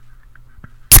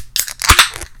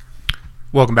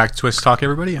Welcome back to Twist Talk,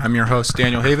 everybody. I'm your host,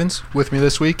 Daniel Havens. With me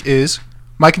this week is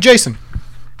Mike and Jason.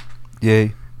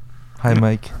 Yay. Hi,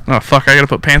 Mike. Oh, fuck, I gotta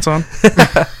put pants on?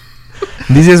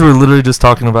 These guys were literally just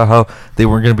talking about how they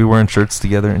weren't going to be wearing shirts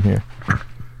together in here.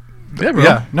 Yeah, bro.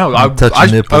 Yeah, no,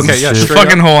 Touching nipples okay, and yeah, shit. straight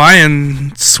Fucking up.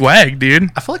 Hawaiian swag, dude.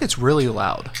 I feel like it's really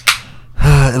loud.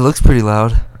 It looks pretty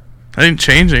loud. I didn't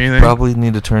change anything. Probably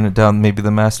need to turn it down. Maybe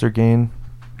the master gain.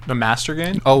 The master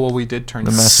gain? Oh, well, we did turn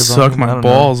The it. master Suck volume? I my don't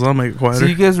balls. I'll make it quieter. So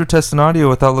you guys were testing audio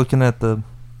without looking at the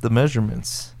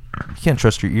measurements. You can't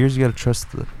trust your ears. You got to trust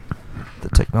the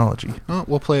technology. Oh,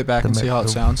 we'll play it back and see how it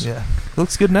sounds. Yeah. It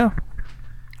looks good now.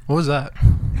 What was that?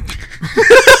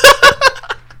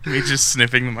 Me just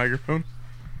sniffing the microphone.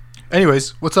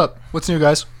 Anyways, what's up? What's new,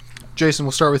 guys? Jason,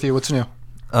 we'll start with you. What's new?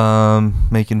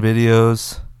 Making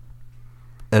videos,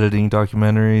 editing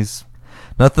documentaries.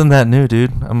 Nothing that new,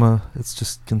 dude. It's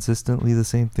just consistently the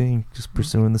same thing. Just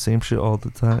pursuing the same shit all the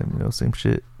time. You know, same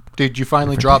shit. Dude, you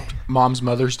finally Different dropped Mom's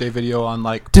Mother's Day video on,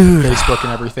 like, Dude. Facebook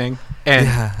and everything. And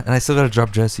Yeah, and I still gotta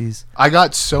drop Jesse's. I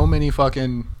got so many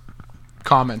fucking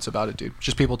comments about it, dude.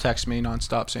 Just people text me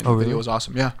nonstop saying the video really? was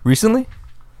awesome. Yeah. Recently?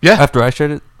 Yeah. After I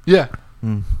shared it? Yeah.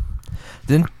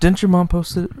 Didn't your mom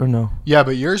post it or no? Yeah,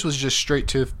 but yours was just straight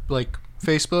to, like,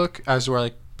 Facebook, as where,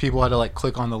 like, people had to, like,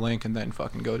 click on the link and then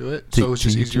fucking go to it. So it was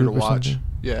just easier to YouTube or watch. something?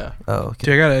 Yeah. Oh, okay.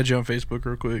 Dude, I gotta add you on Facebook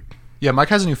real quick. Yeah, Mike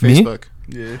has a new Me? Facebook.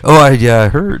 Yeah. Oh, I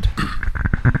heard.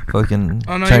 Fucking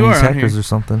Oh, no, you Chinese are on hackers here. or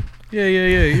something. Yeah,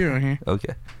 you're on here.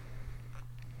 Okay.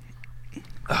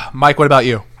 Mike, what about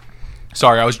you?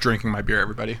 Sorry, I was drinking my beer,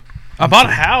 everybody. I bought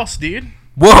a house, dude.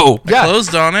 Whoa! I Yeah.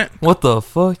 closed on it. What the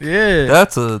fuck? Yeah.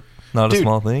 That's not Dude. a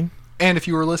small thing. And if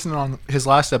you were listening on his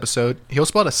last episode, he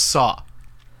also bought a saw.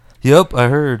 Yep, I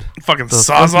heard. fucking The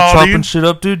fucking sawzall, chopping dude. shit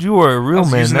up, dude. You are a I real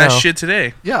was man using now. that shit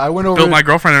today. Yeah, I went over. Built my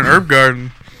girlfriend an herb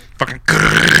garden. Fucking.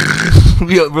 We're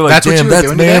like, That's what you damn, were that's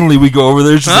doing today? manly. We go over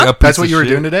there. It's just Huh? like a That's piece what of you were shit.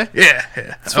 doing today? Yeah.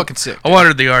 That's fucking sick. I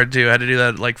watered the yard too. I had to do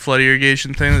that like flood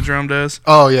irrigation thing that Jerome does.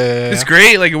 Oh yeah, yeah, yeah. It's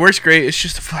great. Like it works great. It's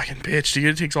just a fucking bitch, dude.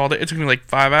 It takes all day. It took me like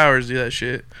 5 hours to do that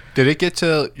shit. Did it get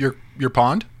to your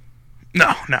pond?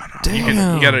 No.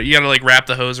 Damn. You gotta like wrap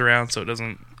the hose around so it doesn't.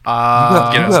 You Get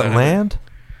got outside. land?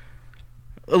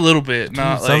 A little bit. Dude,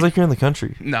 Not sounds like you're in the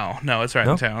country. No, it's right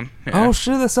No? in town. Yeah. Oh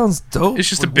shit, that sounds dope. It's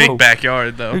just a Like, big whoa.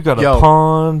 backyard though. You got Yo. a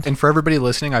pond. And for everybody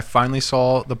listening, I finally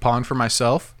saw the pond for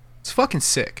myself. It's fucking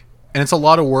sick, and it's a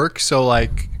lot of work. So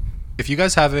like, if you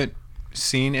guys haven't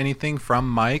seen anything from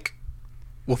Mike,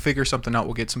 we'll figure something out.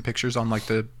 We'll get some pictures on like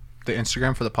the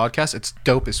Instagram for the podcast. It's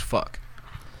dope as fuck.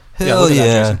 Hell look at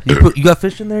yeah. that, You got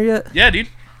fish in there yet? Yeah, dude.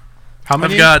 How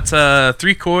many? I've got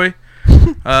 3 koi.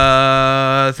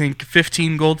 I think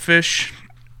 15 goldfish.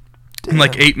 And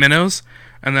like 8 minnows.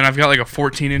 And then I've got like a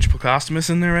 14-inch Plecostomus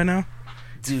in there right now.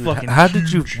 Dude, fucking how did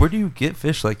huge. where do you get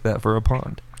fish like that for a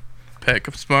pond?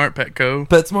 Smart, Petco.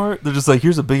 PetSmart? They're just like,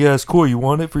 here's a big ass koi. You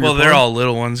want it for your Well, they're pond? all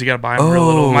little ones. You gotta buy them real Oh,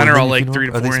 little. Mine are then all you like can 3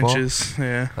 to are they 4 small? inches.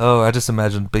 Yeah. Oh, I just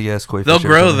imagine big ass koi fish. They'll every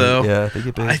grow, time they- though. Yeah, they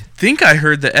get big. I think I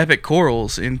heard that Epic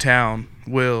Corals in town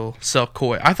will sell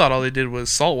koi. I thought all they did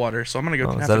was saltwater, so I'm gonna go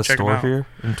Oh, is have that to a check them store out. here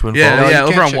in Twin Yeah, Falls? No, you yeah,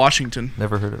 can't over on check- Washington.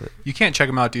 Never heard of it. You can't check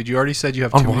them out, dude. You already said you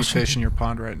have On too many Washington? fish in your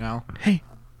pond right now. Hey,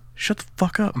 shut the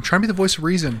fuck up. I'm trying to be the voice of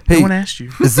reason. Hey, No one asked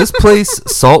you. is this place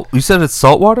salt? You said it's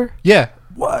saltwater? Yeah,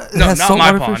 What? It No, has not my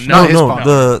saltwater pond. fish? No, his no, pond.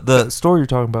 the store you're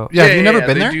talking about. Yeah, have you never been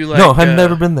they there? do, like, No, I've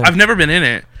never been there. I've never been in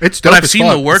it. it's But dope. I've as seen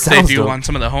fuck. the work they Sounds do dope. on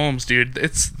some of the homes, dude.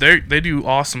 They do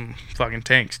awesome fucking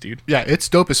tanks, dude. Yeah, it's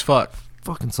dope as fuck.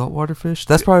 Fucking saltwater fish.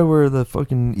 That's probably where the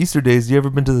fucking Easter days. You ever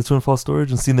been to the Twin Falls storage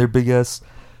and seen their big ass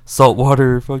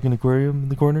saltwater fucking aquarium in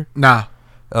the corner? Nah,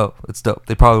 Oh, it's dope.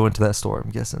 They probably went to that store, I'm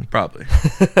guessing. Probably.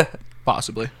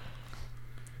 possibly.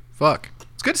 Fuck.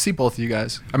 It's good to see both of you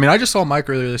guys. I mean, I just saw Mike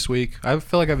earlier this week. I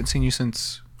feel like I haven't seen you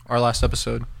since our last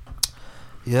episode.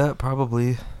 Yeah,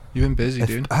 probably. You've been busy,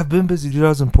 dude. I've been busy, dude. I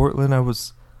was in Portland.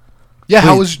 Yeah,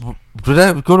 how Wait, was Did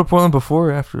I go to Portland before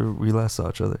or after we last saw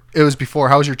each other? it? Was before.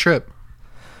 How was your trip?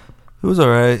 It was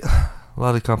alright. A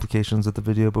lot of complications with the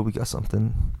video, but we got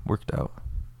something worked out.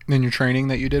 In your training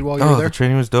that you did while you were Oh, there? the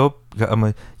training was dope. I'm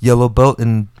a yellow belt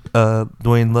in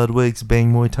Dwayne Ludwig's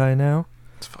Bang Muay Thai now.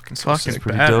 It's fucking so Fucking sick.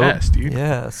 Pretty badass, dope. dude.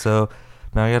 Yeah, so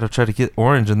now I gotta try to get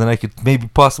orange, and then I could maybe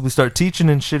possibly start teaching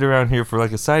and shit around here for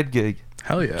like a side gig.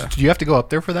 Hell yeah. Do you have to go up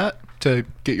there for that to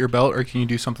get your belt, or can you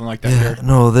do something like that Yeah, here?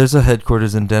 no, there's a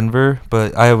headquarters in Denver,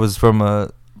 but I was from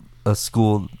a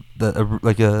school that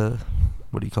like a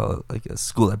what do you call it? Like a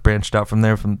school that branched out from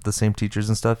there, from the same teachers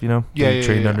and stuff. You know, Yeah, They yeah,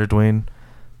 trained yeah. under Dwayne.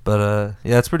 But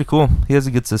yeah, it's pretty cool. He has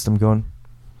a good system going.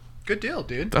 Good deal,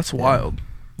 dude. That's wild.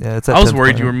 Yeah, it's at I was 10th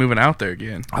worried you Planet. were moving out there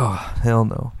again. Oh, hell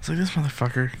no. I was like, this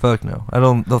motherfucker. Fuck no. I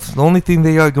don't. The only thing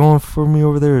they got going for me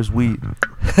over there is weed.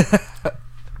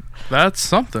 That's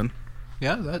something.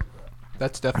 Yeah,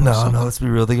 that's definitely No, something. let's be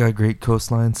real. They got great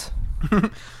coastlines.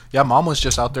 Yeah, Mom was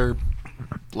just out there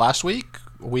last week,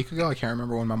 a week ago. I can't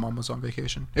remember when my mom was on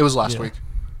vacation. It was last Yeah. week.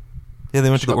 Yeah, they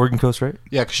went She to the got- Oregon coast, right?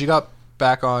 Yeah, because she got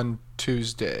back on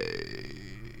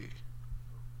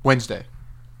Wednesday.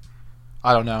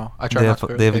 I don't know. I tried They not have,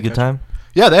 to. they have a pay good attention. time.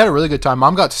 Yeah, they had a really good time.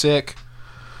 Mom got sick.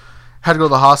 Had to go to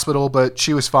the hospital, but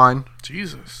she was fine.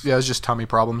 Jesus. Yeah, it was just tummy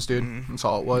problems, dude. Mhm. That's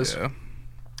all it was.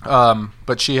 Yeah.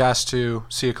 But she has to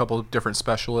see a couple of different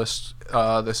specialists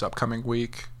this upcoming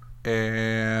week,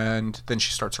 and then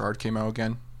she starts her hard chemo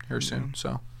again here soon.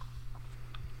 So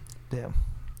Damn.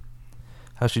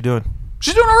 How's she doing?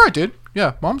 she's doing all right, dude.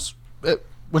 Yeah, Mom's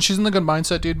when she's in the good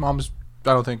mindset, dude. Mom's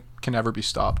I don't think can ever be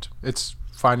stopped. It's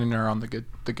finding her on the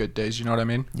good days. You know what I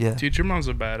mean? Yeah. Dude, your mom's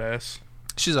a badass.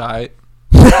 She's alright.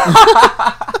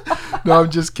 No, I'm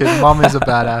just kidding. Mom is a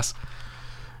badass.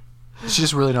 She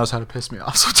just really knows how to piss me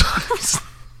off sometimes.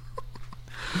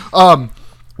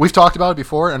 We've talked about it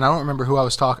before, and I don't remember who I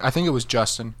was talking. I think it was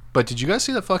Justin. But did you guys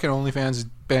see that fucking OnlyFans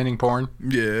banning porn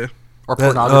Yeah. or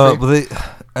That, pornography?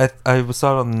 I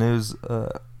saw it on the news, on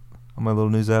my little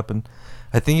news app, and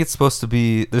I think it's supposed to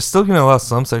be. They're still gonna allow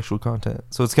some sexual content,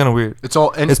 so it's kind of weird. It's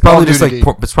all. And It's probably all just nudity.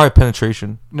 it's probably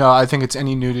penetration. No, I think it's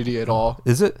any nudity at all.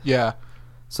 Is it? Yeah.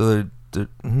 So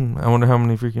I wonder how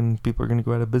many freaking people are gonna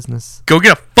go out of business. Go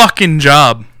get a fucking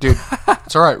job. Dude,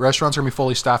 it's all right. Restaurants are gonna be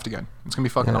fully staffed again. It's gonna be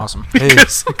fucking Yeah. awesome. Hey,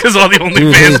 Because all the Dude,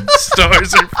 OnlyFans hey.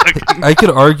 stars are fucking. I could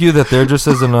argue that they're just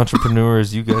as an entrepreneur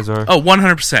as you guys are. Oh,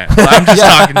 100%. I'm just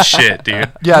talking shit,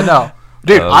 dude. Yeah, no,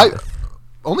 dude. Oh.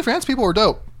 OnlyFans people are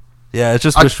dope. Yeah, I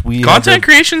just I- wish we had Content the-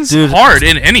 creation's Dude. hard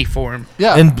in any form.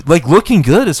 Yeah, and like looking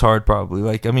good is hard. Probably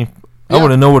like I mean I Yeah.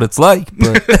 wouldn't know what it's like,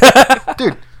 but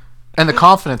dude. And the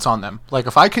confidence on them. Like,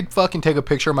 if I could fucking take a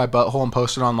picture of my butthole and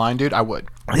post it online, dude, I would.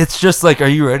 it's just like, are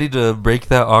you ready to break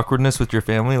that awkwardness with your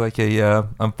family? Like, hey, yeah,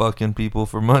 I'm fucking people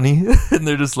for money, and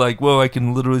they're just like, whoa, I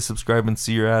can literally subscribe and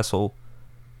see your asshole.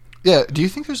 Yeah. Do you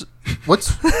think there's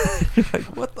what's You're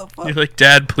like, what the fuck? You're like,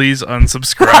 Dad, please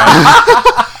unsubscribe.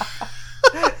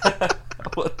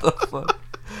 What the fuck?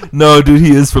 No, dude,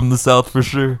 he is from the South for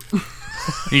sure.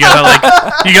 you got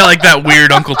like that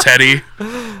weird Uncle Teddy.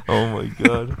 Oh my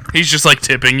god. He's just like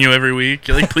tipping you every week.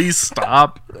 You're like, please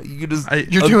stop. You could just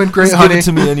You're doing great, just honey. Give it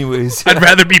to me anyways. I'd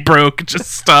rather be broke.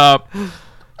 Just stop.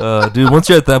 Dude, once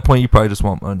you're at that point, you probably just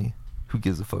want money. Who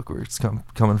gives a fuck where it's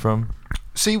coming from?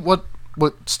 see what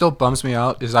still bums me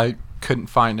out is I couldn't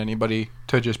find anybody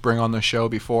to just bring on the show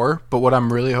before. But what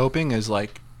I'm really hoping is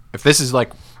like if this is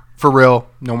like for real,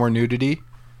 no more nudity.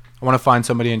 I want to find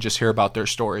somebody and just hear about their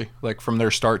story, like from their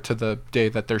start to the day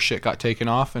that their shit got taken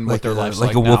off and what their life's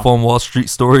like a Wolf now. on Wall Street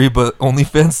story, but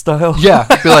OnlyFans style. Yeah,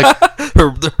 be like,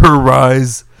 her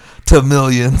rise to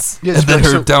millions, Yeah, and then it's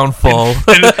her so- downfall,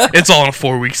 And it's all in a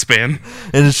 4-week span.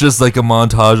 and it's just like a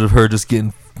montage of her just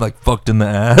getting like fucked in the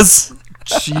ass.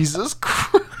 Jesus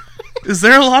Christ. Is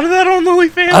there a lot of that on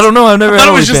OnlyFans? I don't know. I've never. I thought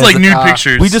had it was just OnlyFans. like nude Ah.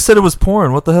 pictures. We just said it was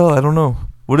porn. What the hell? I don't know.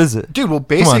 What is it? Dude, well, Come on,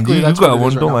 basically, you that's got what it one.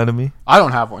 is right Don't now. lie to me. I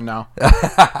don't have one now.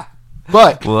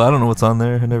 But Well, I don't know what's on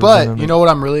there. I never been but on you it. know what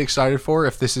I'm really excited for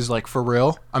if this is like for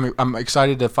real. I mean, I'm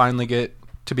excited to finally get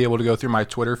to be able to go through my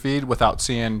Twitter feed without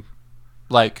seeing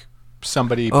like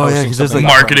somebody Oh, yeah, posting 'cause there's, something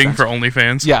like, about marketing OnlyFans. for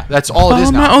OnlyFans. Yeah, that's all it is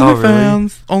Oh, my now. Oh, really?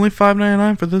 OnlyFans. Only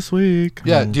 $5.99 for this week.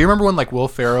 Yeah, do you remember when like Will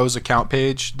Ferrell's account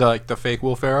page, the fake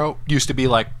Will Ferrell, used to be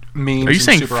like memes? Are you and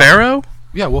saying super Pharaoh?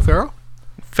 Yeah, Will Ferrell.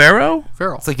 Pharaoh?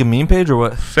 Ferrell. It's like a meme page or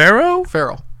what? Pharaoh?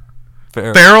 Ferrell.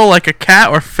 Fair. Pharaoh like a cat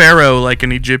or Pharaoh like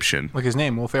an Egyptian? Like his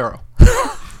name, Will Ferrell.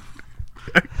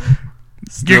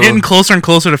 Still- You're getting closer and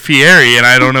closer to Fieri, and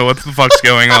I don't know what the fuck's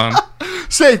going on.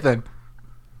 Say it then.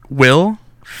 Will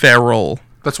Ferrell.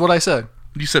 That's what I said.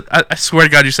 You said. I swear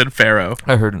to God, you said Pharaoh.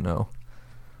 I heard it. No.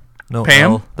 No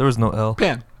Pam? L. There was no L.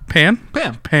 Pan. Pan?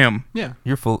 Pam. Pam. Yeah.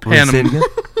 You're full. Wait, say it again.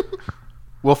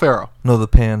 Will Ferrell. No, the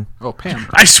pan. Oh, Pam.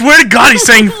 I swear to God, he's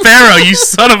saying Pharaoh. You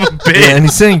son of a bitch. Yeah, and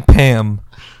he's saying Pam.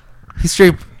 He's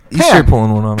straight. He's Pam. straight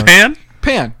pulling one on us. Pan?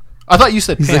 Pan. I thought you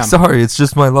said He's Pam. like, sorry, it's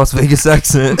just my Las Vegas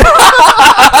accent.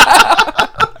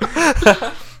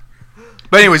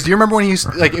 But anyways, do you remember when he's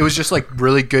like it was just like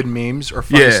really good memes or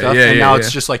funny Yeah, stuff, yeah, and yeah, now yeah.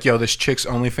 it's just like, yo, this chick's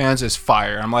OnlyFans is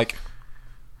fire. I'm like,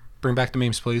 bring back the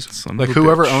memes, please. Son Like of a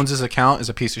whoever bitch. owns his account is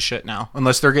a piece of shit now,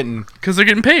 unless they're getting. Because they're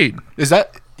getting paid. Is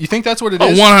that you think that's what it Oh,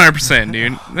 is? 100%,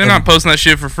 dude. They're not posting that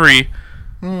shit for free.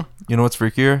 You know what's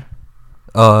freakier?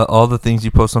 All the things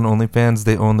you post on OnlyFans,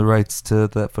 they own the rights to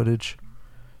that footage.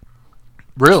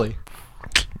 Really?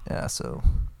 Yeah, so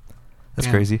That's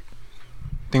Yeah. crazy.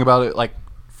 Think about it like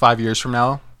 5 years from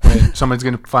now. When someone's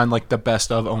going to find like the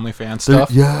best of OnlyFans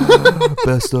stuff. Yeah,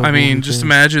 best of. I mean, just OnlyFans.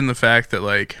 imagine the fact that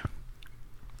like,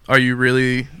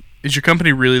 is your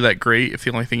company really that great if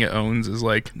the only thing it owns is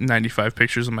like 95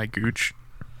 pictures of my gooch?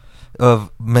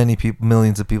 Of many people,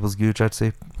 millions of people's gooch, I'd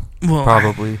say Well,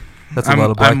 probably. That's a I'm-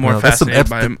 lot of I'm more blackmail. That's some fascinated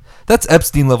by him. That's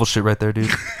Epstein level shit right there, dude.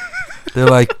 They're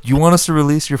like, you want us to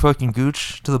release your fucking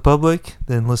gooch to the public?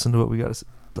 Then listen to what we gotta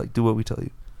like. Do what we tell you.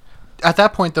 At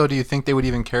that point, though, do you think they would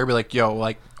even care? Be like, yo,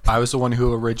 like, I was the one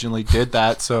who originally did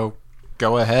that, so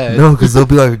go ahead. No, because they'll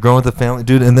be like growing with the family,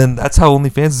 dude, and then that's how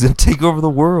OnlyFans is gonna take over the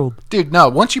world. Dude, no.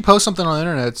 Once you post something on the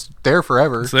internet, it's there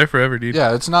forever. it's there forever, dude.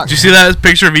 Yeah, it's not. Did you see that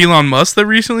picture of Elon Musk that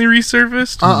recently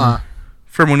resurfaced? Uh-uh.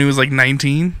 From when he was like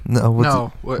 19? No, what's No,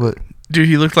 it- what- what? Dude,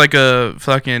 he looked like a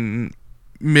fucking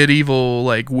medieval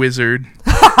like wizard.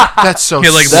 That's so He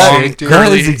had like That- long, sick, dude. that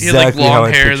curly, is he had like exactly how long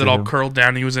I hair pictured that all him. curled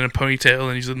down. He was in a ponytail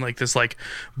and he's in like this like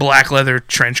black leather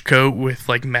trench coat with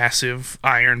like massive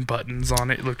iron buttons on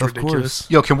it. It looked Of ridiculous.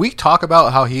 course. Yo, can we talk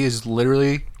about how he is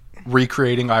literally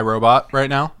recreating iRobot right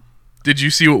now? Did you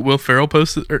see what Will Ferrell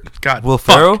posted? Or God, Will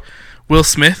fuck. Ferrell? Will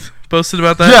Smith posted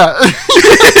about that. Yeah.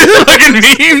 Fucking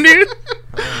meme, dude.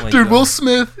 Oh my Dude, God. Will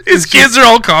Smith. His is kids are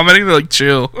all commenting. They're like,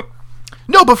 chill.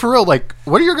 No, but for real, like,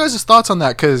 what are your guys' thoughts on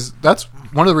that? Because that's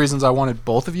one of the reasons I wanted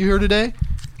both of you here today.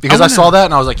 Because I wanna- saw that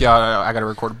and I was like, yeah, I got to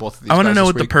record both of these. I want to guys know this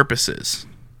what the week. purpose is.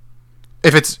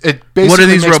 If it basically What are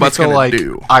these makes me robots feel gonna like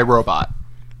do? iRobot.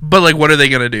 But like, what are they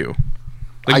gonna do?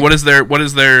 Like, I- what is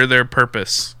their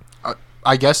purpose?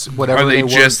 I guess whatever Are they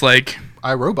want, just like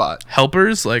iRobot.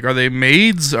 helpers? Like, are they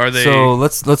maids? Are they? So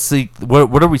let's see.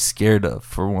 What are we scared of?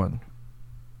 For one,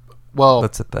 Well,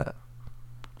 let's at that.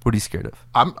 What are you scared of?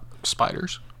 I'm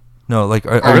spiders. No, like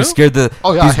are really? we scared that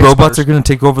Oh, yeah, I these hate robots spiders. are gonna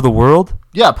take over the world?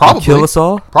 Yeah, And probably. kill us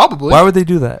all? Probably. Why would they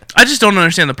do that? I just don't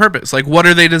understand the purpose. Like, what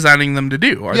are they designing them to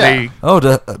do? Are Yeah. they? Oh,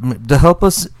 to help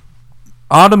us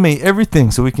automate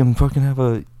everything so we can fucking have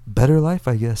a better life,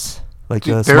 I guess. Like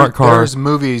Dude, a smart car. There's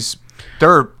movies. There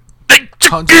are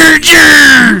tons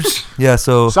Yeah,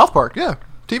 so South Park, yeah.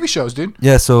 TV shows, dude.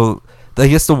 I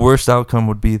guess the worst outcome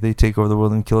would be they take over the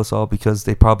world and kill us all because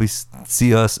they probably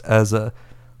see us as a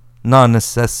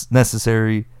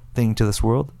non-necessary thing to this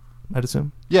world, I'd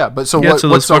assume. Yeah, but so Yeah, what? so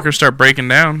What's those the, fuckers start breaking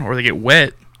down, or they get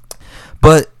wet.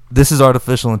 But this is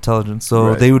artificial intelligence, so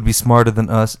Right. they would be smarter than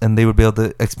us, and they would be able to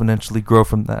exponentially grow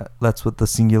from that. That's what the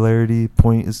singularity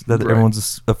point is that Right.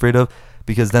 everyone's afraid of,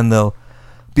 because then they'll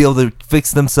be able to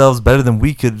fix themselves better than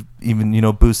we could even,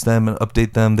 boost them and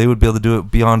update them. They would be able to do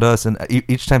it beyond us, and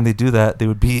each time they do that, they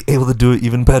would be able to do it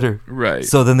even better. Right.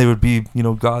 So then they would be,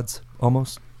 gods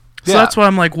almost. So Yeah. that's why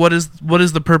I'm like, what is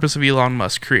the purpose of Elon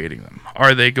Musk creating them?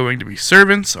 Are they going to be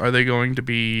servants? Are they going to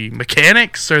be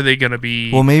mechanics? Are they going to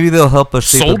be? Well, maybe they'll help us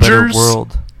shape a better Soldiers?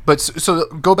 world. But so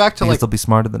go back to Because like, they'll be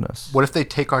smarter than us. what if they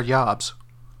take our jobs?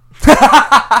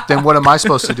 Then what am I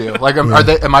supposed to do? Like, am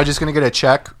I just gonna get a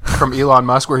check from Elon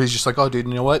Musk where he's just like, oh, dude,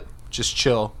 you know what? Just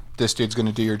chill. This dude's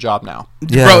gonna do your job now.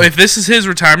 Yeah. Bro, if this is his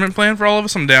retirement plan for all of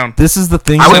us, I'm down. This is the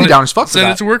thing. I would Send be it- down as fuck for Send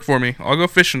that. it to work for me. I'll go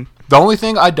fishing. The only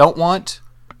thing I don't want,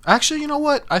 actually, you know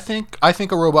what? I think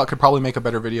a robot could probably make a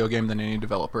better video game than any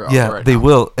developer out there Yeah, right they now.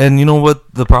 will. And you know what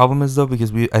the problem is though,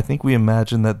 because I think we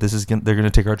imagine that this is they're going to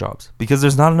take our jobs because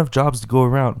there's not enough jobs to go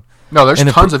around. No, there's And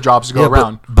if tons we- of jobs to go Yeah,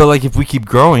 around. But like if we keep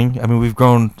growing, I mean, we've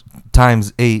grown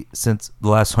times 8 since the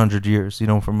last 100 years.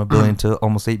 From a billion to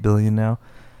almost 8 billion now.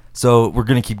 So we're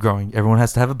going to keep growing. Everyone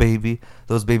has to have a baby.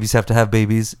 Those babies have to have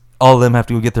babies. All of them have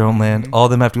to go get their own land. All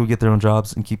of them have to go get their own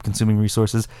jobs and keep consuming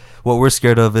resources. What we're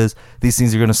scared of is these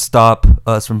things are going to stop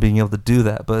us from being able to do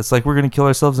that. But it's like we're going to kill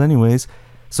ourselves anyways.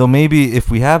 So maybe if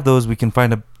we have those, we can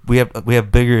find we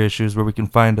have bigger issues where we can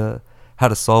find how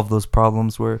to solve those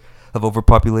problems of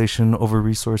overpopulation, over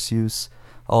resource use,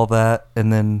 all that,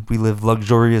 and then we live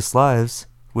luxurious lives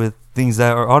with things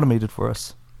that are automated for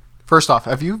us. First off,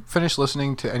 have you finished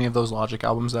listening to any of those Logic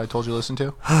albums that I told you to listen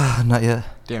to? Not yet.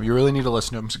 Damn, you really need to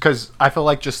listen to them because I feel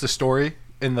like just the story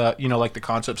in the like the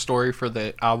concept story for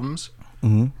the albums,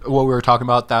 what we were talking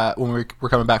about that when we were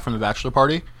coming back from the bachelor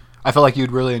party, I feel like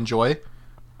you'd really enjoy.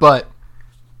 But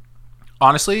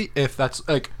honestly, if that's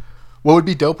like what would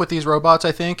be dope with these robots,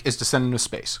 I think, is to send them to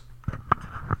space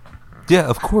Yeah,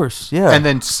 of course. Yeah. and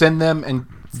then send them and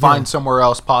find somewhere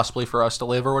else possibly for us to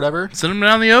live or whatever. Send them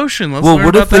down the ocean. Let's Well, learn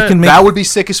what about if they that. can make? That would be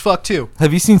sick as fuck too.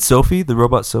 Have you seen Sophie, the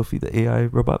robot Sophie, the AI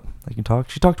robot that can talk?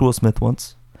 She talked to Will Smith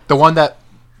once. The one that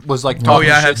was like talking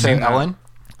yeah, I shit have to seen that. Ellen.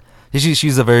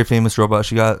 She's a very famous robot.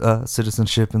 She got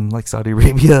citizenship in like Saudi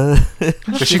Arabia.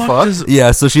 Does she fuck?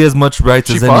 Yeah, so she has much rights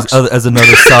She as, fucks? as another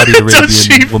Saudi Does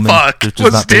she Arabian woman. fuck? which is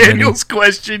Was not very many. Daniel's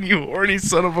question, you horny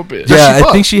son of a bitch. Does Yeah, she I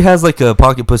fuck? think she has like a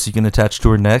pocket pussy you can attach to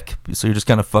her neck. So you're just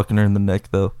kind of fucking her in the neck,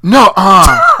 though. No,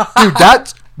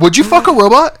 dude, would you fuck a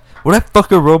robot? Would I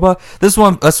fuck a robot? That's where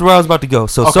I was about to go.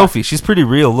 So Okay. Sophie, she's pretty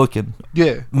real looking.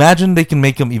 Yeah. Imagine they can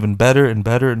make them even better and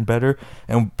better and better.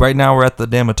 And right now we're at the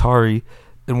damn Atari,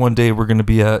 and one day we're gonna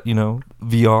be at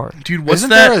VR. Dude, what's Isn't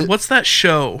there that? a- What's that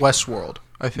show? Westworld,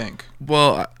 I think.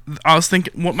 Well, I was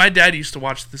thinking. What my dad used to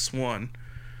watch this one.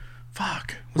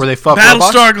 Fuck. Where they fuck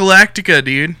robots? Battlestar Galactica,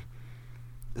 dude.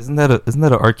 Isn't that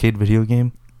an arcade video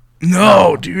game?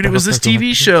 No, dude, it was this Battlestar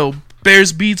TV Galactica. show,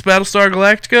 Bears Beats Battlestar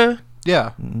Galactica.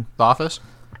 Yeah. Mm-hmm. The Office.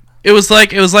 It was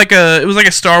like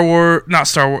a Star Wars, not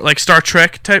Star Wars, like Star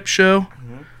Trek type show.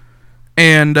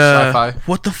 And Sci-fi.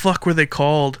 what the fuck were they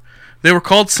called? They were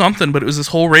called something, but it was this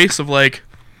whole race of like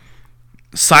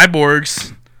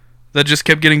cyborgs that just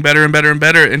kept getting better and better and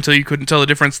better until you couldn't tell the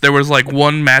difference. There was like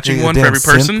one matching Like a one for damn every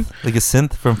person. synth? Like a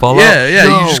synth from Fallout? Yeah,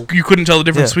 No. you couldn't tell the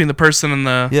difference Yeah. between the person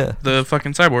and Yeah. the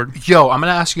fucking cyborg. Yo, I'm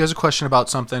gonna ask you guys a question about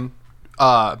something.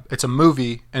 It's a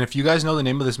movie, and if you guys know the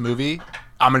name of this movie,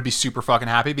 I'm gonna be super fucking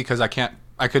happy because I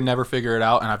could never figure it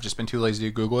out, and I've just been too lazy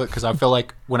to Google it because I feel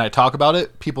like when I talk about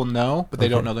it, people know, but they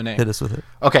don't know the name. Hit us with it.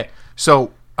 Okay,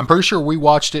 so I'm pretty sure we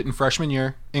watched it in freshman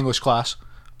year English class.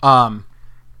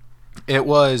 It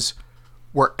was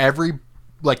where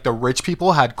the rich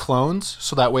people had clones,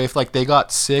 so that way if like they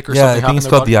got sick or Yeah, something I think happened it's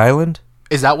to their called The body- Island.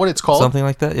 Is that what it's called? Something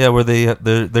like that. Yeah, where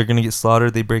they're gonna get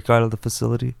slaughtered. They break out of the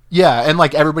facility. Yeah, and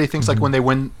like everybody thinks like when they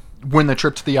win the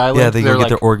trip to the island, Yeah, they they're go get like,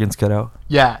 their organs cut out.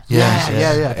 yeah.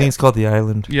 I think it's called The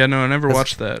Island. Yeah, no, I never That's-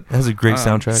 watched that. It has a great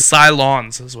soundtrack.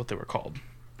 Cylons is what they were called.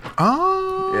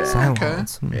 Oh, okay.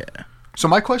 Silence. Yeah. So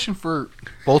my question for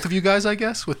both of you guys, I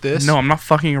guess, with this. No, I'm not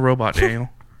fucking a robot, Daniel.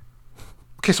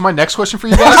 Okay, so my next question for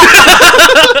you guys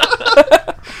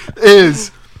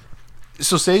is,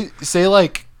 so say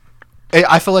like,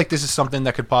 I feel like this is something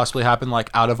that could possibly happen like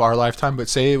out of our lifetime, but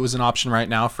say it was an option right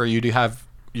now for you to have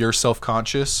your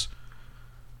self-conscious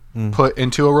put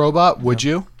into a robot, would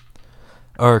you?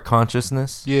 Our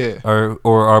consciousness. Yeah. Or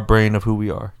our brain of who we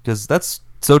are, because that's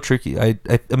so tricky. I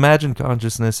imagine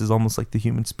consciousness is almost like the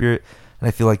human spirit, and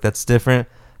I feel like that's different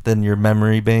than your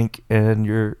memory bank and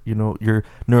your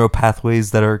neural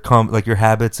pathways that are like your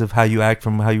habits of how you act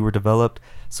from how you were developed.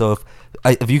 So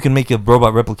if you can make a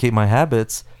robot replicate my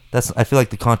habits, I feel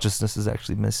like the consciousness is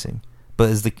actually missing.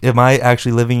 But am I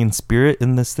actually living in spirit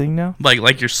in this thing now?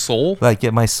 like your soul? Like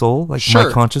get my soul, like Sure.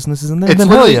 my consciousness is in there. It's Then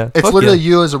literally, hell yeah. it's Fuck literally yeah.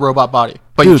 you as a robot body,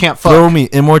 but Dude, you can't fuck. throw me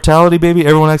immortality, baby.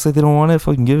 Everyone acts like they don't want it.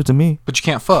 Fucking give it to me. But you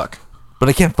can't fuck. But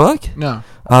I can't fuck. No.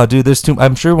 Oh, dude, there's too.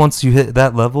 I'm sure once you hit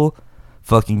that level,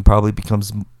 fucking probably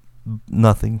becomes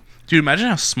nothing. Dude, imagine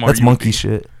how smart That's you would monkey be.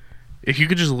 shit. If you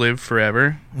could just live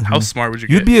forever, how smart would you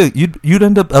You'd get? you'd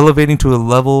end up elevating to a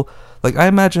level like I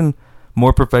imagine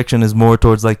more perfection is more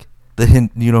towards like the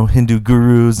Hindu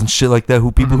gurus and shit like that.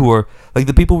 Who people who are like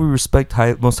the people we respect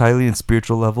most highly in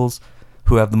spiritual levels,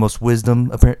 who have the most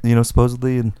wisdom,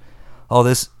 supposedly, and all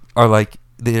this are like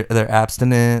they're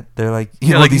abstinent. They're like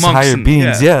like these monks higher and-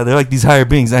 beings. yeah. Yeah, they're like these higher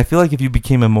beings. And I feel like if you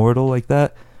became immortal like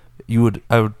that, I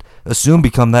would assume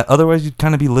become that. Otherwise, you'd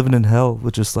kind of be living in hell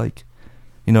with just like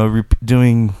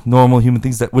doing normal human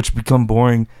things which become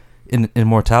boring in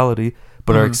immortality,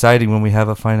 but are exciting when we have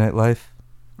a finite life.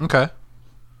 Okay.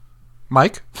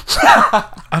 Mike?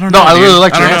 I don't know. No, I dude. really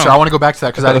liked your don't answer. know. I want to go back to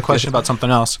that because I had a Okay. question about something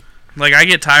else. Like, I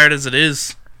get tired as it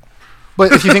is.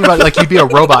 But if you think about it, like you'd be a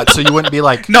robot, so you wouldn't be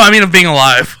like, No, I mean of being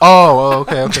alive.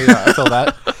 okay, yeah, I feel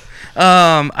that.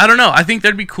 I don't know. I think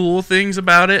there'd be cool things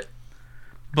about it,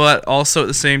 but also at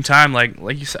the same time, like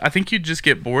you said, I think you'd just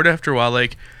get bored after a while.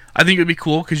 Like, I think it would be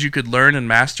cool because you could learn and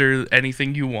master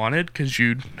anything you wanted because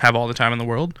you'd have all the time in the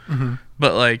world. Mm-hmm.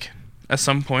 But like at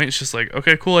some point, it's just like,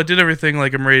 okay, cool, I did everything.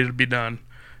 Like I'm ready to be done,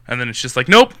 and then it's just like,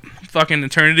 nope, fucking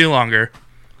eternity longer.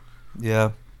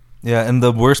 Yeah, and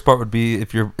the worst part would be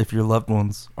if your loved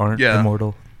ones aren't Yeah.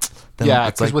 immortal. Then Yeah,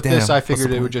 it's because like, with damn, this, I what's the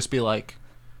figured it would point? just be like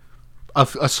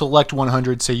a select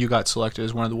 100. Say you got selected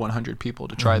as one of the 100 people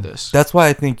to try this. That's why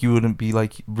I think you wouldn't be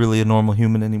like really a normal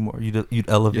human anymore. You'd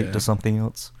elevate Yeah. to something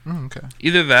else. Okay.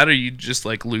 Either that, or you just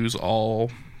like lose all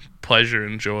pleasure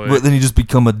and joy. But then you just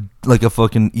become a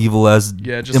fucking evil ass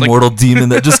Yeah, just like- immortal demon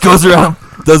that just goes around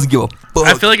doesn't give a fuck.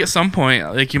 I feel like at some point,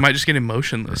 like you might just get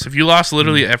emotionless. If you lost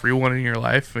literally everyone in your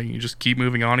life and you just keep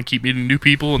moving on and keep meeting new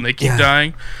people and they keep Yeah.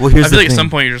 dying, well, here's I the feel like thing. at some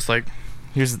point you're just like,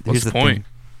 Here's What's the the point? thing.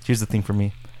 Here's the thing for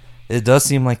me. It does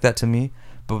seem like that to me,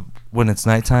 But when it's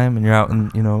nighttime and you're out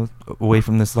and, you know, away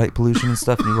from this light pollution and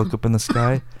stuff, and you look up in the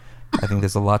sky, I think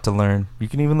there's a lot to learn. You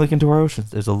can even look into our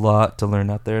oceans. There's a lot to learn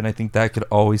out there, and I think that could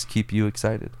always keep you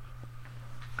excited.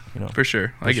 You know, For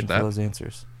sure. I pushing get for that. those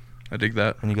answers. I dig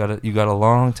that. And you got a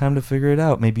long time to figure it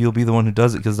out. Maybe you'll be the one who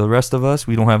does it, because the rest of us,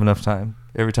 we don't have enough time.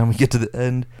 Every time we get to the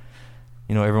end,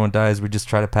 you know, everyone dies. We just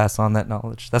try to pass on that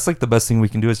knowledge. That's like the best thing we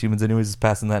can do as humans, anyways, is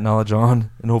passing that knowledge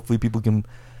on, and hopefully people can,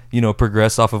 you know,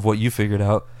 progress off of what you figured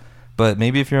out. But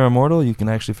maybe if you're immortal, you can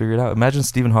actually figure it out. Imagine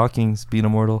Stephen Hawking being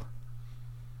immortal.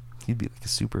 He'd be like a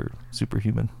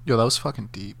superhuman. Yo, that was fucking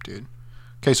deep, dude.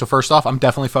 Okay, so first off, I'm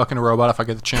definitely fucking a robot if I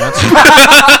get the chance.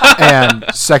 And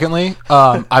secondly,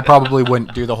 I probably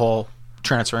wouldn't do the whole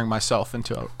transferring myself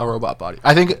into a robot body.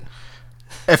 I think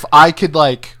if I could,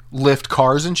 like, lift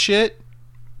cars and shit,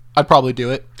 I'd probably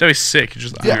do it. That'd be sick. You're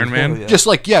just Yeah. Iron Man. Hell yeah. Just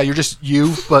like, yeah, you're just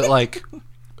you, but like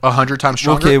 100 times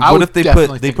stronger. Okay, I what would if they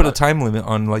definitely put think a about it. time limit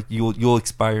on, like, you'll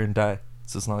expire and die,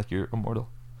 so it's not like you're immortal.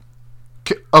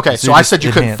 Okay, So so you're I just said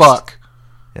you couldn't enhanced. fuck.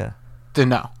 Yeah. Then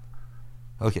no.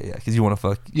 Okay, yeah, because you want to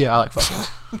fuck. Yeah, I like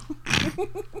fucking.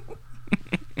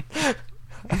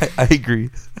 I agree.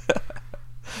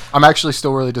 I'm actually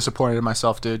still really disappointed in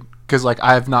myself, dude. Because like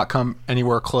I have not come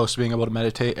anywhere close to being able to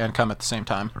meditate and come at the same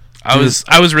time. I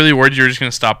was really worried you were just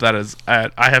gonna stop that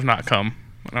at I have not come,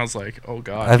 and I was like, oh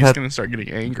god, he's gonna start getting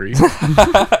angry.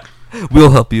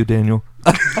 We'll help you, Daniel.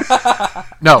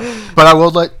 No, but I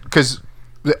will because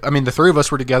I mean the three of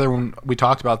us were together when we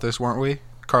talked about this, weren't we?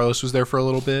 Carlos was there for a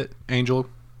little bit. Angel,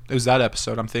 it was that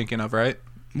episode I'm thinking of, right?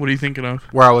 What are you thinking of?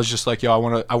 Where I was just like, yo, I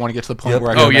want to get to the point Yep.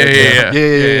 where I Oh, can yeah,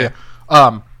 meditate.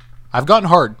 Yeah. I've gotten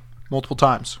hard multiple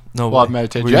times No, while I've way.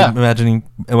 meditated. Were you Yeah. imagining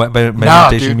by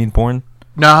meditation you dude. mean porn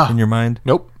Nah. in your mind?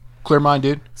 Nope. Clear mind,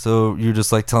 dude. So you're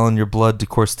just like telling your blood to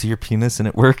course to your penis, and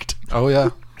it worked. Oh yeah.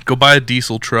 Go buy a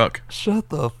diesel truck. Shut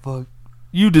the fuck.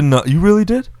 You did not. You really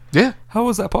did? Yeah. How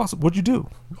was that possible? What'd you do?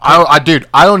 Dude,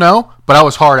 I don't know, but I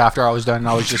was hard after I was done, and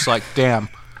I was just like, damn.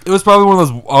 It was probably one of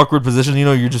those awkward positions. You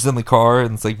know, you're just in the car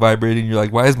and it's like vibrating. You're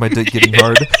like, why is my dick getting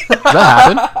hard? Does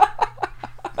that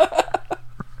happen?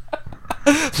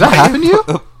 Does that happen to you?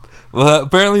 Well,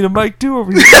 apparently to Mike too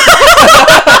over here.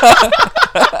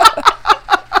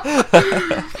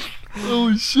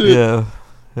 Holy shit. Yeah.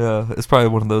 Yeah. It's probably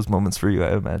one of those moments for you,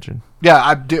 I imagine. Yeah,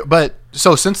 I do. But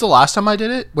so since the last time I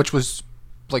did it, which was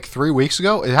like 3 weeks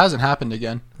ago, it hasn't happened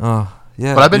again. Oh,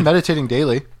 yeah. But I've been dude. meditating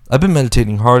daily. I've been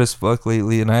meditating hard as fuck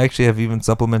lately, and I actually have even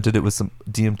supplemented it with some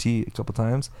DMT a couple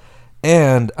times.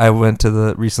 And I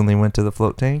recently went to the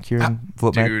float tank here in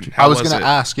Float Dude, Mac. how I was was going it? to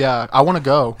ask, yeah. I want to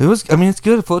go. It was, I mean, it's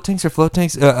good. Float tanks are float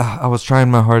tanks. I was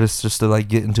trying my hardest just to like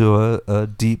get into a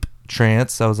deep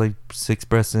trance. I was like 6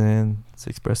 breaths in,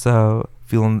 6 breaths out,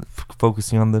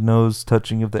 focusing on the nose,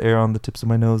 touching of the air on the tips of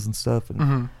my nose and stuff, and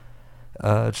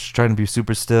Mm-hmm. just trying to be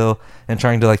super still and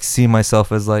trying to like see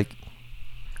myself as like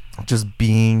just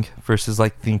being versus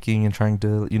like thinking, and trying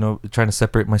to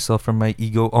separate myself from my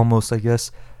ego almost, I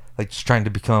guess, like just trying to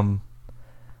become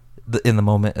in the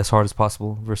moment as hard as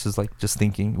possible versus like just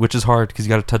thinking, which is hard because you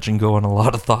got to touch and go on a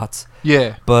lot of thoughts.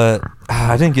 Yeah. But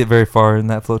I didn't get very far in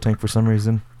that float tank for some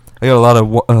reason. I got a lot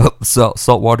of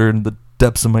salt water in the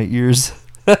depths of my ears.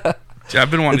 Yeah,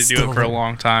 I've been wanting It's to do still it for a there.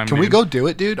 long time. Can we dude. go do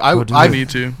it, dude? Go do I've it. need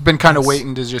to. been kind of Yes.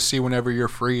 waiting to just see whenever you're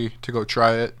free to go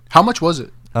try it. How much was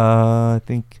it? I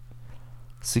think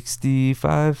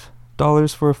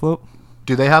 $65 for a float.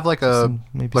 Do they have like a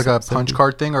Maybe like a something punch simple.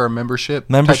 card thing or a membership? type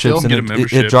Memberships, deal? and Get a it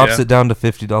membership, drops yeah. it down to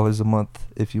 $50 a month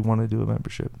if you want to do a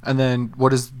membership. And then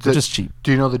what is the? They're just cheap.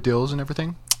 Do you know the deals and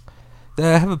everything?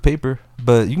 I have a paper,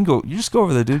 but you just go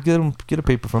over there, dude. Get a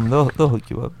paper from them. They'll hook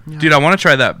you up. Dude, I want to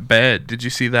try that bed. Did you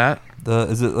see that?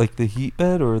 Is it like the heat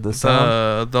bed or the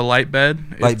sound? The light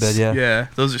bed. Light bed, yeah. Yeah,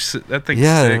 those are that thing's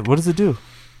Yeah. sick. What does it do?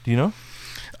 Do you know?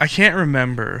 I can't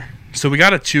remember. So we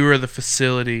got a tour of the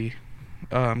facility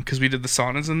because we did the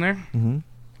saunas in there, Mm-hmm.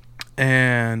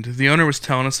 and the owner was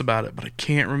telling us about it, but I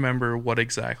can't remember what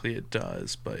exactly it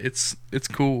does. But it's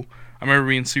cool. I remember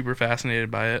being super fascinated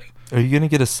by it. Are you gonna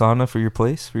get a sauna for your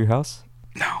place, for your house?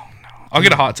 No. I'll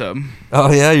get a hot tub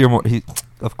Oh yeah, you're more.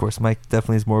 Of course, Mike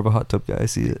definitely is more of a hot tub guy. I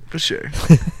see it. for sure.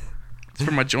 It's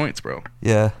for my joints, bro.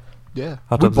 Yeah, Yeah.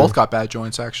 Hot We tubs both are- got bad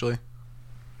joints actually.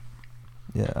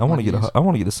 yeah. I want to My get knees. I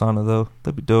want to get a sauna though.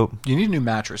 That'd be dope. You need a new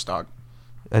mattress, dog.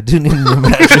 I do need a new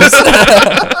mattress.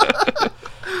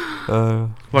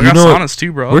 Well, I you got know what? saunas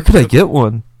too, bro. Where could I get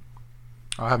one?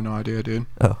 I have no idea, dude.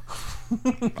 Oh,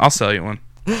 I'll sell you one.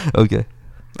 okay.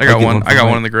 I got I'll get one. one for I got Mike.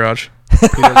 one in the garage. He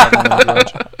does have one in the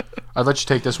garage. I'd let you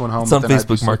take this one home. It's on but then I'd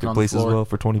be Facebook sleeping on the Marketplace as floor. well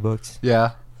for $20.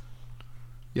 Yeah.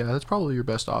 Yeah, that's probably your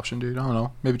best option, dude. I don't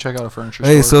know. Maybe check out a furniture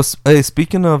Hey, store. so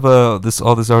speaking of all this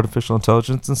artificial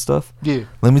intelligence and stuff, Yeah.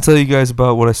 let me tell you guys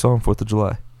about what I saw on 4th of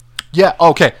July. Yeah,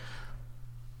 okay.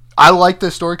 I like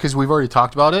this story because we've already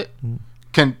talked about it.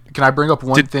 Can I bring up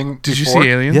one thing Did you before? see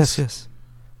aliens? Yes.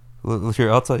 Look here,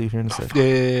 I'll tell you here in a second.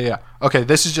 Yeah. Okay,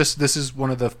 this is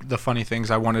one of the funny things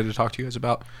I wanted to talk to you guys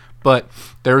about. But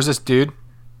there was this dude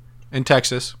in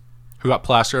Texas who got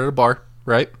plastered at a bar,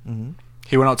 right? Mm-hmm.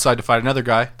 He went outside to fight another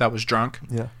guy that was drunk.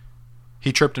 Yeah.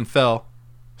 He tripped and fell,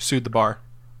 sued the bar,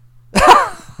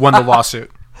 won the lawsuit.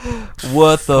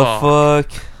 What the Fuck.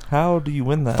 fuck? How do you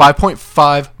win that?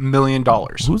 $5.5 million.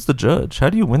 Who's the judge? How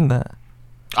do you win that?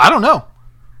 I don't know.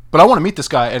 But I want to meet this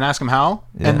guy and ask him how,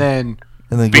 Yeah. and then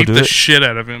And then Beat go do the it? shit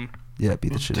out of him. Yeah,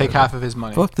 beat the shit take out half of his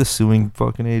money. Fuck the suing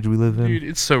fucking age we live in. Dude,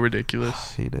 it's so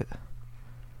ridiculous. Hate it.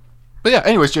 But yeah,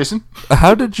 anyways, Jason.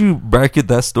 How did you bracket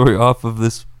that story off of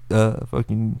this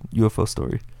fucking UFO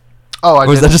story? Oh, I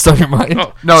Or is did. that just on your mind?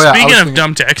 Oh, No, yeah, I speaking was of thinking-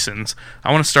 dumb Texans,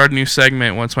 I want to start a new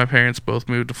segment once my parents both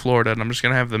move to Florida, and I'm just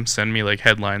gonna have them send me like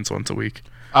headlines once a week.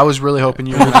 I was really hoping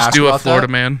you were We'll going to just ask do a about Florida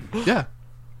that. man. Yeah.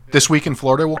 This week in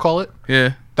Florida, we'll call it.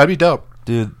 Yeah. That'd be dope.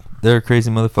 Dude, they're crazy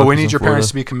motherfuckers. But we need in your Florida. parents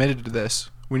to be committed to this.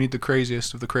 We need the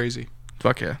craziest of the crazy.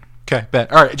 Fuck yeah. Okay,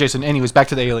 bet. All right, Jason. Anyways, back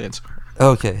to the aliens.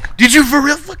 Okay. Did you for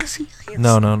real fucking see aliens?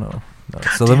 No.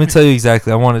 So let me tell you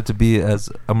exactly. I want it to be I'm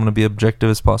going to be objective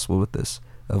as possible with this,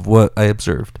 of what I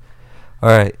observed. All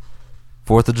right.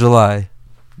 4th of July.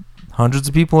 Hundreds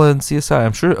of people in CSI.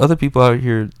 I'm sure other people out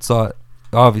here saw it,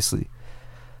 obviously.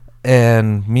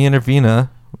 And me and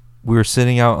Irvina, we were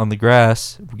sitting out on the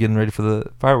grass, getting ready for the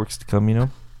fireworks to come, you know?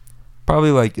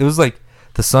 Probably it was like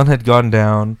the sun had gone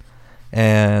down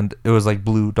and it was like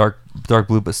blue, dark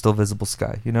blue, but still visible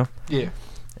sky, you know? Yeah.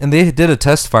 And they did a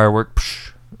test firework,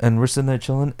 and we're sitting there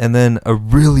chilling, and then a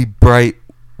bright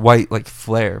white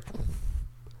flare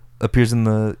appears in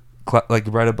the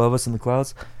right above us in the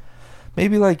clouds,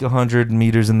 maybe 100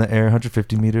 meters in the air,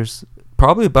 150 meters,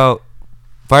 probably about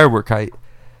firework height.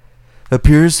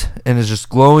 Appears and is just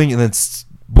glowing, and then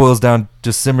boils down,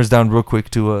 just simmers down real quick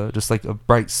to just like a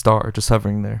bright star just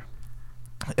hovering there.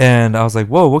 And I was like,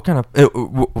 whoa, what kind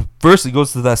of... First it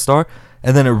goes to that star,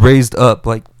 and then it raised up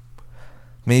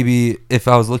maybe if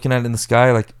I was looking at it in the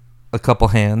sky, a couple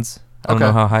hands. I don't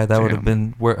know how high that would have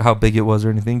been, how big it was or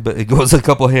anything, but it goes a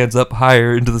couple hands up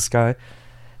higher into the sky.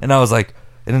 And I was like,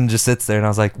 and then it just sits there, and I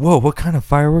was like, whoa, what kind of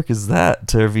firework is that,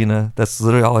 to Irvina? That's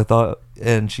literally all I thought.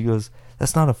 And she goes,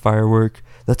 that's not a firework.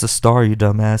 That's a star, you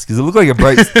dumbass. Because it looked like a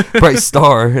bright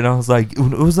star. And I was like, it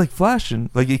was flashing.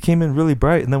 It came in really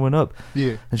bright and then went up.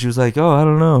 Yeah. And she was like, oh, I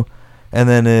don't know. And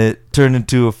then it turned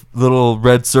into a little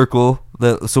red circle.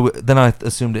 Then I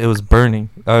assumed it was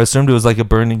burning. I assumed it was like a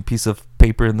burning piece of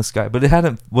paper in the sky. But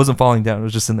it wasn't falling down. It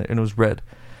was just in there. And it was red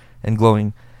and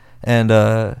glowing. And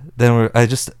then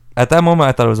at that moment,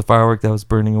 I thought it was a firework that was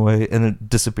burning away. And it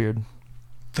disappeared.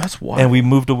 That's wild. And we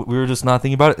were just not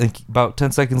thinking about it. And about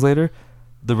 10 seconds later,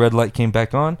 the red light came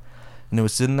back on. And it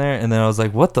was sitting there. And then I was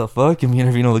like, what the fuck? And me and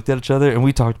Irvina looked at each other. And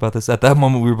we talked about this. At that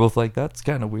moment, we were both like, that's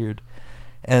kind of weird.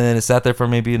 And then it sat there for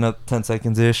maybe another 10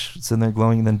 seconds-ish, sitting there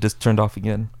glowing, and then just turned off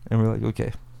again. And we were like,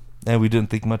 okay. And we didn't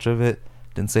think much of it.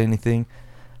 Didn't say anything.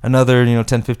 Another,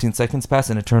 10, 15 seconds passed,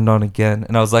 and it turned on again.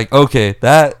 And I was like, okay,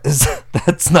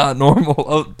 that's not normal.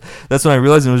 Oh, that's when I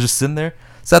realized it was just sitting there.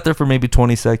 Sat there for maybe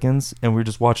 20 seconds, and we were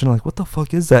just watching, what the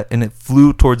fuck is that? And it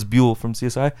flew towards Buell from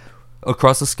CSI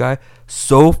across the sky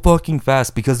so fucking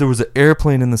fast because there was an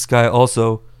airplane in the sky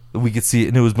also that we could see it,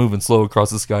 and it was moving slow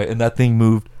across the sky, and that thing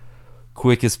moved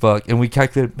quick as fuck. And we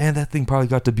calculated, man, that thing probably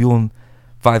got to Buell in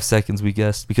 5 seconds, we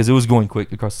guessed, because it was going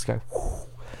quick across the sky.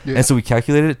 Yeah. And so we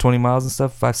calculated it, 20 miles and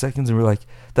stuff, 5 seconds, and we're like,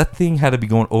 that thing had to be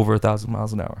going over 1,000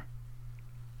 miles an hour.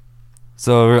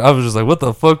 So I was just like, what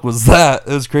the fuck was that?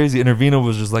 It was crazy. And Irvina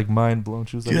was just mind blown.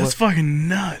 She was like, that's fucking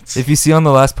nuts. If you see on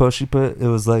the last post she put, it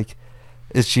was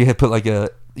she had put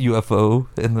a UFO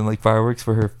and then fireworks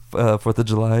for her 4th of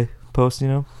July post,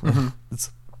 Mm-hmm. It's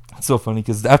so funny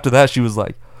because after that she was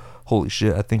like, holy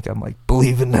shit, I think I'm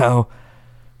believing now.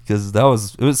 Because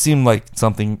it seemed like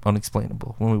something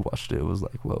unexplainable. When we watched it, it was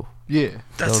like, whoa. Yeah.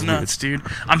 That's nuts, dude.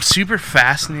 I'm super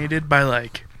fascinated by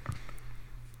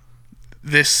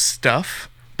this stuff,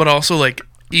 but also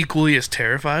equally as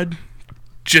terrified,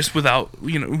 just without,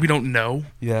 we don't know.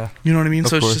 Yeah. You know what I mean?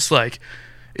 Of So course. it's just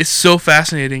it's so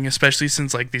fascinating, especially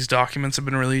since these documents have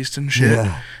been released and shit.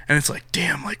 Yeah. And it's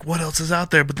damn, what else is out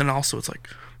there? But then also it's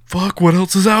fuck, what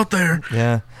else is out there?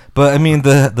 Yeah. But I mean,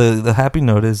 the happy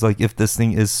note is if this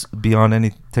thing is beyond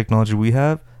any technology we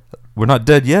have, we're not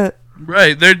dead yet.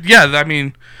 Right. I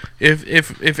mean,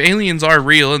 if aliens are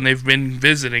real and they've been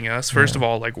visiting us, first of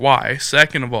all, like, why?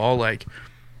 Second of all, like,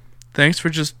 thanks for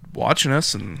just watching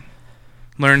us and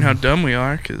learning how dumb we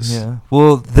are. Cause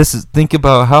Well, think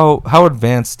about how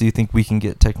advanced do you think we can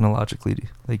get technologically?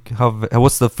 Like,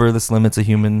 what's the furthest limits of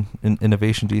human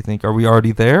innovation? Do you think? Are we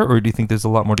already there, or do you think there's a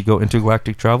lot more to go?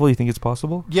 Intergalactic travel? You think it's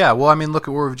possible? Yeah. Well, I mean, look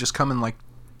at where we've just come in. Like,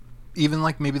 even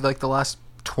like maybe like the last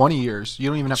 20 years. You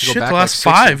don't even have to go back. The last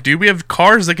like 5, dude. We have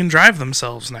cars that can drive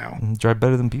themselves now. Drive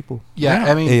better than people. Yeah.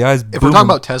 I mean, AI's if we're talking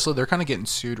about Tesla, they're kind of getting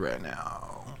sued right now.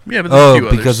 Yeah, but there's a few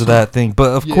others. Because of that thing. But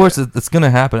of course, it's going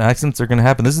to happen. Accidents are going to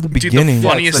happen. This is the beginning. Dude, the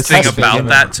funniest the thing test about thing.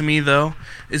 that to me, though,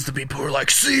 is the people who are like,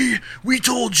 "See, we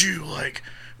told you, like,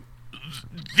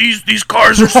 these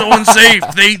cars are so unsafe.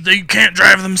 They can't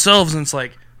drive themselves." And it's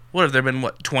like, what have there been?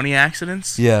 20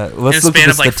 accidents? Yeah, in let's a look span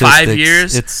at of the like statistics. 5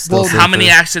 years. It's still How many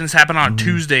safer. accidents happen on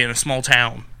Tuesday in a small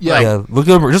town? Yeah.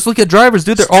 Just look at drivers,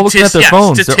 dude. They're all looking at their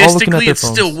phones. They're all looking at Statistically, their it's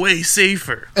phones. still way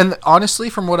safer. And honestly,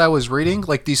 from what I was reading,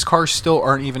 like these cars still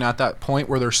aren't even at that point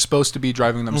where they're supposed to be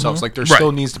driving themselves. Like there Right.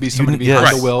 still needs to be somebody Yeah. behind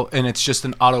Right. the wheel, and it's just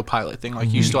an autopilot thing.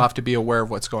 Like you still have to be aware of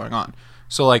what's going on.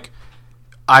 So like,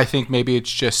 I think maybe it's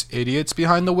just idiots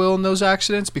behind the wheel in those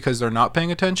accidents because they're not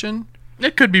paying attention.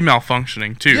 It could be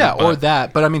malfunctioning too. Yeah, or but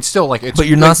that. But I mean, still, like it's. But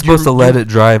you're like, not supposed to let it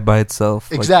drive by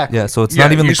itself. Like, Exactly. yeah, so it's Yeah,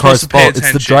 not even you're the car's supposed to pay fault. It's the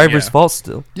attention, driver's yeah. fault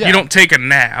still. Yeah. you don't take a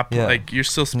nap. Yeah. Like you're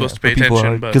still supposed to pay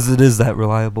attention. But because it is that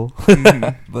reliable.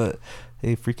 Mm-hmm. But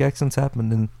hey, freak accidents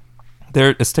happen, and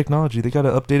it's technology. They got to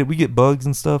update it. We get bugs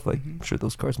and stuff. Like I'm sure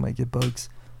those cars might get bugs.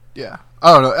 Yeah.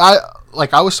 I don't know.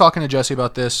 I was talking to Jesse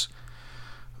about this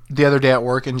the other day at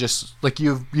work, and just like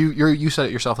you said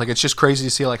it yourself. Like it's just crazy to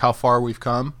see like how far we've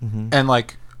come, and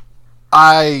like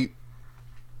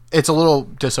it's a little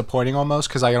disappointing almost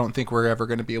because I don't think we're ever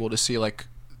going to be able to see like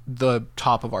the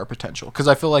top of our potential because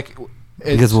I feel like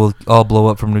Because we'll all blow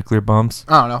up from nuclear bombs.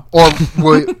 I don't know,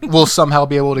 or we'll somehow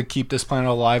be able to keep this planet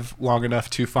alive long enough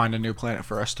to find a new planet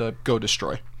for us to go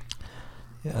destroy.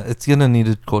 Yeah, it's gonna need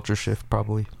a culture shift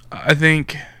probably. I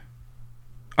think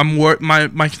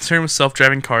my concern with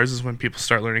self-driving cars is when people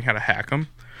start learning how to hack them.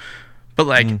 But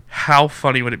like, how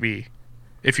funny would it be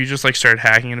if you just like started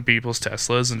hacking into people's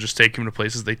Teslas and just take them to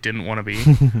places they didn't want to be?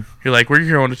 You're like, we're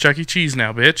going to Chuck E. Cheese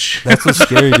now, bitch. That's what's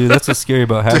scary, dude. That's what's scary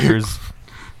about hackers.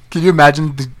 Can you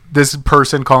imagine this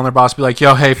person calling their boss, be like,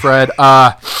 "Yo, hey Fred,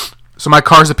 so my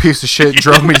car's a piece of shit and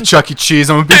drove me to Chuck E. Cheese.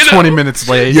 I'm gonna be 20 minutes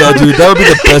late." Yeah, dude, that would be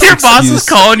the best Your boss is excuse.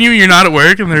 calling you, you're not at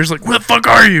work, and they're just like, "Where the fuck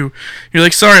are you?" You're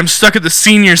like, "Sorry, I'm stuck at the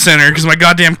senior center because my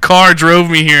goddamn car drove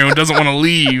me here and doesn't want to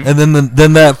leave." And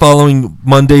then that following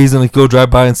Monday, he's gonna go drive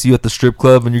by and see you at the strip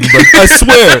club, and you're gonna be like, "I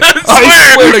swear,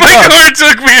 I swear to my God." car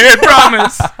took me here,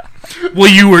 promise.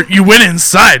 Well, you went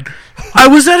inside. I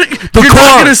was at it. You're car.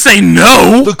 not gonna say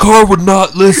no. The car would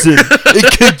not listen.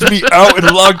 It kicked me out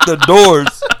and locked the doors.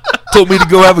 Told me to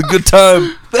go have a good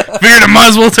time. Figured I might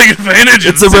as well take advantage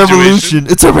of It's the a situation. revolution.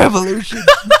 It's a revolution.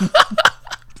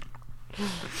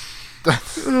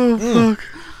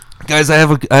 Guys, I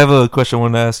have a question I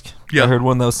want to ask. Yeah. I heard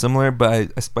one that was similar,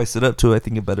 but I spiced it up to I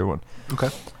think a better one. Okay.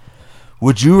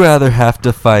 Would you rather have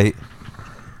to fight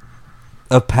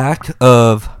a pack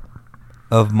of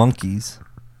monkeys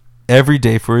every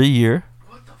day for a year?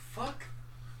 What the fuck?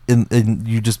 And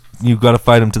you got to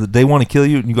fight them to the. They want to kill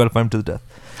you, and you got to fight them to the death.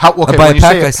 How? Okay. By when a you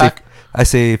pack, say I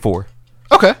say 4.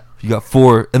 Okay. You got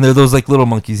 4, and they're those like little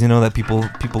monkeys, you know, that people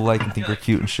like and think are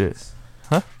cute and shit.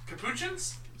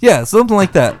 Capuchins? Yeah, something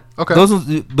like that. Okay. Those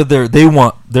ones, but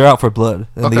they're out for blood,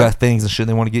 and Okay. they got fangs and shit. And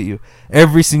they want to get you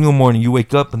every single morning. You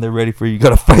wake up and they're ready for you. You got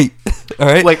to fight. All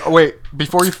right. Like, wait,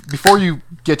 before you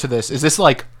get to this, is this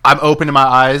like I'm opening my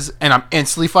eyes and I'm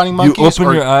instantly fighting you monkeys?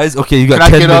 open or your eyes. Okay, you can got I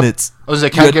 10 get up? minutes. I was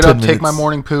like, You can I got get 10 up, take my minutes.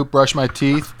 morning poop, brush my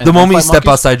teeth? And The then moment you fight step monkeys?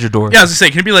 outside your door. Yeah, I was gonna say,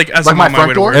 can it be like as Like I'm my on my front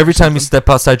way to door? work? Every time you step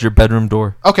outside your bedroom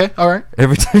door. Okay, all right.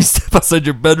 Every time you step outside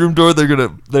your bedroom door,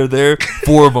 they're there.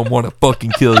 4 of them want to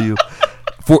fucking kill you.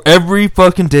 For every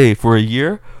fucking day for a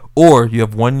year, or you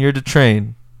have 1 year to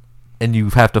train, and you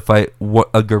have to fight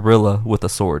a gorilla with a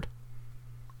sword.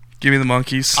 Give me the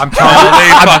monkeys. I'm all telling day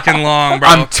you, fucking long, bro.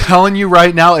 I'm telling you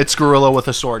right now, it's gorilla with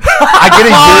a sword. I get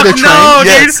a year to train. no,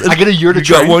 Yes, dude. I get a year to You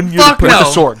got train 1 year Fuck to with no. a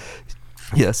sword.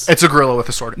 Yes. It's a gorilla with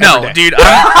a sword. No, every day. dude.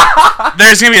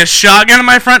 There's gonna be a shotgun at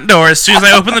my front door. As soon as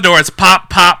I open the door, it's pop,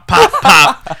 pop, pop,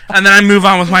 pop, and then I move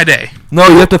on with my day. No,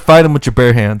 you have to fight them with your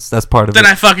bare hands. That's part of Then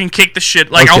it. I fucking kick the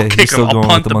shit. Like Okay, I'll you're kick still them. I'll going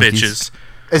punt with the the monkeys. bitches.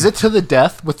 Is it to the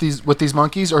death with these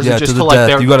monkeys, or is yeah, it just to the like death.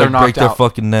 they're You gotta they're break knocked their out?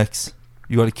 fucking necks.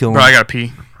 You gotta kill them. Bro, I gotta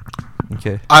pee.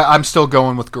 Okay. I'm still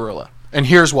going with gorilla, and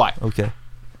here's why. Okay.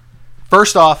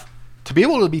 First off, to be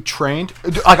able to be trained,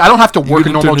 like I don't have to work a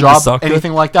can normal turn into job, soccer?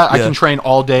 anything like that. I Yeah. can train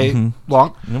all day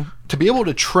long. Yep. To be able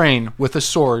to train with a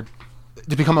sword,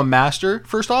 to become a master,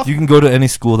 first off, You can go to any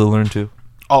school to learn to.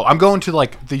 oh, I'm going to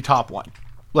like the top one.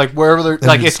 Like wherever they're, And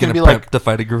like you're it's just gonna be prep like to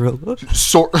fight a gorilla.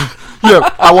 sword. Yeah,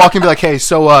 I walk in and be like, hey,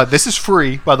 so this is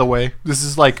free, by the way. This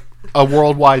is like a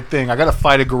worldwide thing. I gotta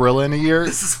fight a gorilla in a year.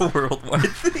 This is a worldwide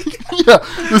thing. Yeah,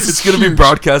 this It's is gonna be huge.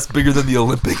 broadcast bigger than the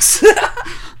Olympics.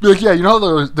 Be like, yeah, you know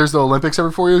how there's the Olympics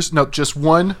every 4 years? Nope, just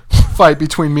one fight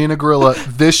between me and a gorilla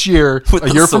this year, With a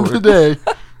a year from sword. today,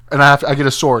 and I get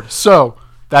a sword. So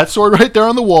that sword right there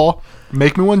on the wall,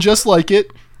 make me one just like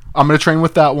it. I'm gonna train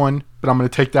with that one, but I'm gonna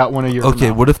take that one a year. Okay, from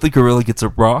now. what if the gorilla gets a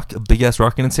rock, a big ass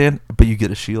rock in its hand, but you get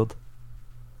a shield?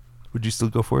 Would you still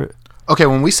go for it? Okay,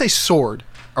 when we say sword,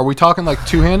 are we talking like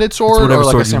two-handed It's sword or whatever like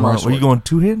a sword you samurai want. sword? Are you going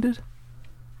two-handed?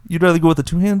 You'd rather go with a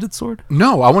two-handed sword?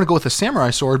 No, I want to go with a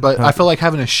samurai sword, but I Okay. feel like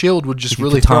having a shield would just Like a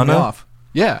really throw me katana? off.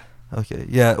 Yeah. Okay,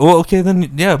 yeah. Well, okay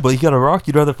then. Yeah, but you got a rock.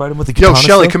 You'd rather fight him with a Yo, katana?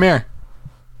 Shelly, still? come here.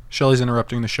 Shelly's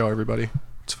interrupting the show, everybody.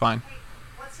 It's fine.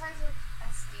 What size of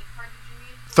SD card did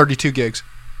you need? 32 gigs.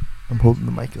 I'm holding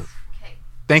the mic up. Okay.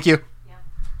 Thank you. Yeah.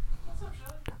 What's up,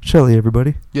 Shelly? Shelly,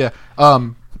 everybody. Yeah.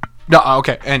 No,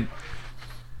 okay. And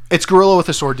it's gorilla with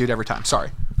a sword, dude, every time.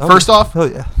 Sorry. First off, hell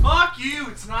yeah. Fuck you!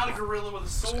 It's not a gorilla with a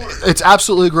sword. it's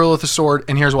absolutely a gorilla with a sword,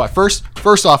 and here's why. First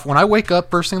off, when I wake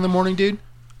up first thing in the morning, dude,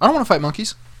 I don't want to fight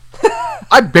monkeys.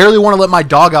 I barely want to let my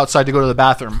dog outside to go to the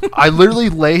bathroom. I literally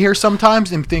lay here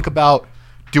sometimes and think about,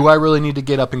 do I really need to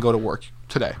get up and go to work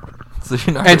today? So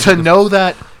you're not And to ready know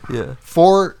that yeah.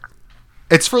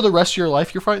 it's for the rest of your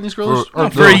life you're fighting these gorillas?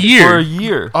 for a year. For a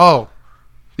year. Oh.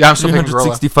 Yeah, I'm still picking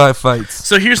gorilla. 365 fights.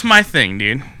 So here's my thing,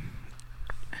 dude.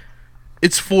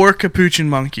 It's for capuchin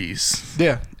monkeys.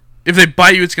 Yeah. If they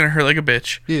bite you, it's gonna hurt like a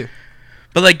bitch. Yeah.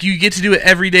 But like you get to do it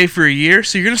every day for a year,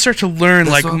 so you're gonna start to learn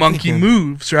That's like what I'm monkey thinking.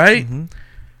 moves, right?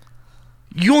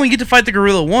 You only get to fight the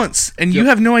gorilla once, and you Yep.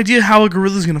 have no idea how a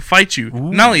gorilla's gonna fight you.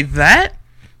 Ooh. Not only that,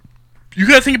 you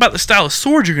gotta think about the style of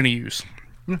sword you're gonna use.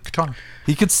 Katana.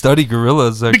 He could study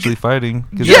gorillas actually fighting.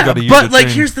 'cause he's Yeah, got a year but to like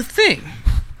train. here's the thing: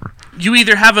 you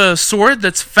either have a sword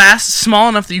that's fast, small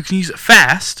enough that you can use it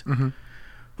fast,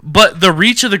 but the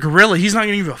reach of the gorilla, he's not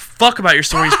gonna give a fuck about your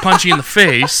sword. He's punching you in the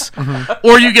face,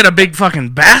 or you get a big fucking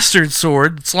bastard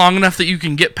sword that's long enough that you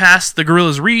can get past the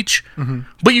gorilla's reach,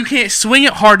 but you can't swing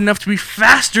it hard enough to be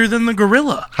faster than the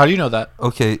gorilla. How do you know that?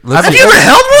 Okay, let's Have you ever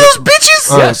held one of those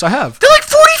bitches? All right. Yes, I have. They're like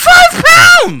 45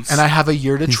 pounds. And I have a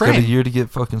year to He's train. got a year to get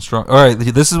fucking strong. All right,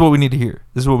 this is what we need to hear.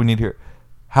 This is what we need to hear.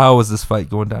 How is this fight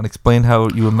going down? Explain how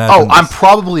you imagine. Oh, I'm this.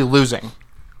 probably losing.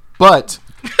 But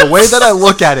the way that I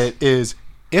look at it is,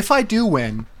 if I do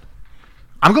win,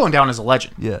 I'm going down as a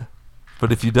legend. Yeah,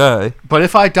 but if you die, But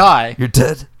if I die, you're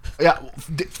dead. yeah,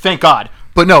 thank God.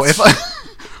 But no, if I,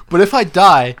 but if I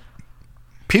die,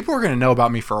 people are gonna know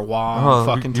about me for a long Oh,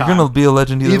 fucking you're time. gonna be a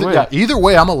legend either way. Either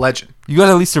way, I'm a legend. You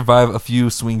gotta at least survive a few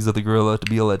swings of the gorilla to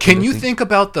be a legend. Can I you think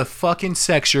about the fucking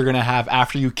sex you're gonna have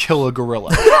after you kill a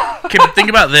gorilla? Okay, but think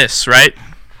about this, right?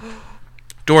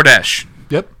 DoorDash,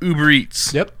 Yep. Uber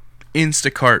Eats, Yep.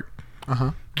 Instacart.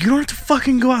 Uh-huh. You don't have to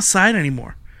fucking go outside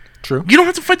anymore. True. You don't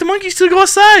have to fight the monkeys to go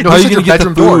outside. How are this you is gonna your get the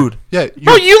bedroom door. food? Yeah.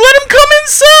 Bro, you let them come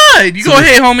inside. You go,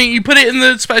 hey, homie, you put it in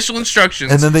the special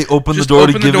instructions. And then they open the Just door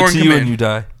to open the give door it to and you, come and in. you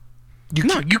die.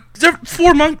 no, they're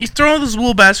 4 monkeys. Throw those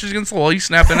little bastards against the wall. You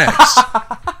snap the necks.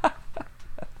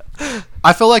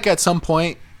 I feel like at some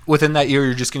point within that year,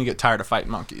 you're just gonna get tired of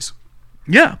fighting monkeys.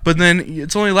 Yeah, but then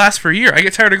it's only lasts for a year. I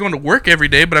get tired of going to work every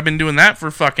day, but I've been doing that for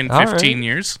fucking All 15 right.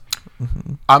 years.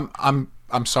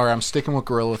 I'm sorry. I'm sticking with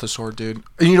gorilla with a sword, dude.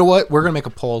 And you know what? We're gonna make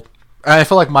a poll. And I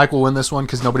feel like Mike will win this one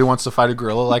because nobody wants to fight a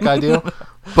gorilla like I do.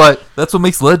 But That's what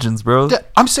makes legends, bro.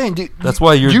 I'm saying, dude. That's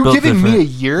why you're you built giving me a different.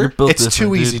 year. You're built It's too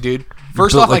different, easy, dude. dude.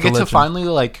 First built off, like I a get to legend. finally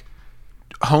like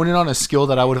hone in on a skill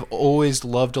that I would have always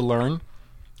loved to learn,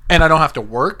 and I don't have to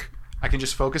work. I can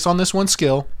just focus on this one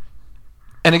skill.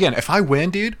 And again, if I win,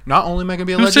 dude, not only am I gonna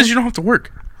be a Who legend, says you don't have to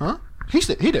work? huh? He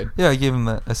did. Yeah, I gave him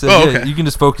that. I said, Oh, yeah, okay. you can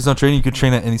just focus on training. You can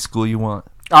train at any school you want.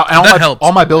 And all That my, helps.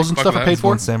 all my bills and Fuck stuff are that. paid He's for.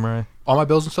 one samurai. All my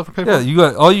bills and stuff are paid Yeah, for. you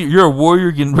got all. You're a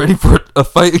warrior getting ready for a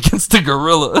fight against a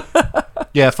gorilla.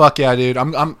 Yeah, fuck yeah, dude.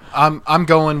 I'm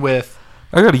going with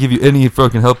I gotta give you any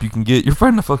fucking help you can get. You're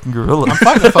fighting a fucking gorilla.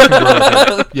 fighting a fucking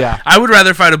gorilla. Dude. Yeah. I would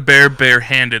rather fight a bear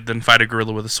barehanded than fight a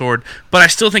gorilla with a sword, but I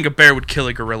still think a bear would kill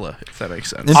a gorilla, if that makes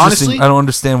sense. Interesting. Honestly- I don't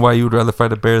understand why you would rather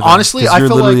fight a bear. Than, Honestly, 'cause I you're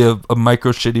feel literally a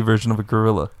micro shitty version of a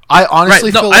gorilla. I honestly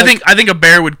Right, no, feel I like think a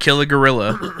bear would kill a gorilla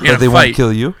in But a they fight. won't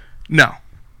kill you No,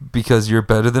 because you're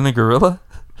better than a gorilla.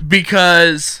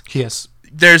 because yes.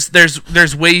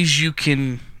 there's ways you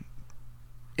can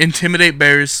intimidate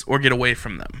bears or get away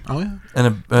from them. Oh yeah.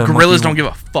 And a Gorillas monkey don't give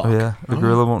a fuck. Oh yeah, a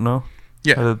gorilla won't know.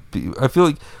 Yeah. I feel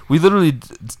like we literally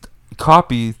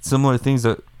copy similar things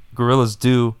that gorillas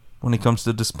do when it comes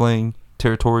to displaying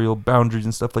territorial boundaries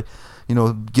and stuff, like, you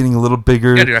know, getting a little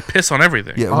bigger. Yeah, dude, I piss on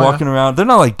everything. Yeah, Oh, walking around. They're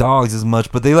not like dogs as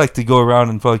much, but they like to go around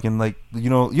and fucking, like, you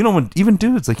know when even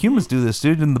dudes, like humans, do this.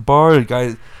 Dude, in the bar, a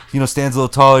guy, you know, stands a little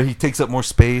taller. He takes up more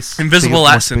space. Invisible takes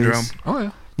up ass more syndrome. space. Oh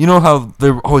yeah. You know how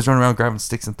they're always running around grabbing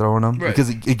sticks and throwing them, Right. because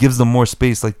it gives them more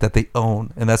space, like, that they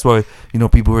own, and that's why, you know,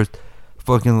 people who are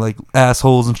fucking like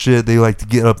assholes and shit, they like to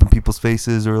get up in people's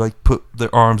faces or like put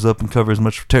their arms up and cover as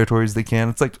much territory as they can.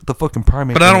 It's like the fucking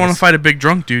primate. But I don't want to fight a big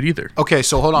drunk dude either. Okay,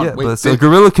 so hold on. Yeah, Wait, but so a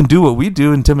gorilla can do what we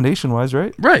do intimidation wise,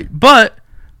 right? Right. But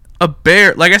a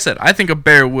bear, like I said, I think a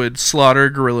bear would slaughter a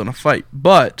gorilla in a fight.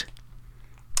 But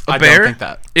a I bear, don't think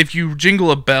that. if you jingle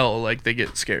a bell, like, they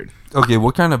get scared. Okay,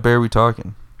 what kind of bear are we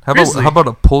talking? Grizzly. How about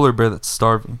a polar bear that's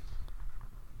starving?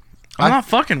 I'm I- not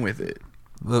fucking with it.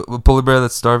 The polar bear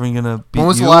that's starving gonna beat When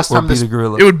was the you last or time beat this- a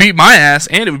gorilla? It would beat my ass,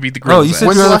 and it would beat the Oh, gorilla's you said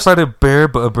When's you'd the rather last- fight a bear,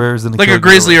 but a bear's gonna like kill a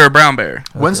grizzly gorilla. or a brown bear.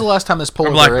 When's the last time this polar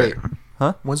black bear ate?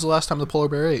 bear. When's the last time the polar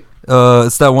bear ate?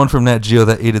 It's that one from Nat Geo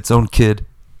that ate its own kid.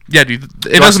 Yeah, dude. It I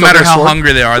doesn't still matter get a how sword?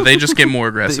 hungry they are; they just get more They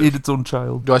aggressive. ate its own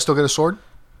child. Do I still get a sword?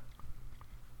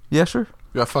 Yeah, sure.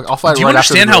 Yeah, fuck. I'll fight Do you right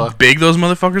after the understand how gorilla. big those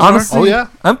motherfuckers Honestly, Oh, yeah?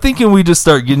 I'm thinking we just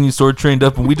start getting you sword trained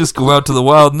up and we just go out to the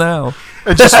wild now.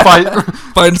 And just fight.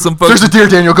 Find some There's a fucking deer,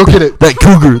 Daniel. Go get it. that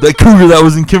cougar that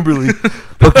was in Kimberly.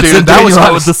 Fucking Dude, send that was Daniel out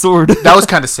kinda with the sword. That was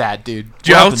kind of sad, dude.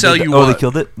 Dude, What I'll happened? tell Did you they- Oh, what. they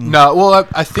killed it? No, well,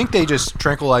 I think they just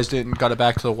tranquilized it and got it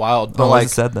back to the wild. But Oh, why like,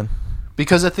 is it sad then?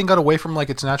 because that thing got away from like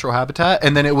its natural habitat,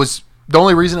 and then it was the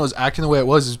only reason it was acting the way it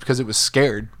was is because it was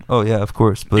scared. Oh yeah, of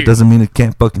course, but it Dude. doesn't mean it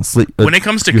can't fucking sleep. When it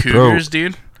comes to your cougars, throat.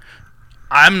 dude,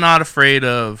 I'm not afraid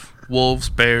of wolves,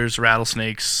 bears,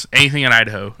 rattlesnakes, anything in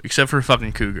Idaho except for a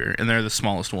fucking cougar, and they're the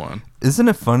smallest one. Isn't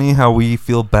it funny how we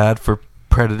feel bad for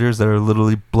predators that are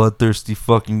literally bloodthirsty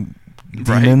fucking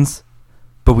Right. demons?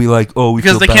 But we like, oh, we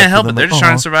Because feel they bad can't for help them, it; they're like, just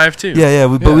trying "Aw." to survive too. Yeah,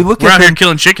 but Yeah. we look We're at out here them.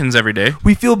 killing chickens every day.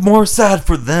 We feel more sad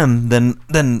for them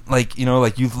than like, you know,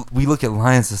 like we look at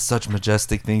lions as such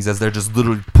majestic things as they're just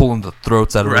literally pulling the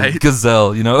throats out of a Right.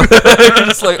 gazelle, you know. You're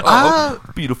just like, Ah.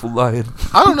 oh, beautiful lion.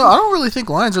 I don't know. I don't really think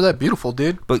lions are that beautiful,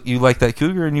 dude. But you like that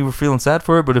cougar and you were feeling sad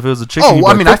for it. But if it was a chicken, Oh, you'd be I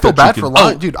like, mean, I "Fuck feel that bad chicken." for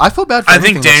lions, dude. I feel bad for. I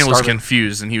anything think that's Daniel was starving.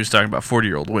 confused, and he was talking about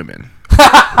 40-year-old women.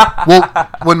 Well,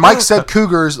 when Mike said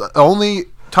cougars, the only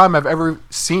time I've ever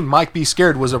seen Mike be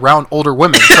scared was around older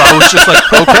women. So I was just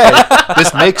like, okay,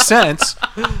 this makes sense.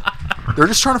 They're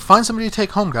just trying to find somebody to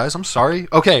take home, guys. I'm sorry.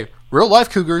 Okay, real life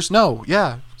cougars, no.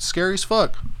 Yeah, scary as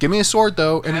fuck. Give me a sword,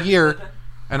 though, in a year,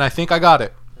 and I think I got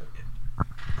it.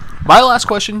 My last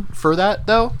question for that,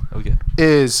 though, Okay.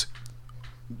 is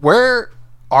where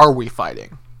are we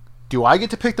fighting? Do I get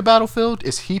to pick the battlefield?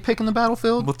 Is he picking the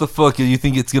battlefield? What the fuck? You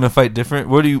think it's gonna fight different?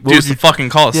 What do you? What Dude, would it's the you fucking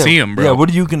Coliseum, bro. Yeah. What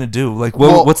are you gonna do? Like,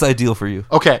 Well- what's ideal for you?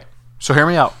 Okay, so hear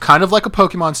me out. Kind of like a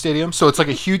Pokemon stadium. So it's like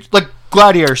a huge, like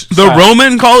gladiators. the style.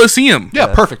 Roman Coliseum. Yeah,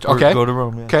 perfect. Or Okay. Go to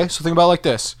Rome. Yeah. Okay, so think about it like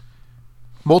this: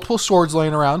 multiple swords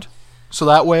laying around. So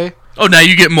that way, Oh, now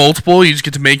you get multiple. You just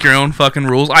get to make your own fucking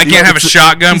rules. I Yeah, can't have a it's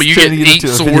shotgun, but he's you get turning it 8 into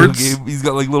a video swords. game. He's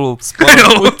got like little.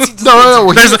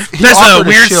 no. There's he a offered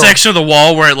weird shield. section of the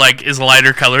wall where it like is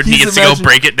lighter colored. He He's gets to go imagine-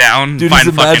 break it down, Dude, find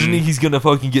he's imagining fucking. he's gonna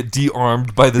fucking get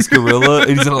de-armed by this gorilla,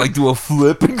 and he's gonna like do a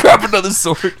flip and grab another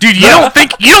sword. Dude, you don't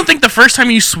think the first time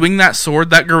you swing that sword,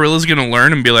 that gorilla's gonna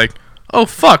learn and be like, "Oh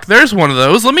fuck, there's one of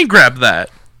those. Let me grab that."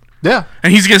 Yeah,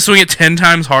 And he's gonna swing it 10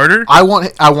 times harder. I want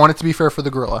it to be fair for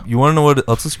the gorilla. You want to know what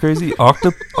else is crazy?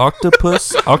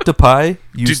 Octopi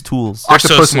use tools. They're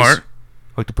so Octopuses. smart,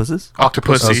 Octopuses?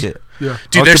 Octopus. Pussy. Okay. Yeah.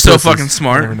 dude. They're so Octopuses. fucking I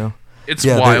never smart. know. It's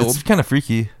Yeah, wild. it's kind of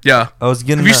freaky. Yeah. I was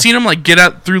getting. Have you seen them like get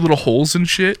out through little holes and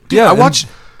shit? Yeah, I and watched.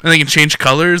 And they can change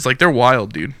colors. Like they're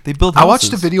wild, dude. They build. I watched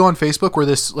a houses. video on Facebook where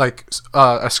this like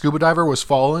a scuba diver was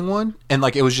following one, and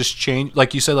like it was just changed,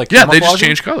 like you said, like Yeah, they just camouflaging.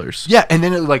 change colors. Yeah, and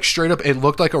then it like straight up, it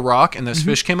looked like a rock, and this Mm-hmm.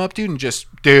 fish came up, dude, and just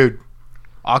dude,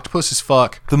 octopus is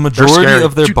fuck. The They're majority scary.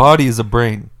 of their Dude. body is a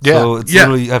brain. Yeah. So it's Yeah.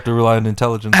 literally you have to rely on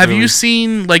intelligence. Have really. you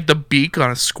seen like the beak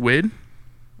on a squid?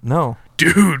 No,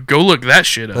 Dude, go look that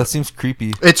shit up. that seems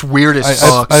creepy. It's weird as I-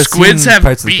 fuck. I've Squids seen have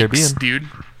Pirates of the beaks, Caribbean. dude.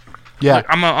 yeah. Like,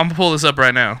 I'm gonna pull this up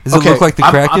right now. Does it look like the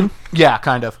Kraken? Yeah,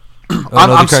 kind of. no, the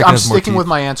Kraken I'm has more sticking teeth. with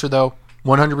my answer though.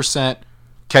 100%.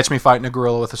 Catch me fighting a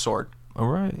gorilla with a sword. All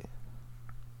right.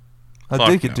 I Fuck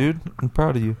dig no. it, dude. I'm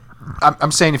proud of you.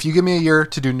 I'm saying if you give me a year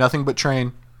to do nothing but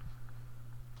train,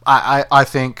 I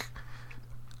think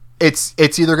it's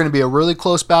either going to be a really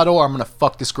close battle or I'm going to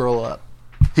fuck this gorilla up.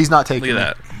 He's not taking Look me.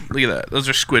 at that. Look at that. Those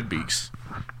are squid beaks.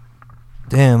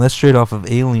 Damn, that's straight off of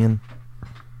Alien.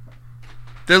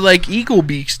 They're like eagle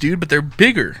beaks, dude, but they're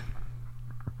bigger.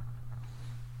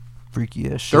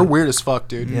 Freaky ass shit. They're weird as fuck,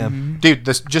 dude. Yeah. Dude,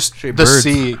 this just Straight the birds.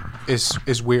 sea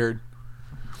is weird.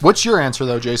 What's your answer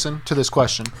though, Jason, to this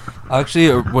question? Actually,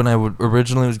 when I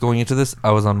originally was going into this,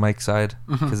 I was on Mike's side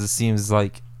Mm-hmm. because it seems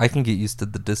like I can get used to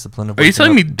the discipline of. Are you waking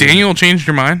telling up me and doing Daniel changed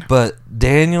your mind? But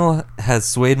Daniel has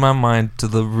swayed my mind to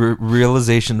the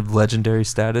realization of legendary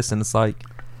status, and it's like,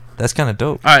 that's kind of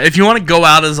dope. All right, if you want to go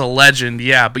out as a legend,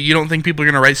 yeah, but you don't think people are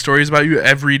gonna write stories about you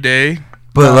every day,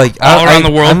 But like all around the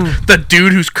world? I'm- The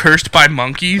dude who's cursed by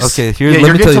monkeys. okay, here. Yeah, let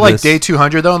you're me tell getting you to like this. day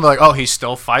 200 though, and they're like, "Oh, he's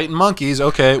still fighting monkeys."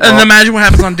 Okay, And well, imagine what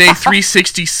happens on day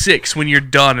 366 when you're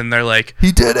done, and they're like,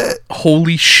 He did it.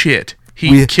 "Holy shit, he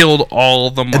We- killed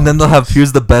all the monkeys." And then they'll have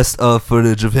here's the best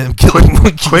footage of him killing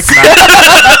monkeys. quick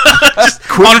math.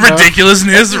 quick on math.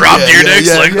 ridiculousness, Rob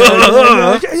Dyrdek's like,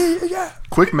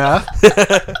 Quick math.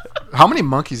 How many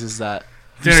monkeys is that?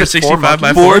 You said 365 by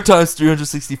monkeys? 4 times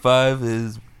 365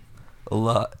 is a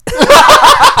lot.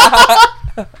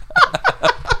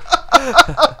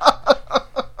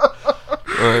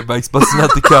 All right, Mike's busting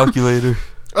out the calculator.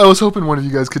 I was hoping one of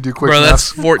you guys could do quick Bro, math.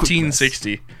 that's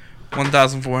 1460.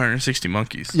 1,460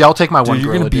 monkeys. Yeah, I'll take my one Dude,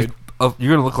 you're gorilla, gonna be. dude.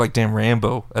 You're gonna look like damn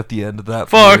Rambo at the end of that.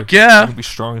 Fuck video. yeah. You're gonna be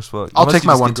strong as fuck. I'll Unless take you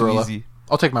my just one get too gorilla. easy.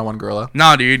 I'll take my one gorilla.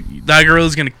 Nah, dude, that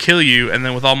gorilla's gonna kill you, and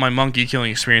then with all my monkey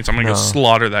killing experience, I'm gonna No. go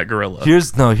slaughter that gorilla. Here.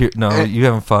 In- You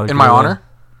haven't fought a In my gorilla. honor.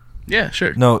 Yeah,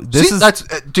 sure. No, this See, is. that's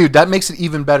dude. That makes it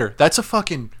even better. That's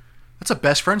a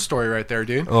best friend story right there,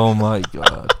 dude. Oh my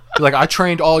god. Like I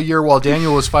trained all year while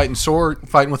Daniel was fighting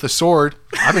with a sword.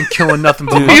 I've been killing nothing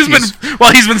but He's monkeys.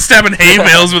 he's been stabbing hay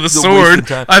bales with a You're sword. wasting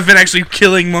time. I've been actually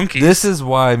killing monkeys. This is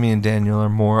why me and Daniel are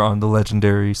more on the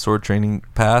legendary sword training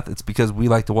path. It's because we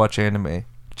like to watch anime,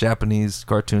 Japanese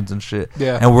cartoons and shit.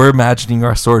 Yeah. And we're imagining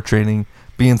our sword training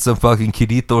being some fucking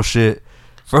Kirito shit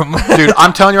from. Dude,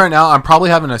 I'm telling you right now, I'm probably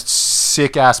having a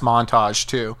sick ass montage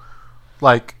too.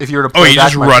 Like if you were to play oh, you're back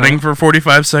just my running phone- for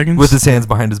 45 seconds? with his hands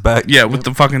behind his back. yeah, with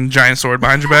the fucking giant sword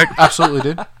behind your back, Absolutely,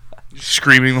 dude.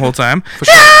 screaming the whole time. For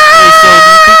sure.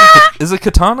 Is a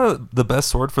katana the best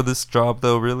sword for this job,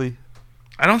 though? Really?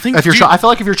 I don't think. If you're, dude, I feel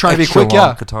like if you're trying to be Extra quick, long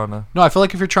yeah. katana. No, I feel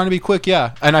like if you're trying to be quick,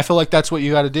 yeah. And I feel like that's what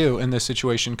you got to do in this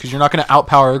situation because you're not going to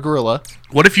outpower a gorilla.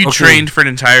 what if you Okay. trained for an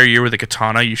entire year with a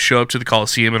katana? You show up to the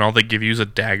Coliseum and all they give you is a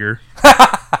dagger. I'm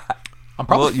Well,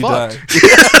 probably you fucked.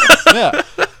 die. Yeah.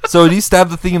 So do you stab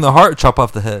the thing in the heart, chop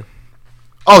off the head?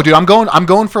 Oh, dude, I'm going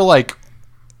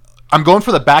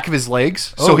for the back of his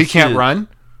legs so Oh, he can't shit. run.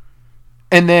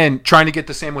 And then trying to get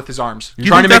the same with his arms. You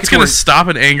trying think to make that's it to gonna where- stop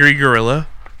an angry gorilla?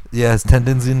 Yeah, his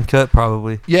tendons in cut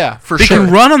probably. Yeah, for They sure.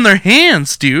 can run on their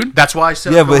hands, dude. That's why I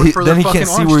said Yeah, I'm but going for then the he can't fucking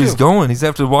see arms, where he's too. going. He's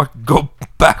have to go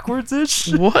backwards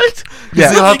ish. What?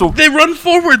 Yeah. He'll have to- They run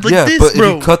forward like yeah, this, but bro.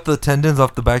 if you cut the tendons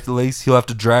off the back of the legs, he'll have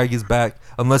to drag his back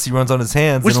unless he runs on his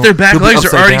hands. Which and their back he'll be legs are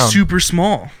upside already down. super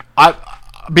small.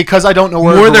 Because I don't know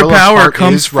where More of their gorilla's power heart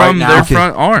comes is right from now. their Okay.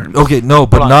 front arms. Okay, no,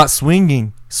 but Hold on. not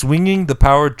swinging. Swinging, the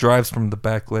power drives from the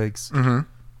back legs.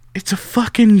 It's a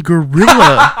fucking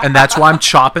gorilla. And that's why I'm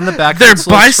chopping the back. Their of its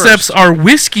legs biceps first. are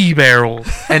whiskey barrels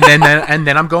and then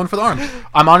I'm going for the arm.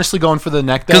 I'm honestly going for the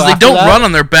neck though, because they after don't that, run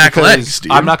on their back because legs,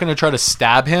 dude. I'm not going to try to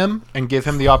stab him and give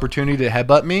him the opportunity to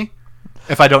headbutt me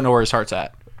if I don't know where his heart's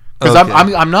at. Because Okay. I'm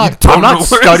You not don't know where his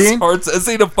studying. heart's- This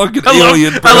ain't a fucking I love,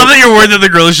 alien, bro. I love that you're worried that the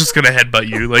gorilla's just gonna headbutt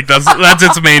you. Like that's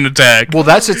its main attack. Well,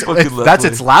 that's its Fucking that's lovely.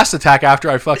 its last attack after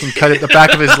I fucking cut at the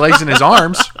back of his legs and his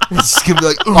arms. It's just gonna be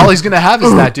like, All he's gonna have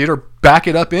is that, dude, or back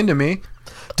it up into me.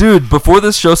 dude, before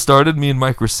this show started, me and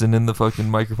Mike were sitting in the fucking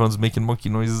microphones making monkey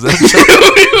noises.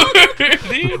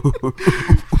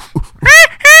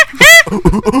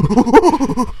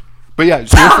 But yeah,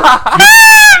 so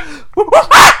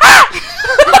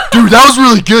dude, that was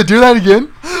really good. Do that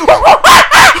again.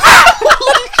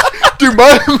 Dude,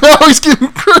 now he's getting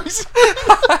crazy.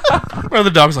 Where the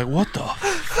dog's like, what the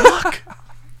fuck?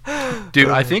 Dude,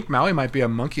 I think Maui might be a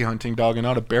monkey hunting dog and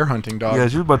not a bear hunting dog. Yeah,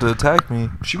 she was about to attack me.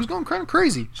 She was going kind of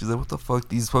crazy. She's like, what the fuck?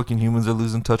 These fucking humans are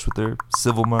losing touch with their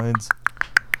civil minds.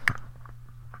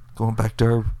 Going back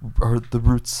to the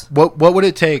roots. What would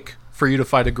it take for you to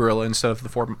fight a gorilla instead of the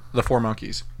four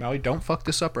monkeys? Maui, don't fuck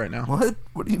this up right now. What?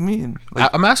 What do you mean? Like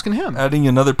I'm asking him. adding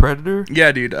another predator?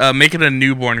 Yeah, dude. Make it a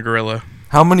newborn gorilla.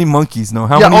 How many monkeys? No,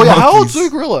 how Yeah. many Oh yeah. monkeys? How old's the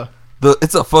gorilla?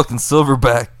 It's a fucking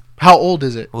silverback. How old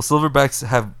is it? Well, silverbacks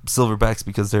have silverbacks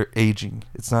because they're aging.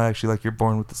 It's not actually like you're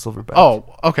born with the silverback.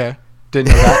 Oh, okay.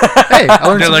 Didn't know that. Hey, I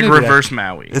learned They're something like new today. reverse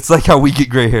Maui. It's like how we get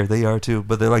gray hair. They are too,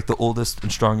 but they're like the oldest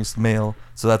and strongest male.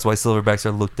 So that's why silverbacks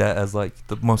are looked at as like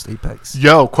the most apex.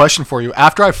 Yo, question for you.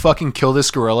 After I fucking kill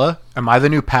this gorilla, am I the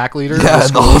new pack leader? of Yeah, this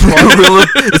and the whole gorilla? gorilla.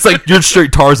 It's like you're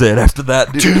straight Tarzan after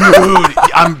that, dude. Dude,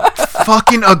 I'm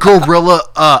fucking a gorilla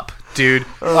up, dude.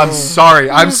 I'm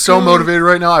sorry. I'm so motivated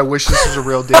right now. I wish this was a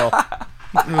real deal.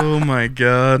 Oh my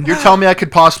god. You're telling me I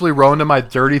could possibly roll into my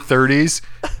dirty 30s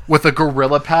with a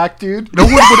gorilla pack, dude? No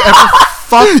one would ever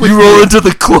fuck with You me. roll into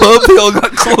the club, they all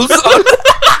got clothes on.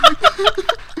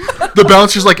 The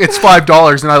bouncer's like, it's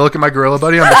 $5, and I look at my gorilla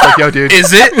buddy. I'm just like, yo, dude,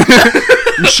 Is it?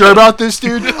 you sure about this,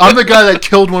 dude? I'm the guy that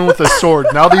killed one with a sword.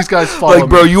 Now these guys follow Like,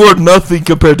 bro, me. you are nothing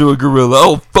compared to a gorilla.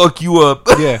 I'll fuck you up.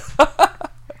 Yeah,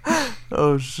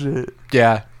 Oh shit.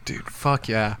 yeah, dude, fuck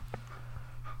yeah.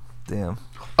 Damn.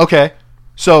 Okay,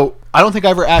 so I don't think I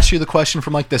ever asked you the question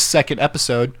from like the second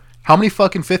episode. How many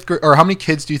fucking fifth grade, or how many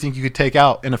kids do you think you could take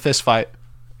out in a fist fight?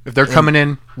 If they're coming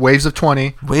in waves of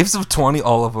 20, Waves of 20,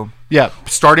 all of them. yeah,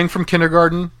 starting from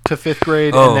kindergarten to fifth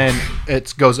grade, Oh. and then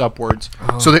it goes upwards.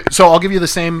 So I'll give you the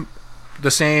same,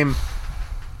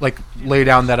 like lay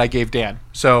down that I gave Dan.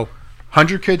 So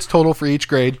 100 kids total for each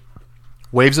grade,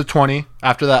 waves of 20.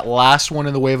 After that last one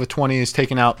in the wave of 20 is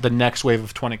taken out, the next wave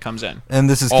of 20 comes in. And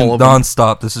this is All of them.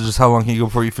 non-stop. This is just how long can you go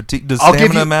before you fatigue. Does I'll give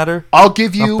stamina you- matter? I'll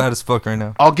give I'm you bad as fuck right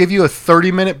now. I'll give you a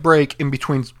 30-minute break in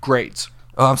between grades.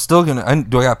 Oh, I'm still gonna.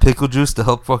 Do I got pickle juice to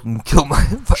help fucking kill my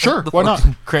Sure, the why not?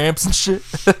 fucking cramps and shit?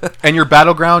 And your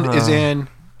battleground is in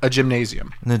a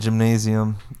gymnasium. In the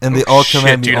gymnasium, and they all come Shit,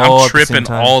 at me dude, all I'm at the same tripping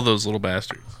time. all those little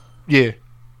bastards. Yeah.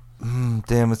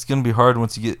 Damn, it's gonna be hard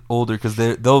once you get older because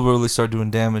they'll really start doing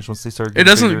damage once they start. It Getting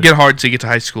doesn't bigger. get hard to get to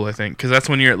high school, I think, because that's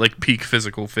when you're at like peak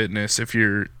physical fitness if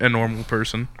you're a normal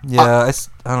person. Yeah,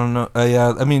 I don't know.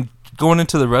 Yeah, I mean, going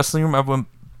into the wrestling room, I went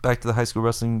back to the high school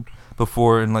wrestling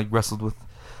before and like wrestled with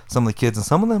some of the kids, and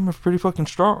some of them are pretty fucking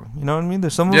strong. You know what I mean?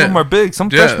 There's some of Yeah. them are big. Some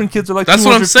Yeah. freshman kids are like That's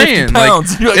what I'm 250 saying.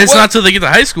 pounds. Like, You're like, it's what? not till they get to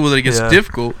high school that it gets Yeah.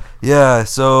 difficult. Yeah,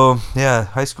 so yeah,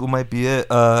 high school might be it.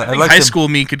 I think high school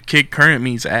me could kick current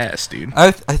me's ass, dude.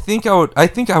 I think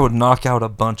I would knock out a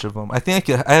bunch of them. I think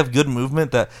I have good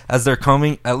movement that as they're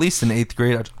coming, at least in 8th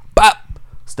grade, I just bop,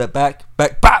 step back,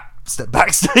 bop, step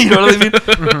back. You know what I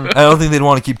mean? I don't think they'd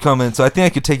want to keep coming, so I think I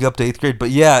could take it up to 8th grade. But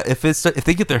yeah, if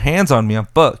they get their hands on me, I'm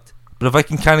fucked. But if I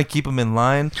can kind of keep them in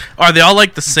line, Are they all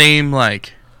like the same?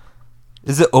 Like,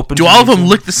 is it open? do all of them gymnasium?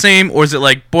 look the same, or is it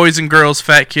like boys and girls,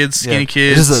 fat kids, skinny Yeah.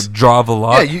 kids? Just a draw of a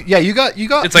lot. You got. It's you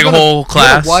like a got whole you got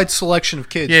class. a wide selection of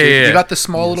kids. Yeah, dude. yeah, You yeah. got the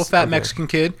small little Yes, fat okay. Mexican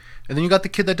kid, and then you got the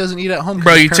kid that doesn't eat at home. 'cause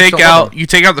Bro, his you parents take don't love out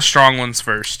him. the strong ones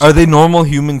first. Are they normal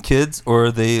human kids or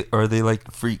are they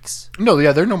like freaks? No,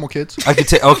 yeah, they're normal kids. I could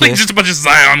take okay. Like just a bunch of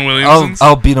Zion Williamsons.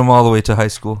 I'll beat them all the way to high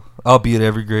school. I'll be at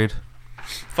every grade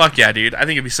Fuck yeah, dude! I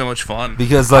think it'd be so much fun.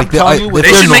 because like telling you, if They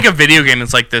they're should no- make a video game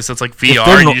that's like this. That's like they're VR,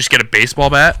 and no- you just get a baseball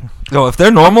bat. No, if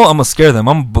they're normal, I'm gonna scare them.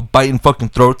 I'm biting fucking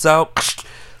throats out,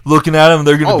 looking at them.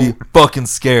 They're gonna be fucking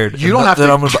scared. You don't have Then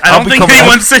to- I'm gonna, I I'll don't think become-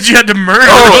 anyone said you had to murder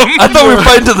Oh, them. I thought we were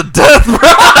fighting to the death, bro.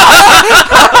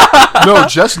 No,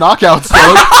 just knockouts,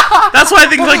 dog. That's why I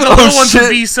think like the little ones would shit.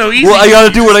 be so easy. Well, I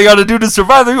gotta do what I gotta do to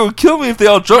survive. They're gonna kill me if they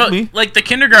all jump Bro, me. like the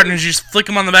kindergartners, you just flick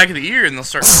them on the back of the ear and they'll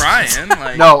start crying.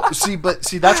 Like, No, see,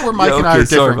 that's where Mike Yeah, and I okay, are sorry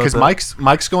different about because that.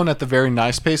 Mike's going at the very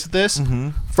nice pace at this.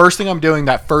 First thing I'm doing,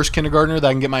 that first kindergartner that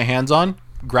I can get my hands on,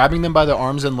 grabbing them by the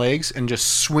arms and legs and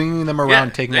just swinging them around,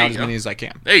 Yeah, taking there out you as go. many as I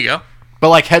can. there you go. But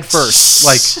like head first,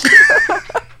 like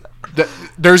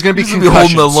there's gonna be He's gonna be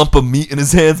holding a concussions. lump of meat in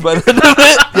his hands by the end of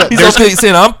it. He's there's- okay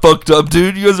saying, "I'm fucked up,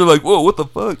 dude." You guys are like, "Whoa, what the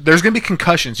fuck?" There's gonna be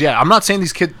concussions. Yeah, I'm not saying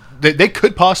these kids they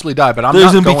could possibly die, but I'm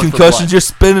There's not gonna be going for concussions. blood. You're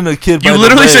spinning a kid. You by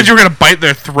literally the said leg. you were gonna bite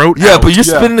their throat. Yeah, out. but you're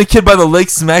Yeah. spinning a kid by the leg,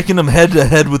 smacking him head to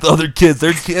head with other kids.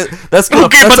 That's gonna.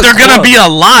 okay, that's but a they're gonna club. be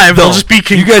alive. No, They'll just be you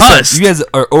concussed. guys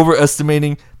are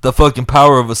overestimating the fucking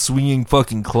power of a swinging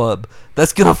fucking club.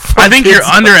 That's gonna. I think you're kids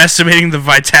up. underestimating the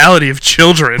vitality of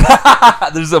children.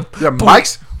 There's a. Yeah,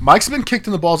 Mike's been kicked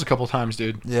in the balls a couple times,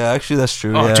 dude. Yeah, actually, that's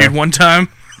true. Oh, yeah. dude, one time,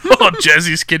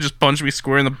 Jesse's kid just punched me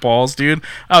square in the balls, dude.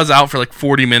 I was out for like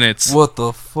 40 minutes. What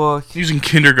the fuck? He was in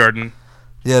kindergarten.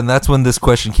 Yeah, and that's when this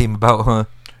question came about, huh?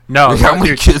 No, Like, how many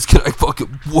dude, kids can I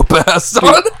fucking whoop ass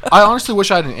on? I honestly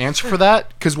wish I had an answer for that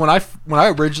because when I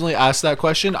originally asked that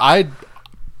question, I'd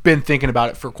been thinking about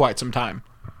it for quite some time,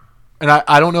 and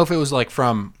I don't know if it was like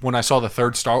from when I saw the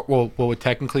third Star, well, what would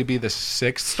technically be the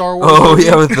sixth Star Wars. Oh movie.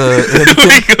 yeah, with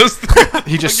the he goes to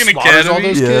he just fucking slaughters all academy.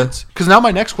 those Yeah. kids. Because now my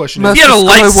next question is He had a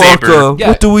lightsaber. Yeah.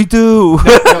 What do we do?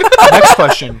 next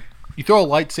question. You throw a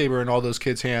lightsaber in all those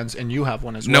kids' hands, and you have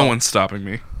one as well. No one's stopping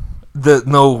me.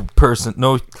 no person,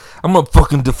 no. I'm gonna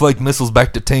fucking deflect missiles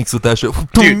back to tanks with that shit.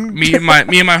 Dude, me and my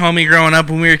homie growing up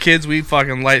when we were kids, we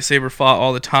fucking lightsaber fought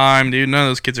all the time, dude. None of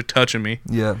those kids are touching me.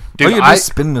 Yeah, Dude, all you do is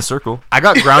spin in a circle. I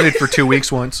got grounded for 2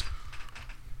 weeks once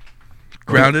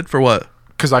Grounded for what?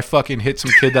 because I fucking hit some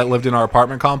kid that lived in our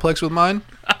apartment complex with mine.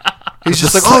 He's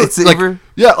just The like, oh, lightsaber? like,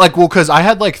 yeah, like, well, because I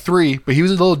had like 3, but he was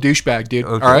a little douchebag, dude.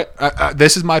 Okay. All right,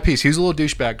 this is my piece. He was a little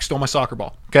douchebag, stole my soccer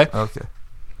ball. Okay, Okay.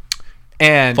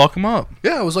 and Fuck them up.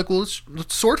 yeah, I was like, well,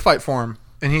 let's sword fight for him.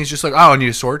 And he's just like, oh, I need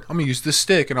a sword. I'm gonna use this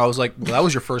stick. And I was like, well, that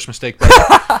was your first mistake, bro.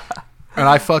 And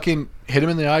I fucking hit him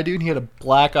in the eye, dude. And he had a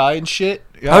black eye and shit.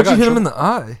 Yeah, How'd you hit him in the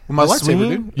eye? with my The lightsaber, swinging?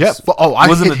 dude? Yeah. I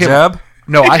Was it hit a him. jab?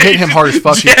 No, I hit him hard as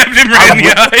fuck. dude. Jabbed him right in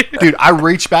the eye. Dude, I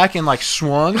reached back and like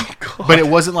swung, but it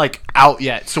wasn't like out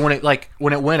yet. So when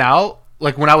it went out,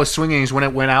 like when I was swinging is when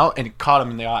it went out and it caught him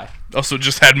in the eye. Also,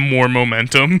 just had more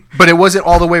momentum. But it wasn't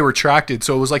all the way retracted,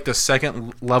 so it was like the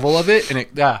second level of it, and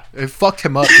it fucked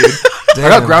him up, dude. I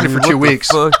got grounded Damn, for dude, 2 what the weeks.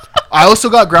 fuck? I also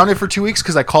got grounded for 2 weeks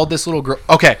because I called this little girl.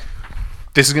 Okay,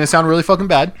 this is gonna sound really fucking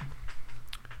bad,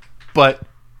 but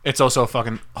it's also a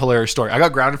fucking hilarious story. I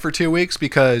got grounded for 2 weeks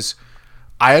because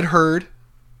I had heard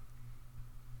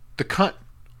the cunt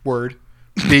word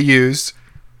be used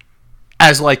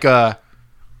as like a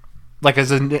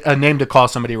name to call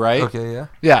somebody, right? Okay, yeah.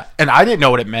 Yeah, and I didn't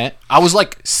know what it meant. I was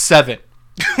like 7.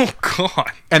 Oh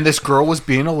God. And this girl was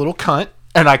being a little cunt,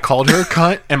 and I called her a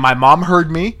cunt, and my mom heard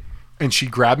me, and she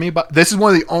grabbed me. But this is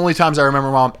one of the only times I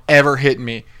remember mom ever hitting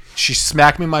me. She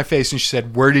smacked me in my face, and she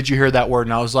said, "Where did you hear that word?"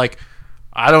 And I was like,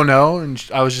 "I don't know." And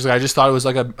I was just like, I just thought it was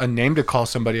like a name to call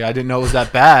somebody. I didn't know it was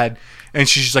that bad. And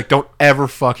she's just like, "Don't ever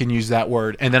fucking use that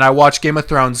word." And then I watched Game of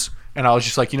Thrones, and I was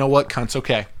just like, you know what, cunt's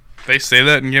okay They say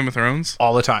that in Game of Thrones?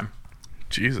 all the time.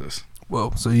 Jesus.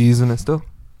 Whoa, so you using it still?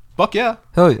 Fuck yeah,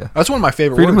 Hell yeah. that's one of my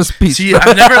favorite Freedom of words. speech. See,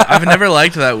 I've never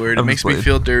liked that word. It I'm makes just me playing.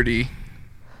 feel dirty.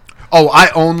 Oh, I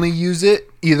only use it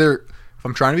either if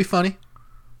I'm trying to be funny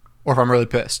or if I'm really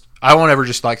pissed. I won't ever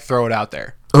just like throw it out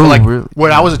there. Oh, But, like really?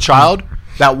 when I was a child,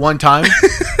 that one time,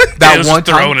 That was one just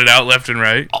throwing time, it out left and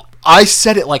right. I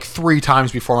said it like 3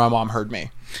 times before my mom heard me.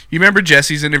 You remember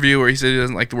Jesse's interview where he said he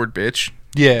doesn't like the word bitch?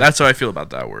 Yeah, That's how I feel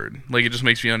about that word. Like, it just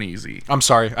makes me uneasy. I'm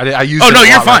sorry. I used. Oh, it no, a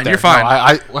you're lot fine, right there. you're fine.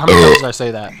 No, how many times did I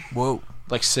say that? Whoa.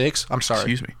 Like 6? I'm sorry.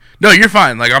 Excuse me. No, you're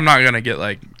fine. Like, I'm not going to get,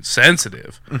 like,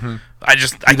 sensitive. I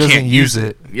just, I doesn't can't use use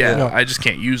it. it. Yeah, No. I just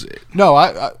can't use it. No,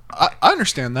 I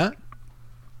understand that.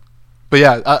 But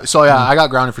yeah, I got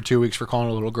grounded for 2 weeks for calling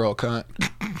a little girl a cunt.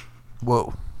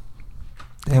 Whoa.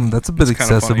 Damn, that's a bit It's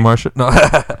kinda excessive, funny. Marsha.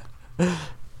 No.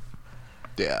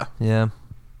 Yeah, yeah.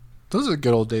 those are the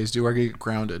good old days, dude. Where I get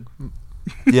grounded.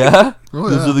 Yeah? Oh,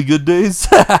 Those yeah. are the good days?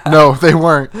 No, they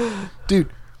weren't, dude.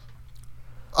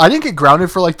 I didn't get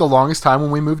grounded for like the longest time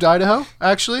when we moved to Idaho,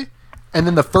 actually. And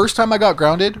then the first time I got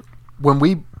grounded when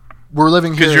we were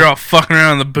living here. Because you're all fucking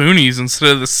around in the boonies instead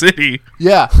of the city.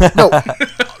 Yeah, no,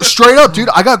 straight up, dude.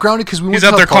 I got grounded because we went He's to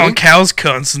out a there party. calling cows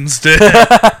cunts instead.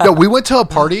 No, we went to a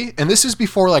party, and this is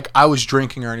before like I was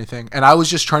drinking or anything, and I was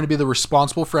just trying to be the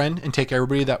responsible friend and take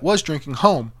everybody that was drinking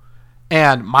home.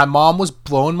 And my mom was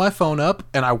blowing my phone up,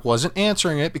 and I wasn't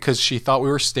answering it because she thought we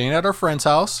were staying at our friend's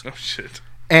house. Oh, shit.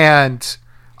 And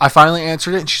I finally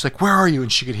answered it, and she's like, "Where are you?"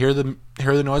 And she could hear the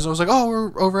noise. And I was like, "Oh,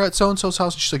 we're over at so and so's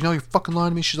house." And she's like, "No, you're fucking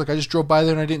lying to me." She's like, "I just drove by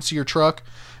there and I didn't see your truck."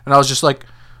 And I was just like,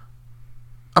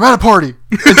 "I'm at a party."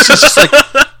 And she's just like,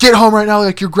 "Get home right now,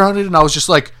 like you're grounded." And I was just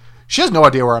like, "She has no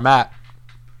idea where I'm at."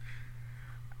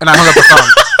 And I hung up the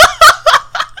phone.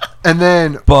 And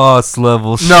then Boss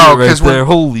level shit No, right 'cause when- there.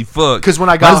 Holy fuck. 'cause when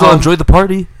I Might got as well home- enjoy the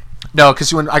party. no,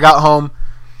 because when I got home,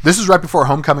 this was right before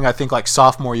homecoming. I think like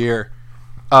sophomore year.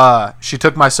 She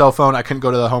took my cell phone. I couldn't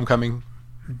go to the homecoming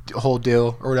whole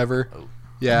deal or whatever.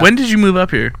 Yeah. When did you move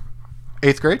up here?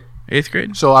 8th grade. 8th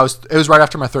grade? So it was right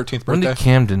after my 13th When birthday. did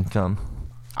Camden come?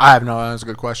 I have no. That's a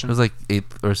good It question. was like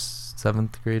 8th or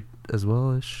 7th grade as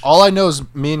well ish. All I know is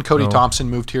me and Cody No. Thompson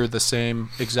moved here the same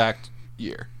exact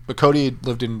year. But Cody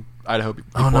lived in Idaho before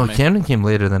Oh no, me. Camden came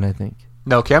later than I think.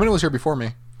 No, Camden was here before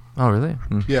me. Oh really?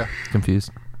 Yeah,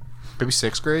 Confused. maybe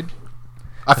 6th grade.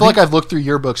 I feel like I've looked through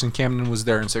yearbooks and Camden was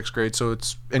there in 6th grade, so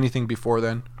it's anything before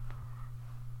then.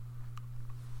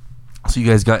 So you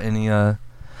guys got any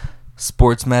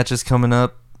sports matches coming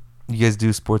up? You guys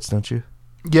do sports, don't you?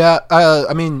 Yeah,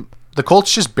 I mean, the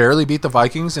Colts just barely beat the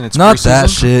Vikings, and it's Not preseason. that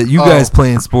shit. You Oh. guys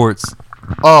playing sports?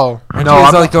 Oh, Aren't no, you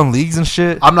guys I'm, like on leagues and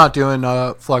shit? I'm not doing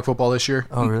flag football this year.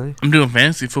 Oh really? I'm doing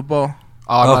fantasy football.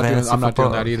 Oh, Oh, I'm fantasy not doing football,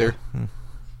 that either. okay. Hmm.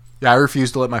 Yeah, I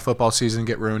refuse to let my football season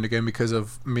get ruined again because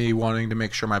of me wanting to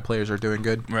make sure my players are doing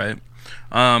good. Right.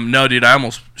 No, dude, I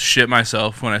almost shit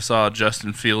myself when I saw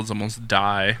Justin Fields almost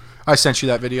die. I sent you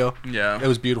that video. Yeah. It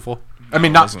was beautiful. No, I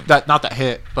mean, it not wasn't. that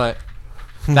hit, but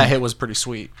that hit was pretty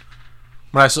sweet.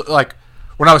 When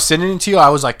I was sending it to you, I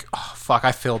was like, oh, fuck,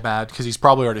 I feel bad because he's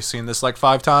probably already seen this like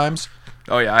 5 times.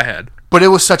 Oh yeah, I had. But it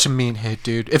was such a mean hit,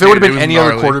 dude. If it Dude, would have it been was any other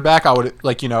gnarly. quarterback, I would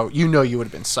like you would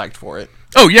have been psyched for it.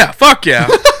 Oh yeah, fuck yeah.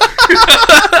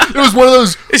 It was one of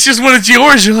those. It's just when it's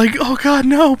yours, you're like, oh god,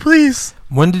 no, please.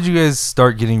 When did you guys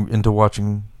start getting into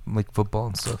watching like football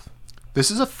and stuff?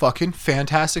 This is a fucking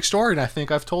fantastic story, and I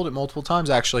think I've told it multiple times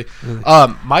actually. Really?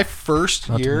 My first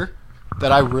Not to year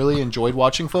that I really enjoyed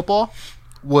watching football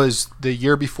was the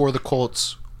year before the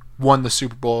Colts won the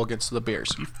Super Bowl against the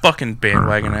Bears. You fucking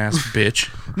bandwagon ass bitch.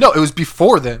 No, it was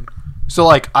before then. So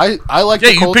like I like Yeah,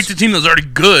 the you Colts. picked a team that was already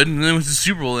good, and then it was the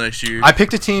Super Bowl next year. I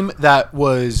picked a team that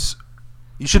was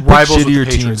You should pick rivals with the shittier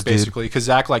Patriots teams, dude. basically because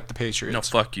Zach liked the Patriots. No,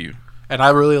 fuck you. And I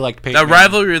really liked Patriots. That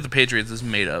rivalry with the Patriots is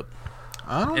made up.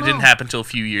 I don't It know. didn't happen until a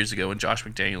few years ago when Josh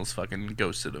McDaniels fucking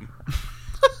ghosted him.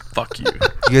 Fuck you.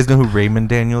 You guys know who Raymond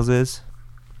Daniels is?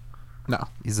 No.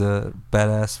 He's a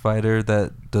badass fighter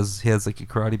that he has like a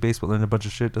karate base but learned a bunch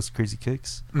of shit, does crazy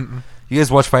kicks. Mm-mm. You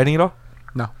guys watch fighting at all?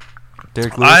 No.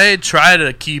 Derek Lewis? I try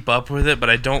to keep up with it, but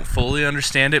I don't fully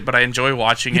understand it. But I enjoy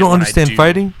watching it. You don't when I understand do.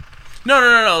 fighting?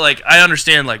 No. Like I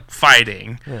understand like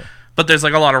fighting, Yeah. but there's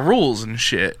like a lot of rules and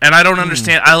shit, and I don't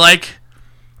understand. I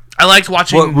liked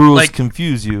watching What rules like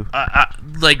confuse you?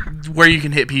 like where you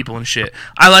can hit people and shit.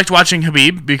 I liked watching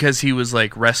Khabib because he was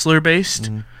like wrestler based.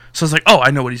 So I was like, oh,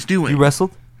 I know what he's doing. You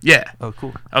wrestled? Yeah. Oh,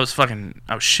 cool. I was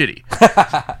shitty.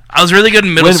 I was really good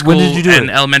in middle When school did you do and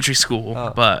it? elementary school,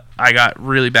 Oh. but I got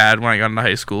really bad when I got into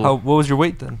high school. What was your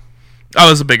weight then? I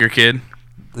was a bigger kid.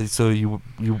 So you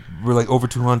were like over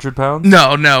 200 pounds?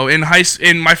 No. In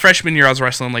my freshman year, I was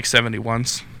wrestling like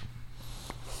 71s.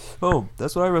 Oh,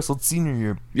 that's what I wrestled senior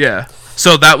year. Yeah.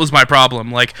 So that was my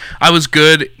problem. Like I was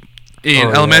good in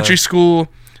Oh, elementary yeah. school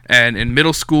and in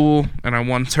middle school, and I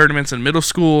won tournaments in middle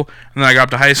school, and then I got up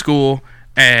to high school,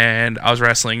 and I was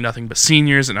wrestling nothing but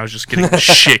seniors, and I was just getting the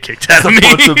shit kicked out A of me.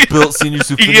 bunch of built seniors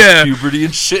who finished Yeah. puberty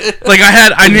and shit. Like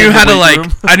I In knew the how to weight like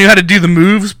room. I knew how to do the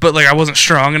moves, but like I wasn't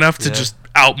strong enough to Yeah. just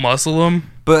out muscle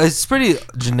them. But it's pretty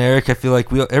generic. I feel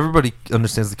like everybody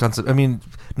understands the concept. I mean,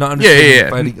 not Yeah, understanding yeah.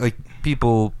 fighting. Like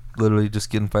people literally just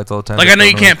get in fights all the time. Like that I know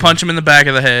you don't can't anything. punch him in the back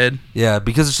of the head. Yeah,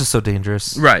 because it's just so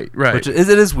dangerous. Right. Which it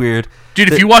is weird. Dude,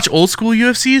 if They- you watch old school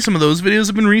UFC, some of those videos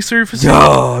have been resurfacing.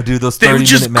 Yo, dude, those They 30-minute would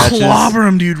just matches. clobber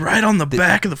him, dude, right on the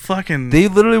back of the fucking. They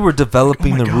literally were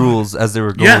developing Oh my the God. rules as they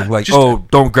were going. Yeah, like, just-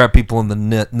 don't grab people in the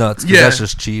nuts. 'Cause Yeah. that's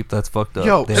just cheap. That's fucked up.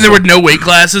 Yo, They and there had- were no weight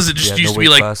classes. It just Yeah, used no to be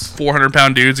weight like class.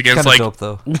 400-pound dudes against kinda like dope,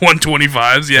 though.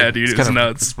 125s. Yeah, dude, it's kinda-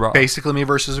 nuts. it's raw. Basically me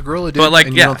versus a gorilla, dude. But, like,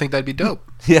 and yeah. you don't think that'd be dope?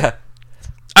 Yeah.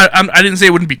 I didn't say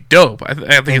it wouldn't be dope. I think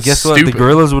And it's guess what? stupid. The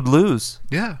gorillas would lose.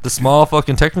 Yeah. The small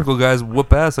fucking technical guys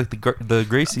whoop ass like the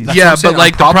Gracies. That's what Yeah, I'm saying. but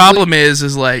like I'm the probably- problem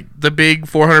is like the big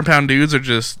 400-pound dudes are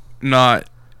just not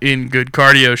in good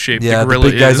cardio shape. Yeah, the the gorilla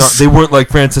big guys is. aren't. They weren't like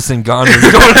Francis Ngannou.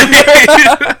 You know what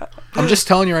I mean? I'm just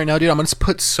telling you right now, dude. I'm gonna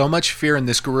put so much fear in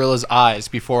this gorilla's eyes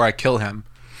before I kill him.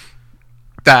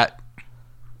 That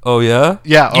Oh yeah,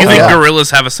 yeah. You oh, think yeah. gorillas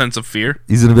have a sense of fear?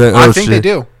 he's gonna be like, oh I think shit. they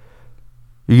do.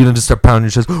 You're gonna just start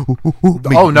pounding your chest.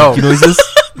 Oh, no. Make noises.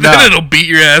 No. Then it'll beat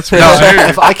your ass for No, sure.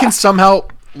 if I can somehow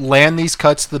land these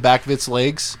cuts to the back of its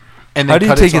legs, and then How do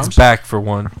you cut take its, its arms, back for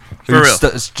one? For real.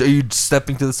 Are you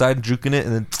stepping to the side and juking it,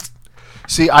 and then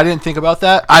See, I didn't think about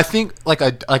that. I think like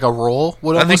a roll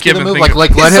would I almost think you be the haven't move. think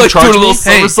Like of- let It's him like charge doing a me. little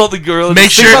somersault the gorilla. Make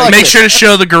just- sure like make this. sure to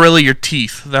show the gorilla your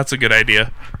teeth. That's a good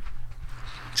idea.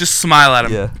 Just smile at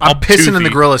him. Yeah. I'm All pissing in the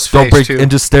toothy. gorilla's Don't face break too.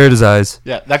 and just stare at his eyes.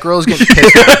 Yeah, that gorilla's getting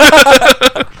pissed.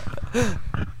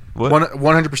 What?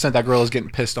 100% that gorilla's getting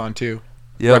pissed on too.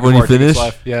 Yeah, right when you before I take its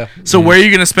finish. life. Yeah. So where are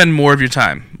you gonna spend more of your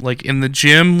time? Like in the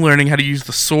gym learning how to use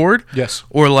the sword, Yes.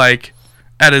 or like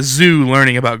at a zoo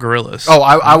learning about gorillas? Oh,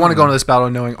 I want to go into this battle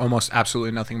knowing almost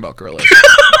absolutely nothing about gorillas.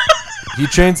 He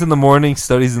trains in the morning,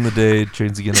 studies in the day,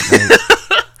 trains again at night.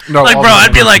 No, like all bro, the I'd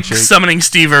time. be like shake. summoning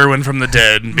Steve Irwin from the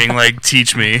dead and being like,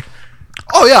 "Teach me."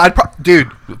 Oh yeah,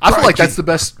 dude. I feel like that's the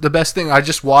best thing. I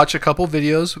just watch a couple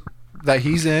videos that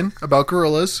he's in about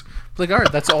gorillas. Like, all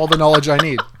right, that's all the knowledge I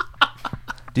need.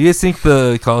 Do you guys think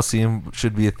the Coliseum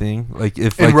should be a thing? Like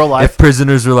if In like, real life? if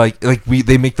prisoners are like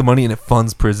they make the money and it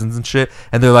funds prisons and shit,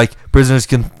 and they're like prisoners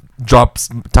can drop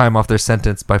time off their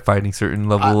sentence by fighting certain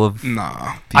level of.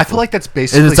 Nah. I feel like that's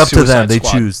basically And it's up to them. Suicide They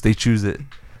Squad. choose. They choose it.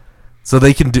 So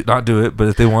they can not do it, but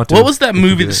if they want to. What was that they can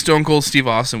movie do that it. Stone Cold Steve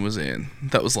Austin was in?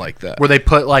 That was like that. where they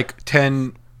put like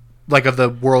 10 like of the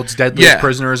world's deadliest Yeah.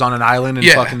 prisoners on an island and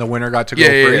Yeah. fucking the winner got to go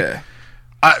Yeah, yeah, free. yeah.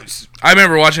 I, I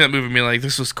remember watching that movie and being like,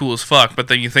 "This was cool as fuck." But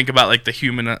then you think about like the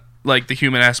human like the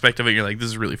human aspect of it, you're like, this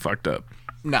is really fucked up.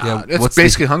 Nah, Yeah, it's what's the-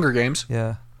 basically Hunger Games.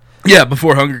 Yeah. Yeah,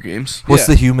 before Hunger Games, What's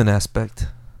Yeah. the human aspect?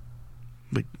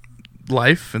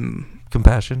 life and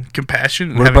Compassion.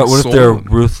 compassion. And What having about what soul if they're a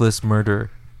and- ruthless murderer?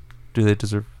 Do they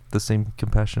deserve the same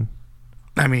compassion?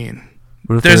 I mean,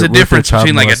 What if there's they're- a what if they're difference child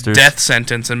between like a molesters? death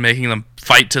sentence and making them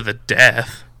fight to the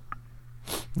death.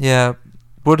 Yeah.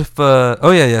 What if?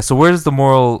 Oh yeah. So where does the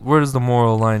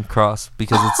moral line cross?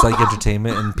 Because it's like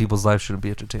entertainment, and people's lives shouldn't be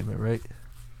entertainment, right?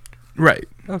 Right.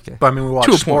 Okay. But I mean, we watch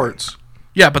To a point. sports.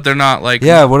 Yeah, but they're not like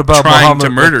Yeah. What about trying Muhammad? to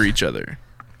murder each other.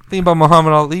 Think about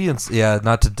Muhammad Ali and yeah,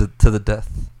 not to the death.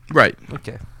 Right.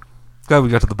 Okay. Glad we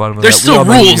got to the bottom of There's that. We still all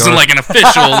know who rules we and are. like an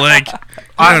official like. You know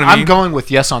what I I'm mean? going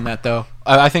with yes on that though.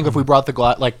 I think if we brought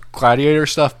the gladiator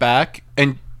stuff back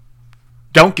and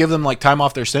don't give them like time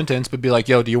off their sentence, but be like,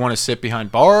 yo, do you want to sit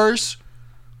behind bars,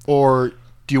 or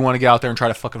do you want to get out there and try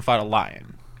to fucking fight a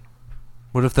lion?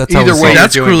 What if that's Either how we way, solve-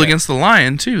 That's doing cruel it. against the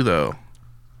lion too, though.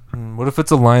 What if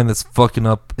it's a lion that's fucking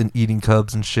up and eating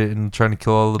cubs and shit and trying to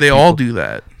kill all the They people? all do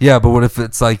that. Yeah, but what if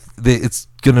it's like it's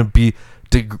gonna be,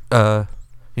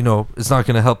 it's not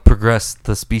gonna help progress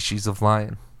the species of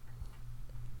lion?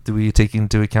 Do we take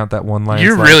into account that one lion?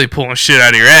 You're really pulling shit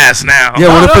out of your ass now. Yeah,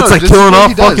 what No, if no, it's like this is killing what off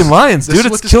he does. fucking lions, This dude?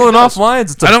 is what It's this killing guy off does.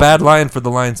 lions. It's I a don't- bad lion for the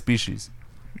lion species.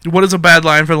 What is a bad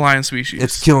lion for the lion species?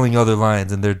 It's killing other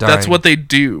lions and they're dying. That's what they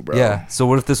do, bro. Yeah. So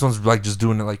what if this one's like just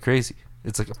doing it like crazy?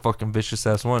 It's like a fucking vicious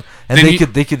ass one, and Then they you-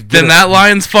 could get Then that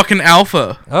lion's fucking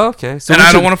alpha. Oh, okay. So and we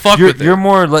I don't should- wanna fuck you're, with it. You're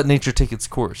more let nature take its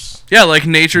course. Yeah, like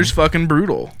nature's fucking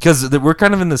brutal. Because we're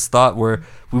kind of in this thought where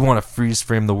we want to freeze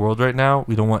frame the world right now.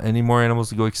 We don't want any more animals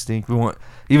to go extinct. We want,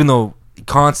 even though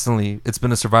constantly it's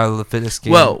been a survival of the fittest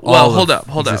game. Well, all hold of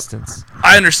up. existence.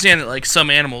 I understand that like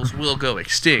some animals will go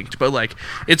extinct, but like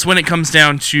it's when it comes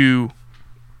down to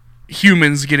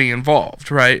humans getting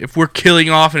involved, right? If we're killing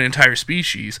off an entire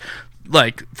species,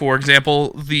 like for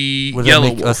example, the Would that yellow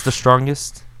make wolf. us the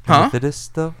strongest, and Huh? the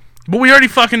fittest, though? But we already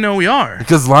fucking know we are.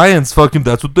 Because lions, fucking,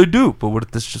 that's what they do. But what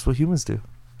if that's just what humans do?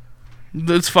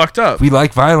 That's fucked up. We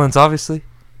like violence, obviously.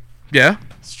 Yeah,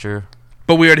 It's true.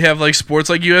 but we already have like sports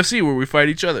like UFC where we fight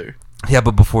each other. Yeah,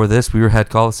 but before this, we had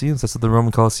Colosseums. That's what the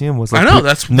Roman Colosseum was. I know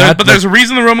but there's a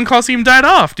reason the Roman Colosseum died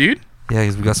off, dude. Yeah,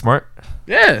 because we got smart.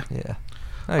 Yeah. Yeah.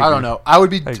 I don't agree. know. I would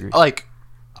be I agree. like,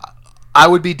 I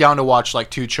would be down to watch like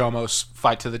two chomos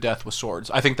fight to the death with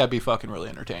swords. I think that'd be fucking really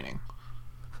entertaining.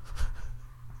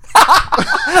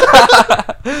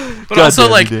 But God also, damn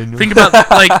you, like, Daniel. think about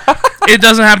like it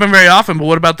doesn't happen very often. But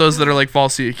what about those that are like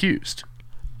falsely accused?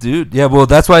 Dude, yeah, well,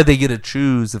 that's why they get to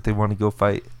choose if they want to go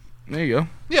fight. There you go.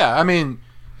 Yeah, I mean,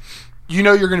 you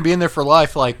know you're going to be in there for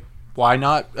life. Like, why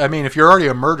not? I mean, if you're already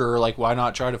a murderer, like, why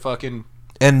not try to fucking...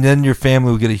 And then your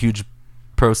family will get a huge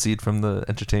proceed from the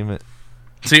entertainment.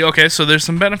 See, okay, so there's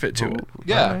some benefit to it.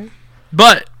 Yeah. Alright.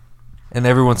 But And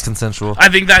everyone's consensual. I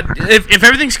think that if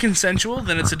everything's consensual,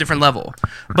 then it's a different level.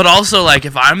 But also, like,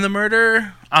 if I'm the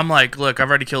murderer, I'm like, look, I've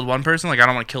already killed one person. Like, I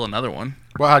don't want to kill another one.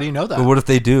 Well, how do you know that? But what if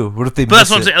they do? What if they But that's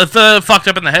miss what I'm it? saying. If they're fucked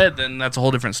up in the head, then that's a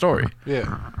whole different story.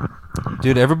 Yeah.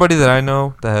 Dude, everybody that I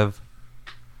know that have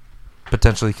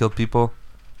potentially killed people,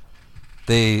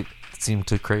 they seem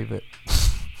to crave it.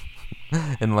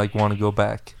 And, like, want to go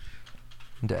back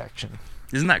into action.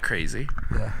 Isn't that crazy?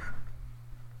 Yeah.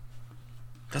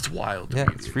 That's wild. to Yeah,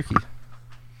 me, it's dude. freaky.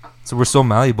 So we're so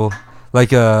malleable.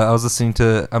 Like, I was listening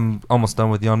to... I'm almost done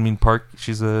with Yeonmin Park.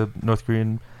 She's a North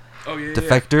Korean Oh, yeah,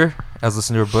 defector. I was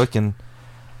listening to her book, and...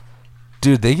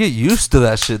 Dude, they get used to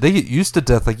that shit. They get used to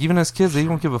death. Like, even as kids, they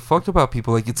don't give a fuck about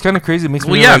people. Like, it's kind of crazy. It makes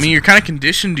Well, me yeah, I realize... mean, you're kind of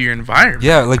conditioned to your environment.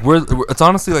 Yeah, like, it's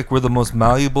honestly like we're the most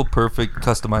malleable, perfect,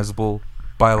 customizable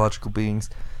biological beings.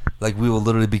 Like, we will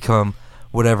literally become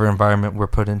whatever environment we're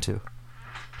put into.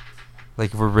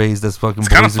 Like, if we're raised as fucking It's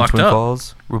kinda boys in fucked Twin up.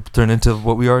 Falls, we'll turn into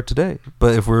what we are today.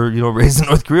 But if we're, raised in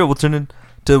North Korea, we'll turn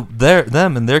into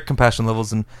them and their compassion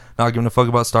levels and not giving a fuck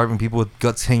about starving people with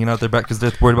guts hanging out their back because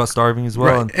they're worried about starving as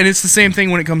well. Right. And it's the same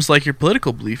thing when it comes to, like, your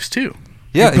political beliefs, too.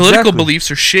 Yeah, your political exactly. beliefs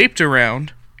are shaped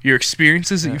around your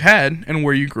experiences that you've had and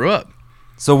where you grew up.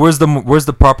 So where's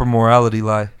the proper morality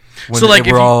lie? When So, like, if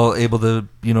we're you- all able to,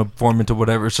 form into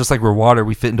whatever. It's just like we're water.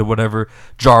 We fit into whatever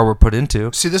jar we're put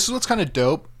into. See, this is what's kind of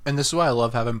dope, and this is why I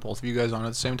love having both of you guys on at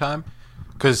the same time,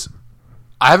 because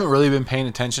I haven't really been paying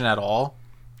attention at all.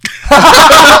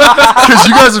 Because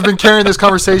you guys have been carrying this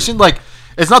conversation. Like,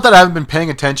 it's not that I haven't been paying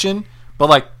attention, but,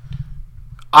 like,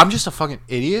 I'm just a fucking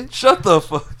idiot. Shut the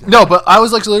fuck. No, but I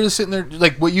was, like, literally sitting there,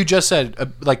 like, what you just said,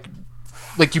 like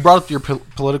you brought up your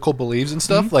political beliefs and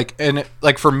stuff, like, and,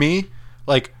 like, for me,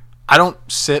 like, I don't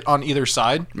sit on either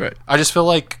side. Right. I just feel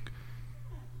like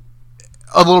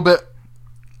a little bit,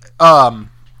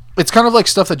 it's kind of like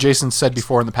stuff that Jason said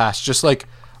before in the past. Just like,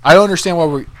 I don't understand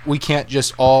why we can't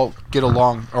just all get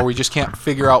along, or we just can't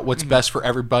figure out what's best for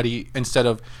everybody instead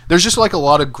of, there's just like a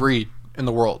lot of greed in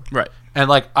the world. Right. And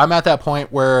like, I'm at that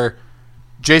point where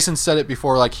Jason said it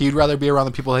before, like he'd rather be around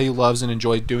the people that he loves and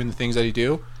enjoy doing the things that he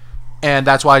do. And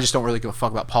that's why I just don't really give a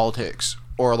fuck about politics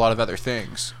or a lot of other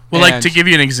things. Well, like, to give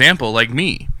you an example, like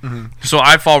me. So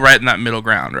I fall right in that middle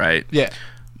ground, right? Yeah.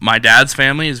 My dad's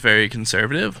family is very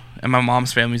conservative, and my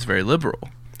mom's family is very liberal.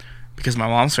 Because my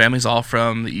mom's family is all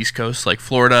from the East Coast, like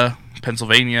Florida,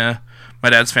 Pennsylvania. My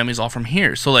dad's family is all from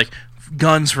here. So, like,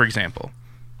 guns, for example.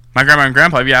 My grandma and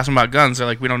grandpa, if you ask them about guns, they're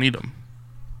like, we don't need them.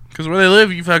 Because where they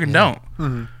live, you fucking don't.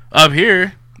 Up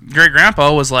here,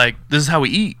 great-grandpa was like, this is how we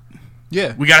eat.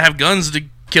 Yeah. We gotta have guns to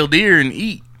kill deer and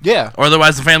eat. Yeah. Or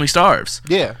otherwise the family starves.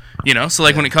 Yeah. You know? So,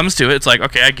 like, when it comes to it, it's like,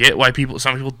 okay, I get why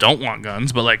some people don't want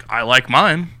guns, but, like, I like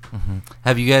mine.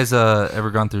 Have you guys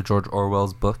ever gone through George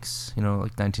Orwell's books? You know,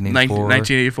 like 1984?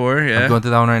 1984, yeah. I'm going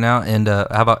through that one right now. And how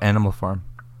about Animal Farm?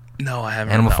 No, I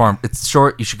haven't. Animal Farm. It's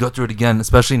short. You should go through it again,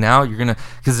 especially now. You're gonna,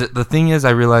 because the thing is,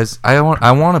 I realize I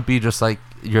want to be just like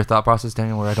your thought process,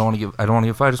 Daniel. Where I don't want to give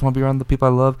a fuck. I just want to be around the people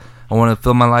I love. I want to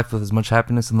fill my life with as much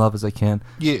happiness and love as I can.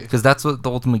 Yeah. Because that's what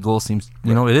the ultimate goal seems.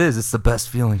 You know, it is. It's the best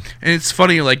feeling. And it's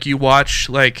funny, like, you watch,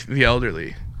 like, the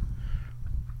elderly,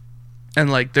 and,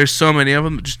 like, there's so many of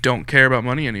them that just don't care about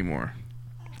money anymore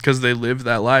because they lived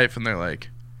that life, and they're like,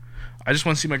 I just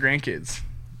want to see my grandkids.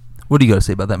 What do you got to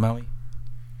say about that, Maui?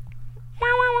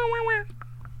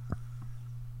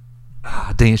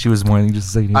 Ah, dang it, she was whining just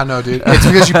a second. I know, dude. It's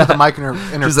because you put the mic in her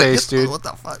She's face, like, dude. what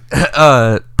the fuck?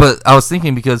 But I was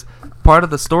thinking, because part of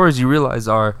the stories you realize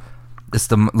are, it's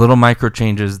the little micro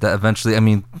changes that eventually, I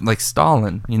mean, like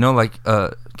Stalin, you know, like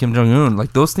Kim Jong-un,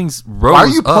 like those things rose. Why are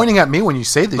you up. pointing at me when you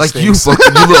say these Like things? you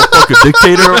little fucking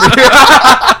dictator over here.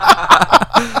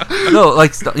 No,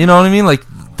 like, you know what I mean? Like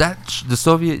that, the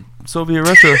Soviet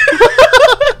Russia.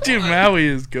 Dude, Maui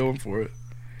is going for it.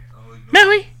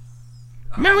 Maui.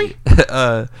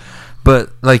 But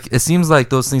like, it seems like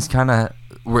those things kind of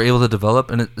were able to develop,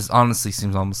 and it honestly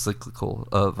seems almost cyclical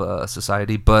of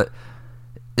society. But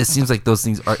it seems like those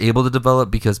things are able to develop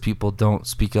because people don't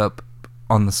speak up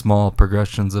on the small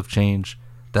progressions of change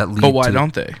that lead. But why to,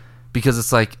 don't they? Because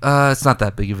it's like, it's not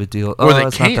that big of a deal. Or they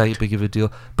It's not can't. that big of a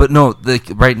deal. But no,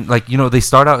 like, you know, they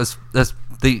start out as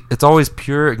it's always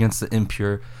pure against the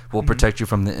impure. We'll protect you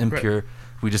from the impure. Right.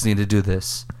 We just need to do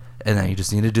this, and then you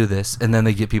just need to do this, and then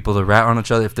they get people to rat on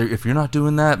each other. If you're not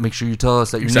doing that, make sure you tell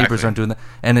us that your neighbors aren't doing that.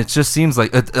 And it just seems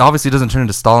like it obviously doesn't turn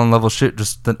into Stalin level shit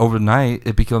just overnight.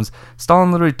 It becomes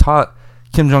Stalin literally taught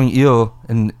Kim Jong Il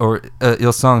or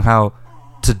Il Sung how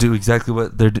to do exactly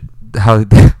what how.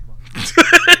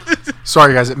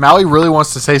 Sorry, guys. Maui really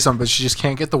wants to say something, but she just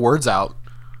can't get the words out.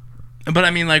 But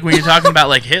I mean, like, when you're talking about,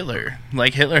 like, Hitler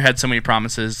had so many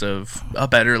promises of a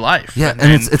better life. Yeah,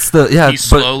 and it's he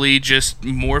slowly just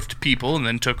morphed people and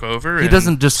then took over. He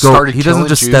doesn't just go. He doesn't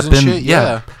just step in. Shit,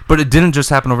 yeah, but it didn't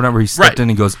just happen overnight where he stepped in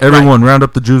and goes, "Everyone, round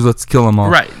up the Jews, let's kill them all."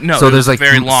 Right. No. So there's like a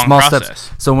very long small process.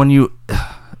 steps. So when you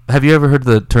have you ever heard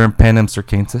the term panem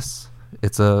circenses?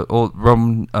 It's a old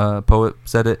Roman poet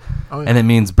said it, and it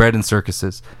means bread and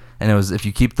circuses. And it was, if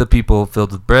you keep the people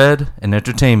filled with bread and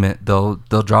entertainment, they'll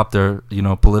drop their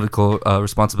political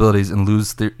responsibilities and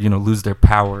lose their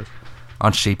power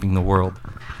on shaping the world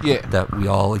that we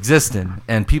all exist in.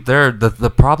 And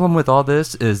the problem with all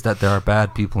this is that there are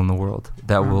bad people in the world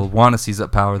that will want to seize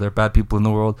up power. There are bad people in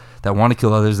the world that want to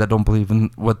kill others, that don't believe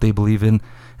in what they believe in.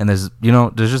 And there's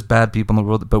just bad people in the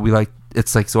world. But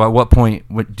it's like, so at what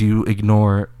point do you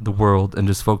ignore the world and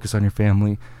just focus on your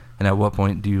family? And at what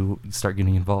point do you start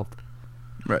getting involved?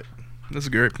 Right. That's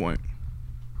a great point.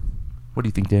 What do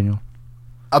you think, Daniel?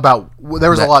 There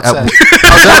was a lot said. There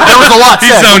was a lot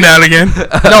said. He zoned out again.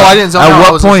 No, I didn't zone out.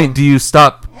 At what point do you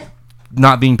stop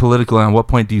not being political, and at what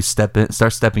point do you start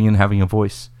stepping in, having a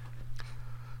voice?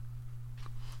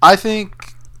 I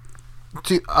think,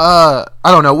 I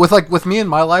don't know. With me in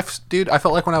my life, dude, I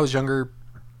felt like when I was younger,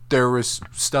 there was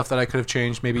stuff that I could have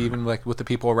changed, maybe even like with the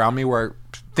people around me, where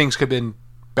things could have been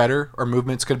better or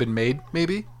movements could have been made,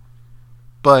 maybe.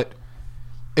 But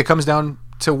it comes down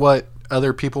to what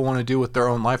other people want to do with their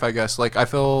own life, I guess. Like, I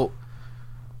feel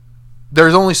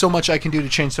there's only so much I can do to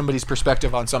change somebody's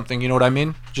perspective on something, you know what I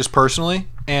mean? Just personally.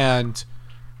 And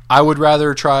I would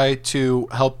rather try to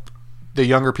help the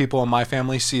younger people in my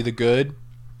family see the good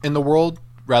in the world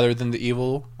rather than the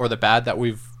evil or the bad that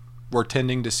we're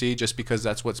tending to see just because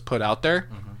that's what's put out there.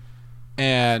 Mm-hmm.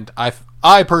 And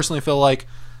I personally feel like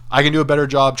I can do a better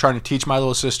job trying to teach my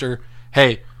little sister,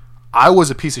 hey, I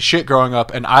was a piece of shit growing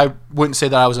up, and I wouldn't say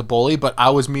that I was a bully, but I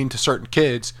was mean to certain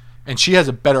kids, and she has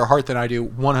a better heart than I do,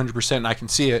 100%, and I can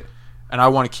see it, and I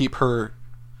want to keep her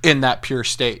in that pure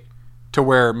state to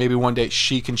where maybe one day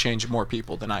she can change more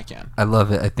people than I can. I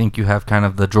love it. I think you have kind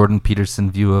of the Jordan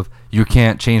Peterson view of you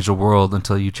can't change the world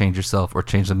until you change yourself or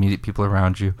change the immediate people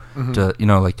around you. To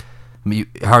like,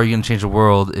 how are you going to change the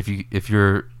world if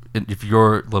your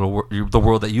the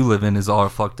world that you live in is all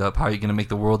fucked up? How are you going to make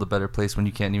the world a better place when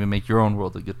you can't even make your own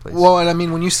world a good place? Well, and I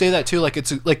mean, when you say that too, like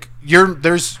it's like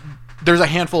there's a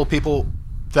handful of people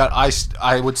that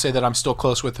I would say that I'm still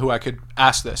close with who I could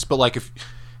ask this, but like if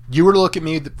you were to look at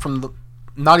me from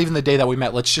not even the day that we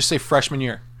met, let's just say freshman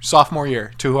year, sophomore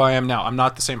year, to who I am now, I'm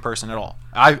not the same person at all.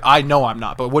 I know I'm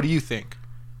not, but what do you think?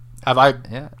 Have I?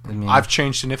 Yeah, I mean, I've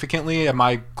changed significantly. Am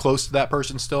I close to that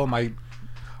person still? Am I?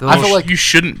 those- I feel like You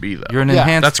shouldn't be though. you're an Yeah,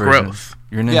 enhanced that's version. growth.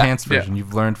 You're an Yeah. enhanced Yeah. version.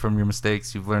 You've learned from your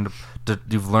mistakes. You've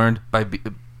learned by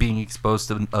being exposed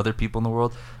to other people in the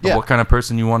world. Of Yeah. what kind of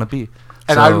person you want to be.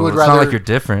 And so I would it's not rather- like you're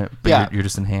different, but Yeah. you're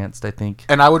just enhanced. I think.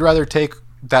 and I would rather take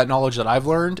that knowledge that I've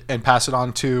learned and pass it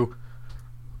on to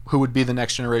who would be the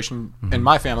next generation in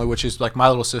my family, which is like my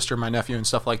little sister, my nephew, and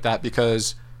stuff like that,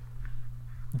 because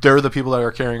they're the people that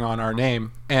are carrying on our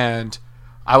name. And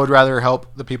I would rather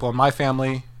help the people in my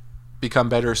family become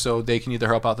better so they can either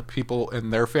help out the people in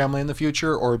their family in the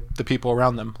future or the people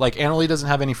around them. Like, Annalie doesn't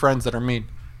have any friends that are mean.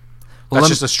 Well, That's let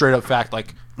just a straight up fact.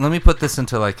 Like, Let me put this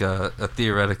into like a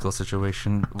theoretical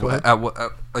situation. Go ahead.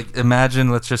 Like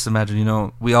let's just imagine,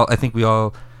 I think we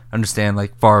all understand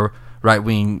like far right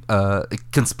wing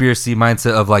conspiracy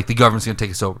mindset of like the government's going to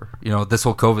take us over. This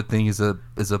whole COVID thing is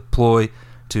a ploy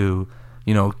to,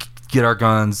 get our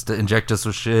guns, to inject us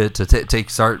with shit, to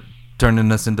start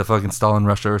turning us into fucking Stalin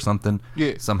Russia or something.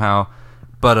 Yeah. Somehow.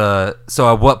 But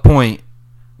so at what point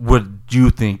would you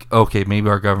think, okay, maybe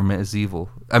our government is evil?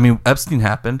 I mean, Epstein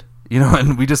happened,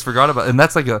 and we just forgot about it. And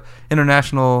that's like a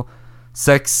international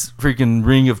sex freaking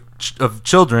ring of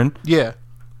children yeah.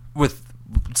 with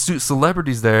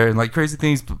celebrities there and like crazy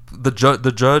things. The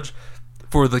judge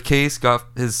for the case got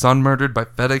his son murdered by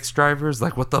FedEx drivers.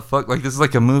 Like, what the fuck? Like, this is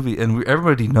like a movie, and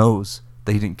everybody knows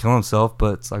that he didn't kill himself,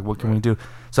 but it's like, what can we do?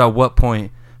 So at what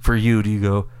point for you do you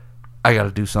go, I got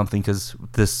to do something because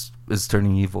this is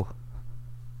turning evil?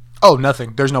 Oh,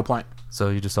 nothing. There's no point. So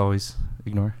you just always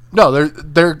ignore, No,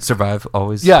 they're survive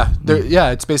always. yeah,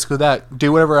 it's basically that.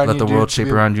 Do whatever I Let need the to do. world to shape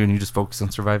be- around you, and you just focus on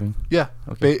surviving. Yeah,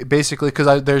 Okay. basically,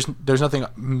 because there's nothing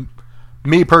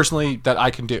me personally that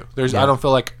I can do. Yeah. I don't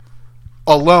feel like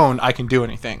alone I can do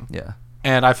anything, Yeah.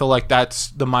 and I feel like that's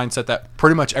the mindset that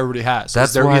pretty much everybody has. 'cause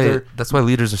That's they're why. That's why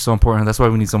leaders are so important. That's why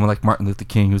we need someone like Martin Luther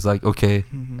King, who's like, okay,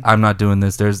 I'm not doing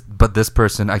this. But this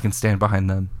person, I can stand behind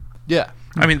them. yeah,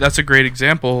 I mean, that's a great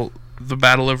example, the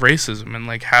battle of racism, and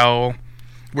like how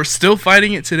we're still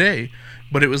fighting it today,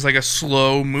 but it was like a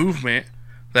slow movement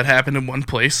that happened in one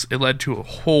place. It led to a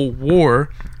whole war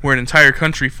where an entire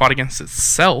country fought against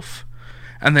itself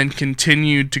and then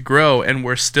continued to grow, and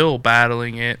we're still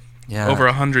battling it Yeah. over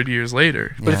 100 years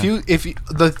later. But Yeah. if you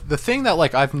the thing that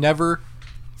like I've never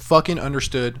fucking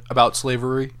understood about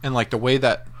slavery and like the way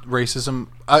that racism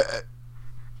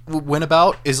went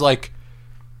about is like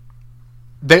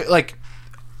they like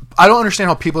I don't understand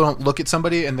how people don't look at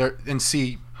somebody and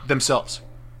see themselves,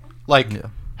 like Yeah.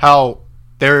 how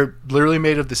they're literally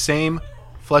made of the same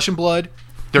flesh and blood.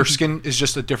 Their skin is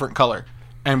just a different color.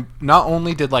 And not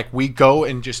only did like we go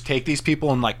and just take these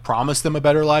people and like promise them a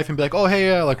better life and be like, oh hey,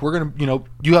 yeah, like we're gonna,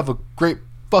 you have a great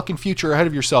fucking future ahead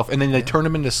of yourself, and then they turn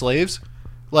them into slaves.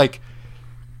 Like,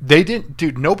 they didn't,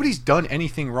 dude. Nobody's done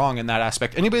anything wrong in that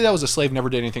aspect. Anybody that was a slave never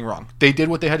did anything wrong. They did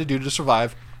what they had to do to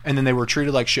survive, and then they were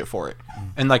treated like shit for it.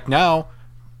 And like now,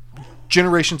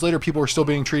 generations later, people are still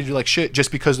being treated like shit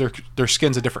just because their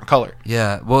skin's a different color.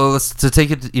 Yeah. Well, to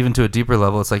take it even to a deeper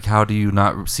level, it's like, how do you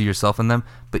not see yourself in them?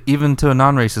 But even to a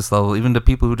non-racist level, even to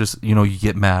people who just, you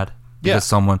get mad because Yeah.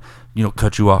 someone,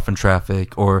 cut you off in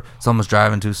traffic, or someone's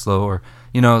driving too slow, or,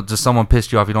 just someone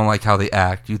pissed you off. You don't like how they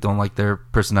act. You don't like their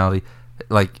personality.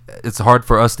 Like, it's hard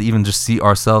for us to even just see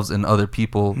ourselves in other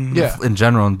people Yeah. in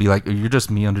general and be like, you're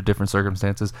just me under different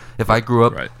circumstances. If I grew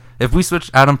up, Right. if we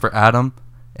switched Adam for Adam,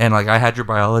 and like I had your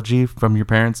biology from your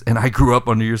parents, and I grew up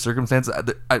under your circumstances,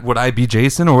 would I be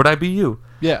Jason or would I be you?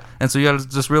 Yeah. And so you got to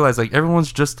just realize, like,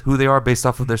 everyone's just who they are based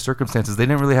off of their circumstances. They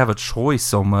didn't really have a choice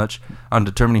so much on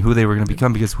determining who they were going to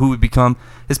become, because who we become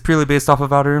is purely based off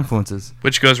of outer influences.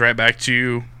 Which goes right back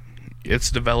to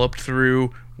it's developed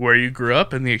through where you grew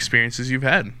up and the experiences you've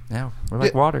had. Yeah, we're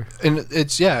like Yeah. water. And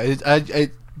it's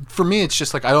for me, it's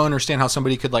just like I don't understand how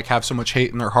somebody could like have so much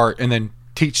hate in their heart and then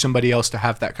teach somebody else to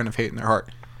have that kind of hate in their heart.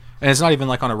 And it's not even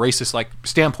like on a racist like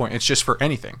standpoint. It's just for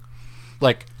anything.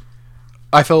 Like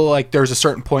I feel like there's a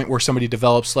certain point where somebody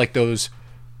develops like those,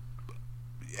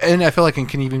 and I feel like it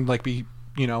can even like be,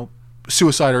 you know,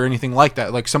 suicide or anything like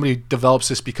that. Like somebody develops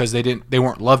this because they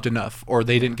weren't loved enough or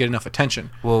they didn't get enough attention.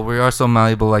 Well, we are so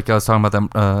malleable. Like I was talking about them,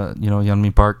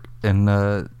 Yeonmi Park in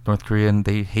North Korea, and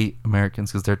they hate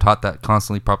Americans because they're taught that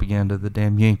constantly propaganda, the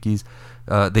damn Yankees.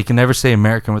 They can never say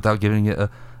American without giving it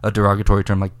a derogatory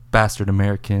term, like bastard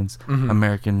Americans,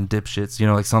 American dipshits. You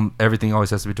know, like everything always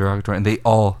has to be derogatory, and they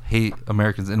all hate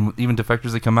Americans. And even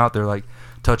defectors that come out, they're like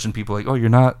touching people, like, oh,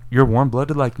 you're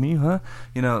warm-blooded like me, huh?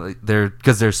 You know, like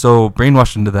because they're so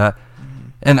brainwashed into that.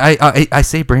 And I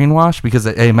say brainwashed because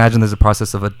I imagine there's a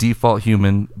process of a default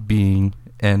human being,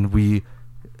 and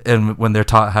when they're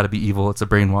taught how to be evil, it's a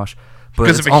brainwash. But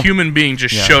Because if a human being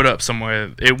just showed up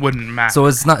somewhere, it wouldn't matter. So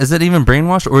it's not. Is it even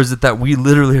brainwashed, or is it that we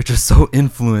literally are just so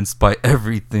influenced by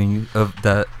everything of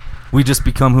that we just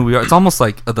become who we are? It's almost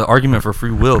like the argument for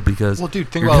free will, because Well, dude,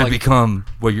 think you're about, gonna like- become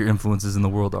what your influences in the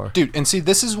world are. Dude, and see,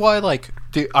 this is why, like,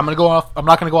 dude, I'm not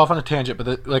gonna go off on a tangent,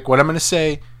 but like what I'm gonna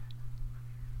say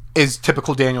is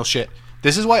typical Daniel shit.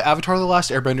 This is why Avatar: The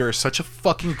Last Airbender is such a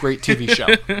fucking great TV show,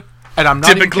 and I'm not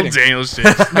Typical even kidding. Daniel shit.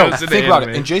 No, It's an think about it.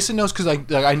 anime. And Jason knows because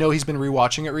I know he's been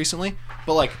rewatching it recently.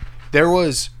 But like, there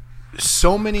was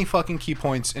so many fucking key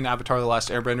points in Avatar: The Last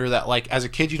Airbender that like as a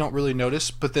kid you don't really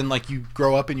notice, but then like you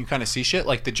grow up and you kind of see shit,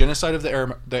 like the genocide of the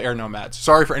air nomads.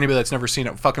 Sorry for anybody that's never seen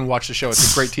it. Fucking watch the show.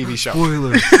 It's a great TV show.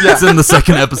 Spoiler. It's in the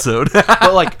second episode.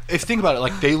 But like, if think about it,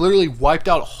 like they literally wiped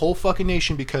out a whole fucking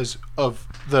nation because of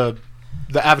the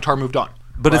Avatar moved on.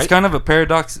 But it's right? kind of a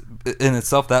paradox in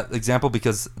itself, that example,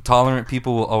 because tolerant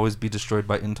people will always be destroyed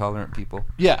by intolerant people.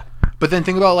 Yeah, but then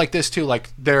think about it like this too.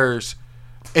 Like,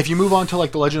 if you move on to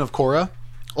like the Legend of Korra,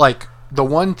 like the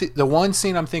one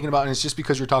scene I'm thinking about, and it's just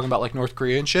because you're talking about like North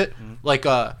Korea and shit. Like,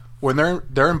 when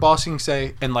they're in Ba Sing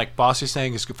Se, and like Ba Sing Se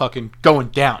is fucking going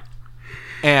down,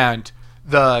 and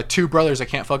the two brothers, I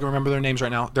can't fucking remember their names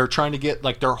right now. They're trying to get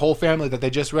like their whole family that they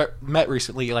just met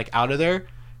recently, like out of there,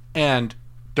 and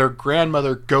their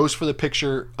grandmother goes for the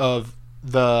picture of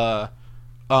the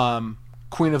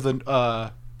queen of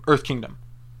the Earth Kingdom,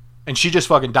 and she just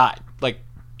fucking died. Like,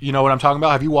 you know what I'm talking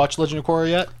about? Have you watched Legend of Korra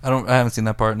yet? I haven't seen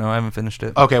that part. No, I haven't finished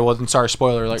it. Okay, well then, sorry,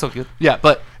 spoiler alert. It's all good. Yeah,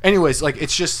 but anyways, like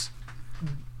it's just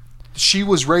she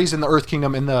was raised in the Earth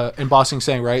Kingdom in Ba Sing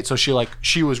Se, right? So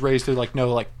she was raised to like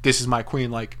know like this is my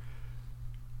queen, like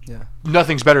Yeah.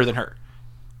 nothing's better than her,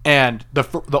 and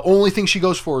the only thing she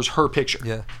goes for is her picture.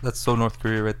 Yeah, that's so North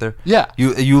Korea right there. Yeah.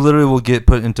 You literally will get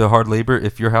put into hard labor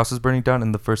if your house is burning down,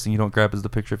 and the first thing you don't grab is the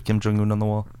picture of Kim Jong Un on the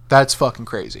wall. That's fucking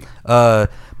crazy. But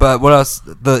what else?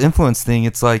 The influence thing.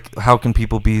 It's like, how can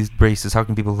people be racist? How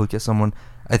can people look at someone?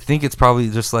 I think it's probably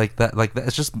just like that. Like that.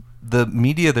 It's just the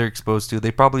media they're exposed to.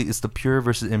 It's the pure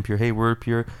versus impure. Hey, we're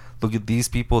pure. Look at these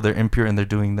people. They're impure and they're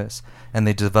doing this, and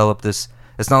they develop this.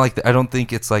 It's not like I don't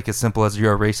think it's like as simple as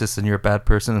you're a racist and you're a bad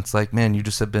person. It's like, man, you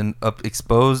just have been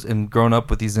exposed and grown up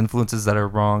with these influences that are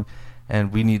wrong,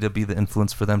 and we need to be the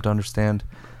influence for them to understand.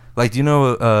 Like, do you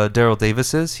know Daryl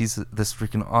Davis is? He's this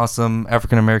freaking awesome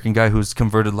African-American guy who's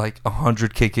converted like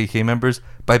 100 KKK members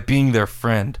by being their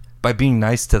friend, by being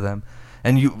nice to them.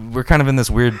 And we're kind of in this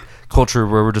weird culture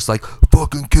where we're just like,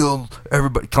 fucking kill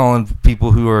everybody, calling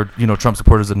people who are, Trump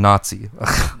supporters a Nazi.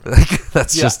 Like,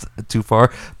 that's just too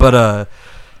far. But,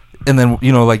 and then,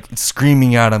 like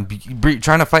screaming at them,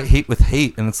 trying to fight hate with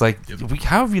hate. And it's like,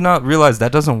 how have you not realized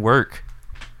that doesn't work?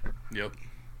 Yep.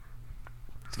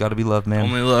 It's got to be love, man.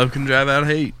 Only love can drive out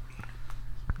hate.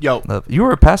 Yo, Love. You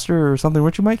were a pastor or something,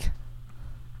 weren't you, Mike?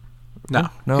 no,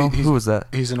 Who was that?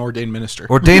 He's an ordained minister.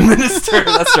 Ordained minister.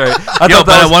 That's right. But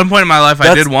at one point in my life,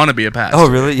 I did want to be a pastor. Oh,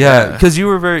 really? Yeah, because you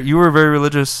were very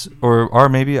religious, or are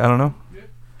maybe, I don't know.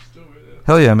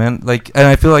 Hell yeah, man! Like, and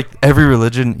I feel like every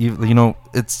religion,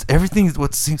 it's everything.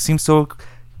 What seems so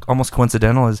almost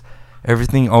coincidental is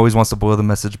everything always wants to boil the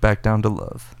message back down to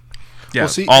love. Yeah, Well,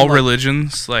 see, all like-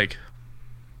 religions, like,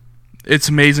 it's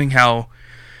amazing how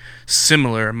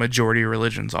similar majority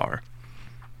religions are.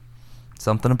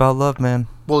 Something about love, man.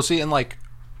 Well, see, and like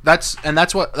that's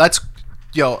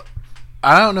yo.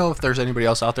 I don't know if there's anybody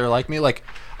else out there like me. Like,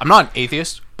 I'm not an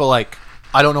atheist, but like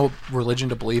I don't know what religion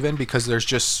to believe in because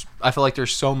I feel like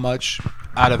there's so much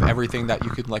out of everything that you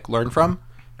could like learn from,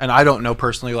 and I don't know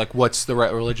personally like what's the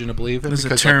right religion to believe in. There's a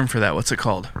because, term for that. What's it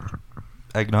called?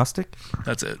 Agnostic.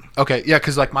 That's it. Like, okay, yeah,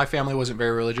 because like my family wasn't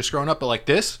very religious growing up, but like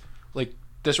this right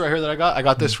here that I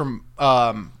got this from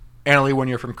Annalie one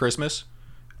year from Christmas.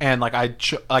 And like I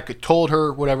told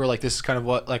her whatever, like this is kind of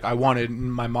what like I wanted,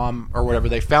 and my mom or whatever,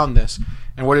 they found this,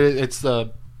 and it's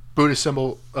the Buddhist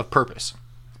symbol of purpose.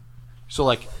 So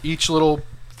like each little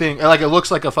thing, like it looks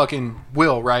like a fucking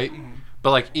wheel, right?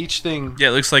 but like each thing. Yeah,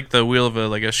 it looks like the wheel of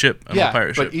a ship, a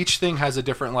pirate ship. But each thing has a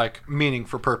different like meaning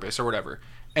for purpose or whatever.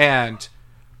 And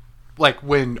like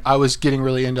when I was getting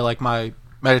really into like my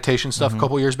meditation stuff a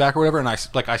couple years back or whatever, and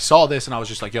I saw this and I was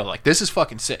just like, yo, like this is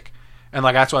fucking sick. And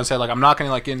like that's why I said like I'm not gonna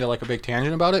like get into like a big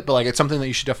tangent about it, but like it's something that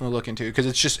you should definitely look into because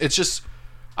it's just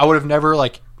I would have never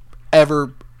like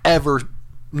ever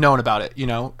known about it, you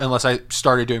know, unless I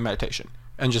started doing meditation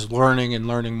and just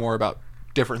learning more about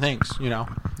different things, you know.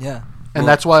 Yeah. And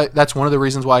that's one of the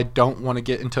reasons why I don't want to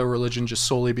get into religion, just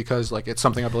solely because like it's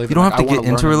something I believe You in. don't Like, have to I wanna get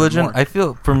into learn and learn religion. more. I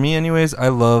feel, for me anyways,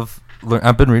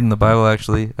 I've been reading the Bible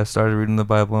actually. I started reading the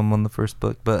Bible. I'm on the first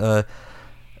book, but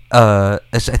I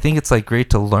think it's like great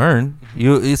to learn.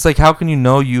 It's like, how can you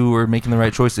know you are making the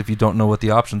right choice if you don't know what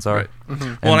the options are? Right.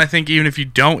 Mm-hmm. Well, and I think even if you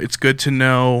don't, it's good to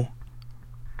know.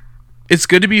 It's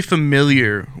good to be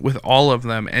familiar with all of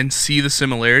them and see the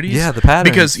similarities. Yeah, the patterns.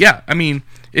 Because, yeah, I mean,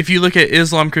 if you look at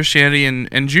Islam, Christianity,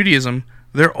 and Judaism,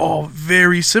 they're all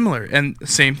very similar. And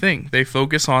same thing. They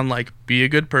focus on, like, be a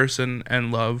good person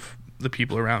and love the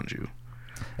people around you.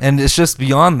 And it's just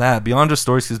beyond that, beyond just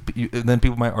stories, because then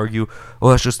people might argue,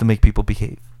 well, that's just to make people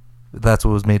behave. That's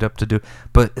what it was made up to do.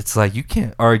 But it's like, you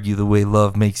can't argue the way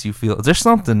love makes you feel. There's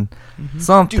something.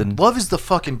 Dude, love is the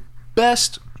fucking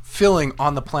best feeling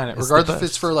on the planet, It's the regardless if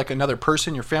it's best. for like another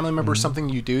person, your family member, something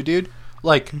you do, dude.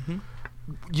 Like,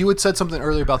 you had said something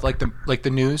earlier about like the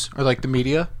news or like the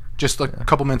media just like a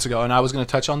couple minutes ago, and I was going to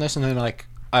touch on this, and then like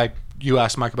you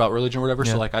asked Mike about religion or whatever,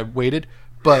 so like I waited,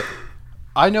 but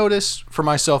I noticed for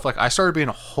myself, like I started being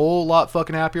a whole lot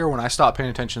fucking happier when I stopped paying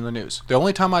attention to the news. The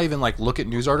only time I even like look at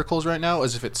news articles right now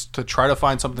is if it's to try to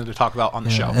find something to talk about on the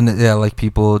show. And like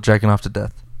people jacking off to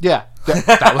death. Yeah,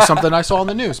 that was something I saw on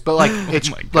the news. But like, it's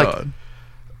Oh my like God.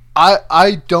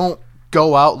 I don't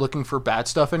go out looking for bad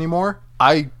stuff anymore.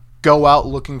 I go out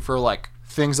looking for like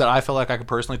things that I feel like I could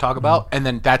personally talk about, and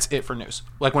then that's it for news.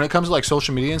 Like when it comes to like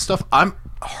social media and stuff, I'm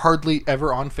hardly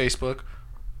ever on Facebook.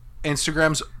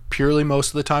 Instagram's purely most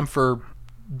of the time for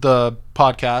the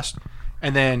podcast,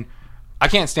 and then I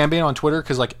can't stand being on Twitter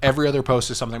because like every other post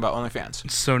is something about OnlyFans.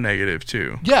 It's so negative,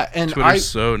 too. Yeah, and Twitter's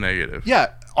so negative.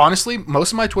 yeah, honestly,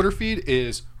 most of my Twitter feed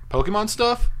is Pokemon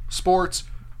stuff, sports,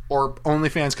 or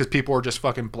OnlyFans because people are just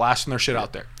fucking blasting their shit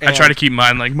out there. I try to keep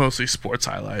mine, like, mostly sports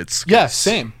highlights. Yeah,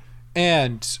 same.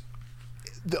 And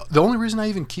the only reason I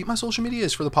even keep my social media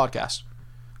is for the podcast.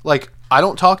 Like, I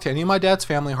don't talk to any of my dad's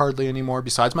family hardly anymore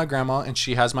besides my grandma, and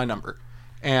she has my number.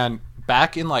 And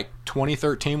back in, like,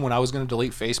 2013 when I was going to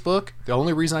delete Facebook, the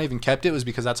only reason I even kept it was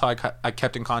because that's how I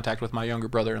kept in contact with my younger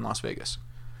brother in Las Vegas.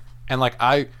 And, like,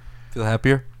 Feel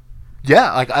happier?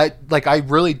 yeah, I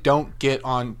really don't get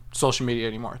on social media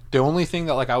anymore. The only thing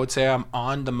that like I would say I'm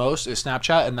on the most is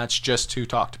Snapchat, and that's just to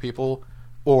talk to people,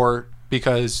 or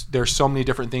because there's so many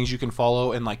different things you can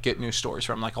follow and like get news stories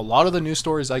from. Like a lot of the news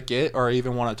stories I get or I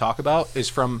even want to talk about is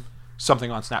from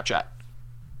something on Snapchat.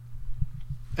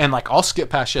 And like I'll skip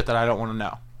past shit that I don't want to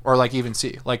know or like even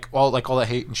see. Like all the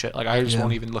hate and shit. Like I just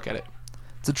won't even look at it.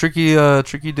 It's a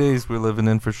tricky days we're living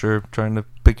in for sure. Trying to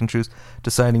pick and choose,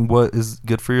 deciding what is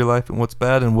good for your life and what's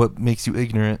bad, and what makes you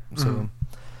ignorant. So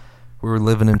we're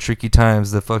living in tricky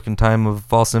times. The fucking time of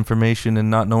false information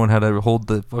and not knowing how to hold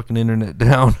the fucking internet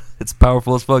down. It's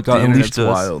powerful as fuck. Got unleashed to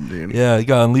us. wild, dude. Yeah, it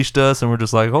got unleashed to us, and we're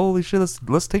just like, holy shit,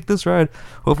 let's take this ride.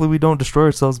 Hopefully, we don't destroy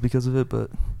ourselves because of it.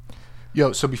 But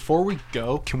Yo, so before we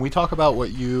go, can we talk about what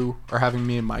you are having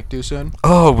me and Mike do soon?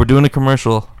 oh, we're doing a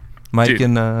commercial. Mike Dude,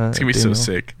 and it's gonna be so Daniel.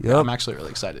 sick. Yep. I'm actually really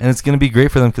excited. And it's gonna be great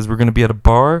for them because we're gonna be at a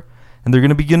bar, and they're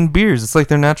gonna be getting beers. It's like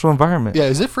their natural environment. Yeah,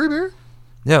 is it free beer?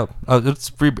 Yeah, it's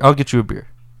free. I'll get you a beer.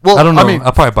 Well, I don't know. I mean,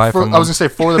 I'll probably buy it for, from I was them. gonna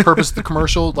say for the purpose of the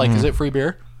commercial, like, is it free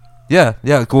beer? Yeah.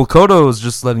 Well, Kodo is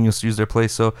just letting us use their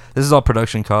place, so this is all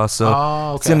production costs. So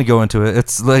Oh, it's okay. gonna go into it.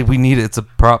 It's like we need it. It's a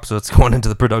prop, so it's going into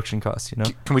the production costs. You know.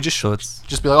 Can we just So it's.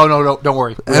 be like, oh no, don't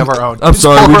worry, we have our own. I'm Just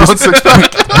sorry. pour We our own just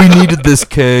six-pack. we needed this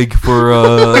keg for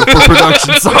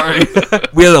production. Sorry,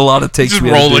 we had a lot of takes. Just we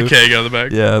had to roll a do. keg out of the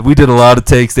back. Yeah, we did a lot of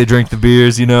takes. They drank the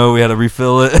beers. You know, we had to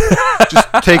refill it. Just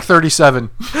take 37.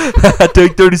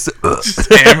 Take 30.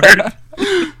 Just hammered.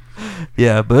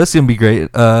 Yeah, but it's gonna be great.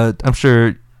 I'm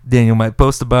sure Daniel might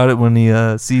post about it when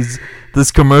he sees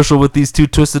this commercial with these two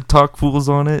twisted talk fools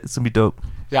on it. It's gonna be dope.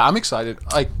 Yeah, I'm excited.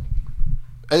 Like,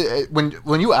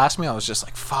 when you asked me, I was just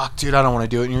like, "Fuck, dude, I don't want to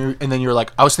do it." And then you're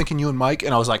like, "I was thinking you and Mike,"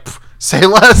 and I was like, "Say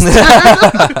less."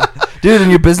 Dude, in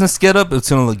your business get up, it's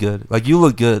gonna look good. Like you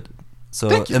look good. So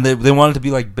Thank you. and they want it to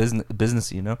be like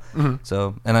businessy, you know. Mhm.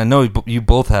 So and I know you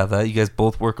both have that. You guys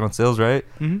both work on sales, right?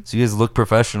 Mhm. So you guys look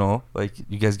professional. Like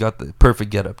you guys got the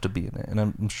perfect get up to be in it, and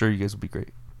I'm sure you guys will be great.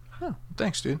 Oh,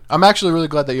 thanks, dude. I'm actually really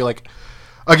glad that you're like.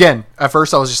 again, at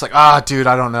first I was just like, dude,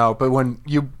 I don't know. But when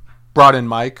you brought in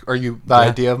Mike, or the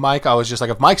idea of Mike, I was just like,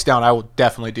 if Mike's down, I will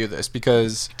definitely do this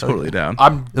because Totally down.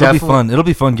 It'll be fun. It'll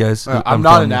be fun, guys. I'm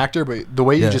not an actor, but the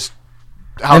way you just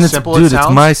how and simple dude, it sounds.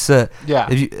 it's my set. Yeah.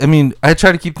 I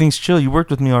try to keep things chill. You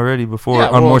worked with me already before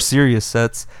on more serious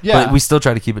sets. Yeah. But we still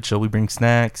try to keep it chill. We bring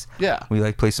snacks. Yeah.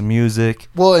 We play some music.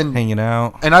 Well, and hanging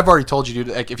out. And I've already told you,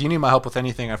 dude. Like, if you need my help with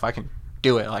anything, if I can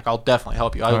do it, I'll definitely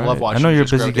help you. I love watching. I know you're a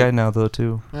just busy grow, guy now, though,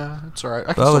 too. Yeah, it's all right. I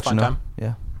But can I'll still let you find know. time.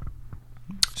 Yeah.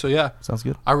 So yeah, Sounds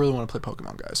good. I really want to play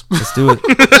Pokemon, guys. Let's do it.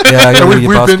 Yeah, I gotta we've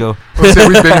get been, Bosco.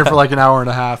 we've been here for like an hour and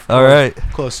a half. All right.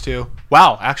 Close to.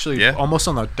 Wow, actually, almost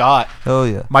on the dot. Hell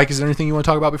yeah. Mike, is there anything you want to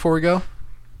talk about before we go?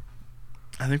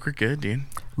 I think we're good, dude.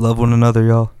 Love one another,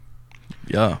 y'all.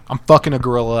 Yeah. I'm fucking a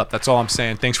gorilla up. That's all I'm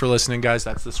saying. Thanks for listening, guys.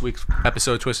 That's this week's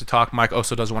episode of Twisted Talk. Mike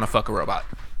also doesn't want to fuck a robot.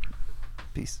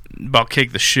 Peace. About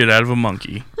kick the shit out of a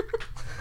monkey.